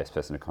probably the best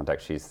person to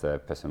contact. She's the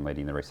person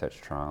leading the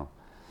research trial.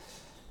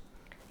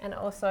 And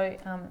also,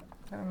 it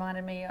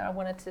reminded me, I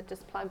wanted to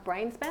just plug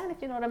BrainSpan.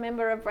 If you're not a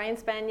member of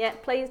BrainSpan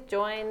yet, please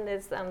join.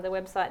 There's the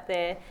website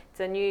there. It's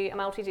a new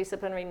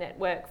multidisciplinary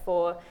network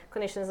for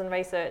clinicians and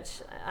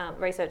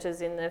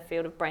researchers in the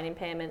field of brain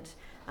impairment.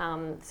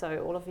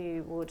 So all of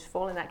you would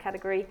fall in that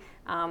category.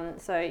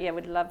 So yeah,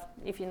 we'd love,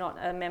 if you're not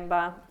a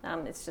member,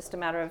 it's just a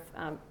matter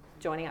of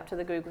joining up to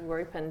the Google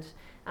group, and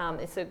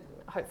it's a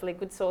hopefully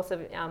good source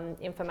of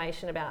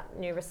information about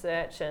new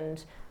research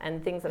and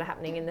things that are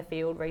happening in the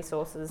field,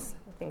 resources,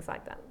 things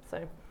like that.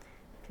 So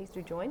please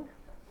do join.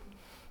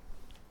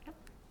 Yep.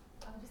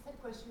 Just had a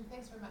question.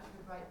 Thanks very much for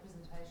a great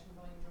presentation.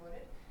 Really enjoyed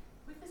it.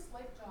 With the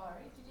sleep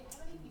diary, did you have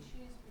any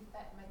issues with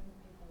that making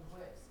people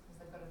worse? Because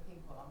they've got to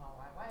think, well, am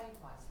I awake?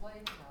 Am I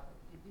asleep?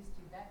 Did this,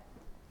 did that?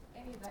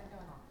 Any of that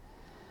going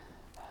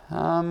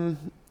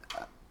on?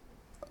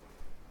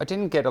 I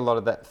didn't get a lot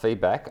of that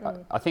feedback.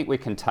 I think we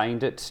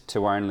contained it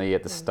to only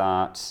at the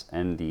start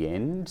and the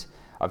end.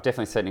 I've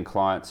definitely seen in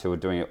clients who are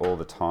doing it all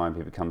the time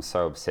who become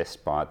so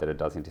obsessed by it that it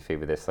does interfere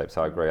with their sleep.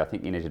 So I agree. I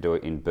think you need to do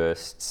it in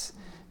bursts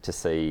to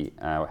see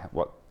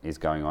what is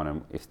going on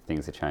and if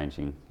things are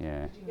changing.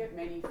 Yeah. Did you get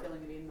many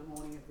filling it in the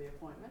morning of the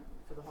appointment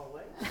for the whole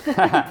week?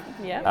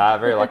 Yeah.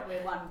 Very like.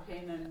 With one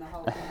pen and the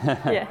whole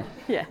thing.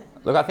 Yeah.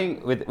 Look, I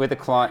think with the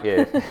client,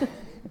 you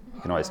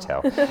can always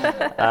tell.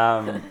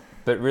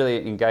 But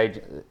really engage.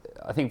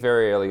 I think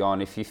very early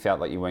on, if you felt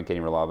like you weren't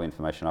getting reliable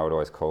information, I would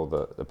always call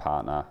the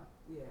partner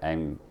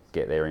and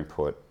get their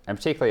input. And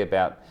particularly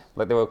about,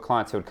 like, there were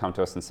clients who would come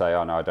to us and say,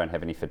 oh no, I don't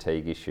have any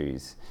fatigue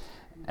issues.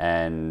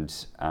 And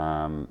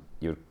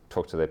you would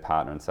talk to their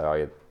partner and say, oh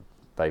yeah,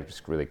 they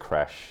just really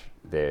crash.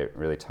 They're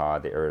really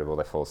tired, they're irritable,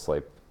 they fall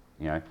asleep,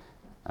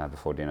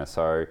 before dinner.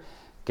 So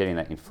getting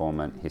that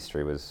informant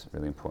history was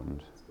really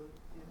important.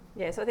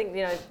 Yeah, so I think,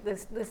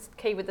 this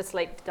key with the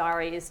sleep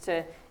diary is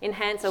to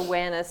enhance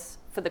awareness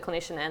for the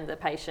clinician and the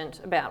patient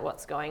about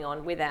what's going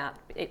on without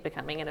it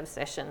becoming an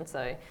obsession.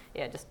 So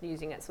yeah, just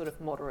using it sort of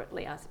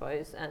moderately, I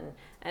suppose.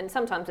 And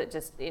sometimes it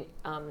just, they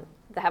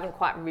haven't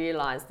quite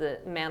realised the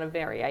amount of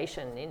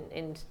variation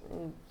in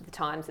the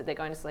times that they're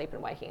going to sleep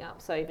and waking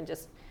up. So even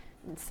just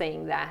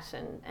seeing that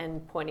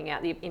and pointing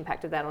out the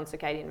impact of that on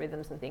circadian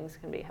rhythms and things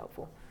can be a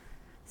helpful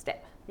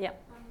step. Yeah.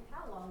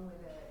 How long were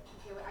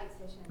there were 8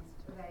 sessions,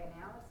 were they an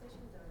hour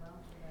sessions or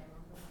longer?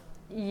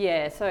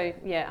 Yeah, so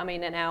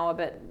an hour,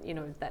 but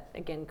that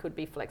again could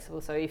be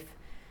flexible. So if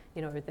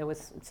there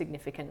was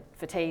significant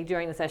fatigue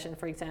during the session,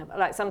 for example,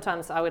 like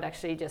sometimes I would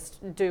actually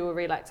just do a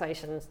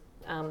relaxation,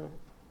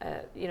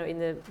 in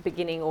the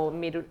beginning or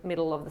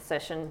middle of the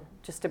session,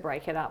 just to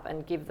break it up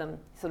and give them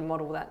sort of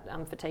model that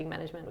fatigue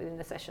management within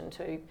the session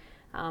too.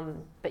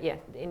 But yeah,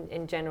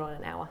 in general,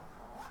 an hour.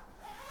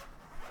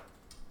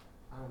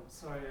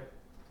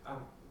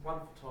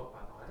 Wonderful talk,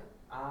 by the way.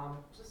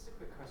 Just a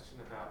quick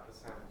question about the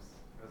SAMs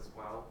as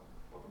well.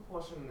 What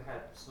proportion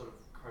had sort of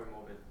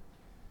comorbid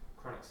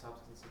chronic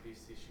substance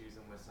abuse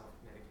issues and were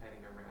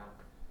self-medicating around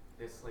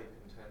their sleep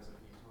in terms of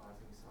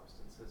utilising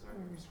substances or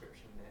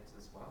prescription meds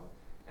as well?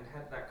 And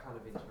had that kind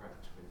of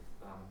interact with,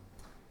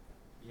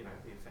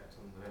 the effect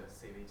on the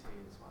CBT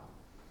as well?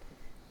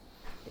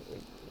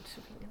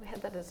 We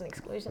had that as an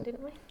exclusion,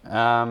 didn't we?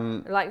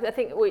 I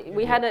think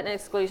we had an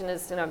exclusion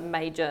as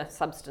major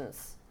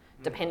substance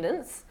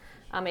dependence.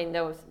 I mean,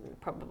 there was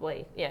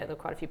probably, there were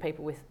quite a few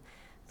people with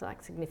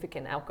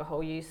significant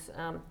alcohol use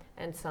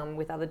and some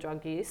with other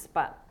drug use,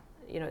 but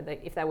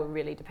if they were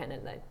really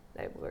dependent,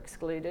 they were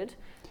excluded.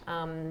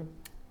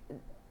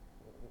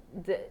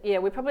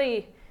 We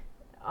probably,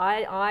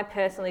 I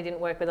personally didn't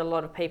work with a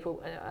lot of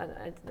people,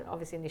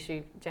 obviously an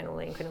issue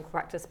generally in clinical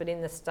practice, but in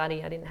the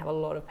study I didn't have a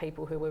lot of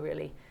people who were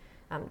really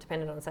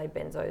dependent on, say,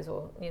 benzos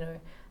or,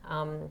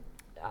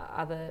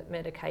 other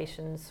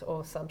medications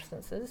or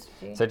substances.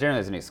 So generally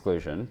there's an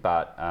exclusion,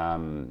 but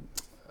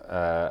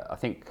I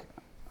think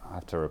I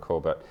have to recall,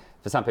 but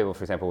for some people,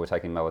 for example, we're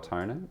taking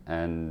melatonin,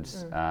 and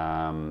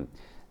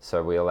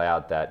so we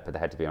allowed that, but they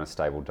had to be on a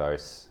stable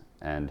dose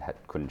and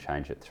couldn't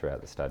change it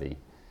throughout the study.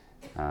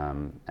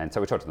 And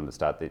so we talked to them at the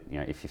start that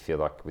if you feel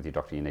like with your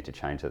doctor you need to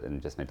change it, then you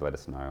just need to let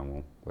us know and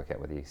we'll work out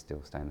whether you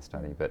still stay in the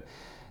study. But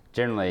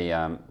generally,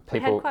 people...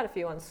 We had quite a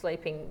few on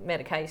sleeping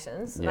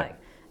medications,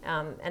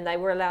 and they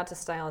were allowed to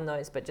stay on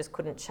those, but just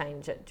couldn't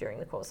change it during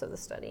the course of the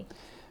study.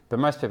 But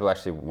most people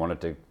actually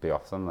wanted to be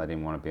off them; they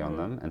didn't want to be on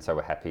them, and so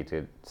we're happy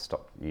to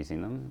stop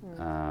using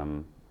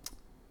them.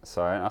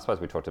 So I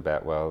suppose we talked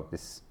about, well,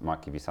 this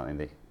might give you something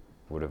that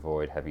would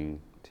avoid having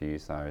to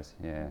use those.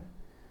 Yeah.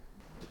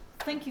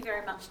 Thank you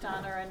very much,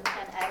 Dana and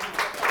Aggie.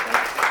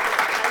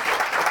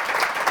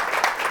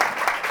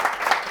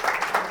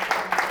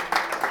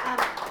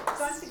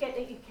 Don't forget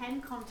that you can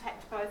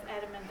contact both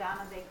Adam and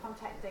Dana. Their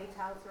contact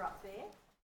details are up there.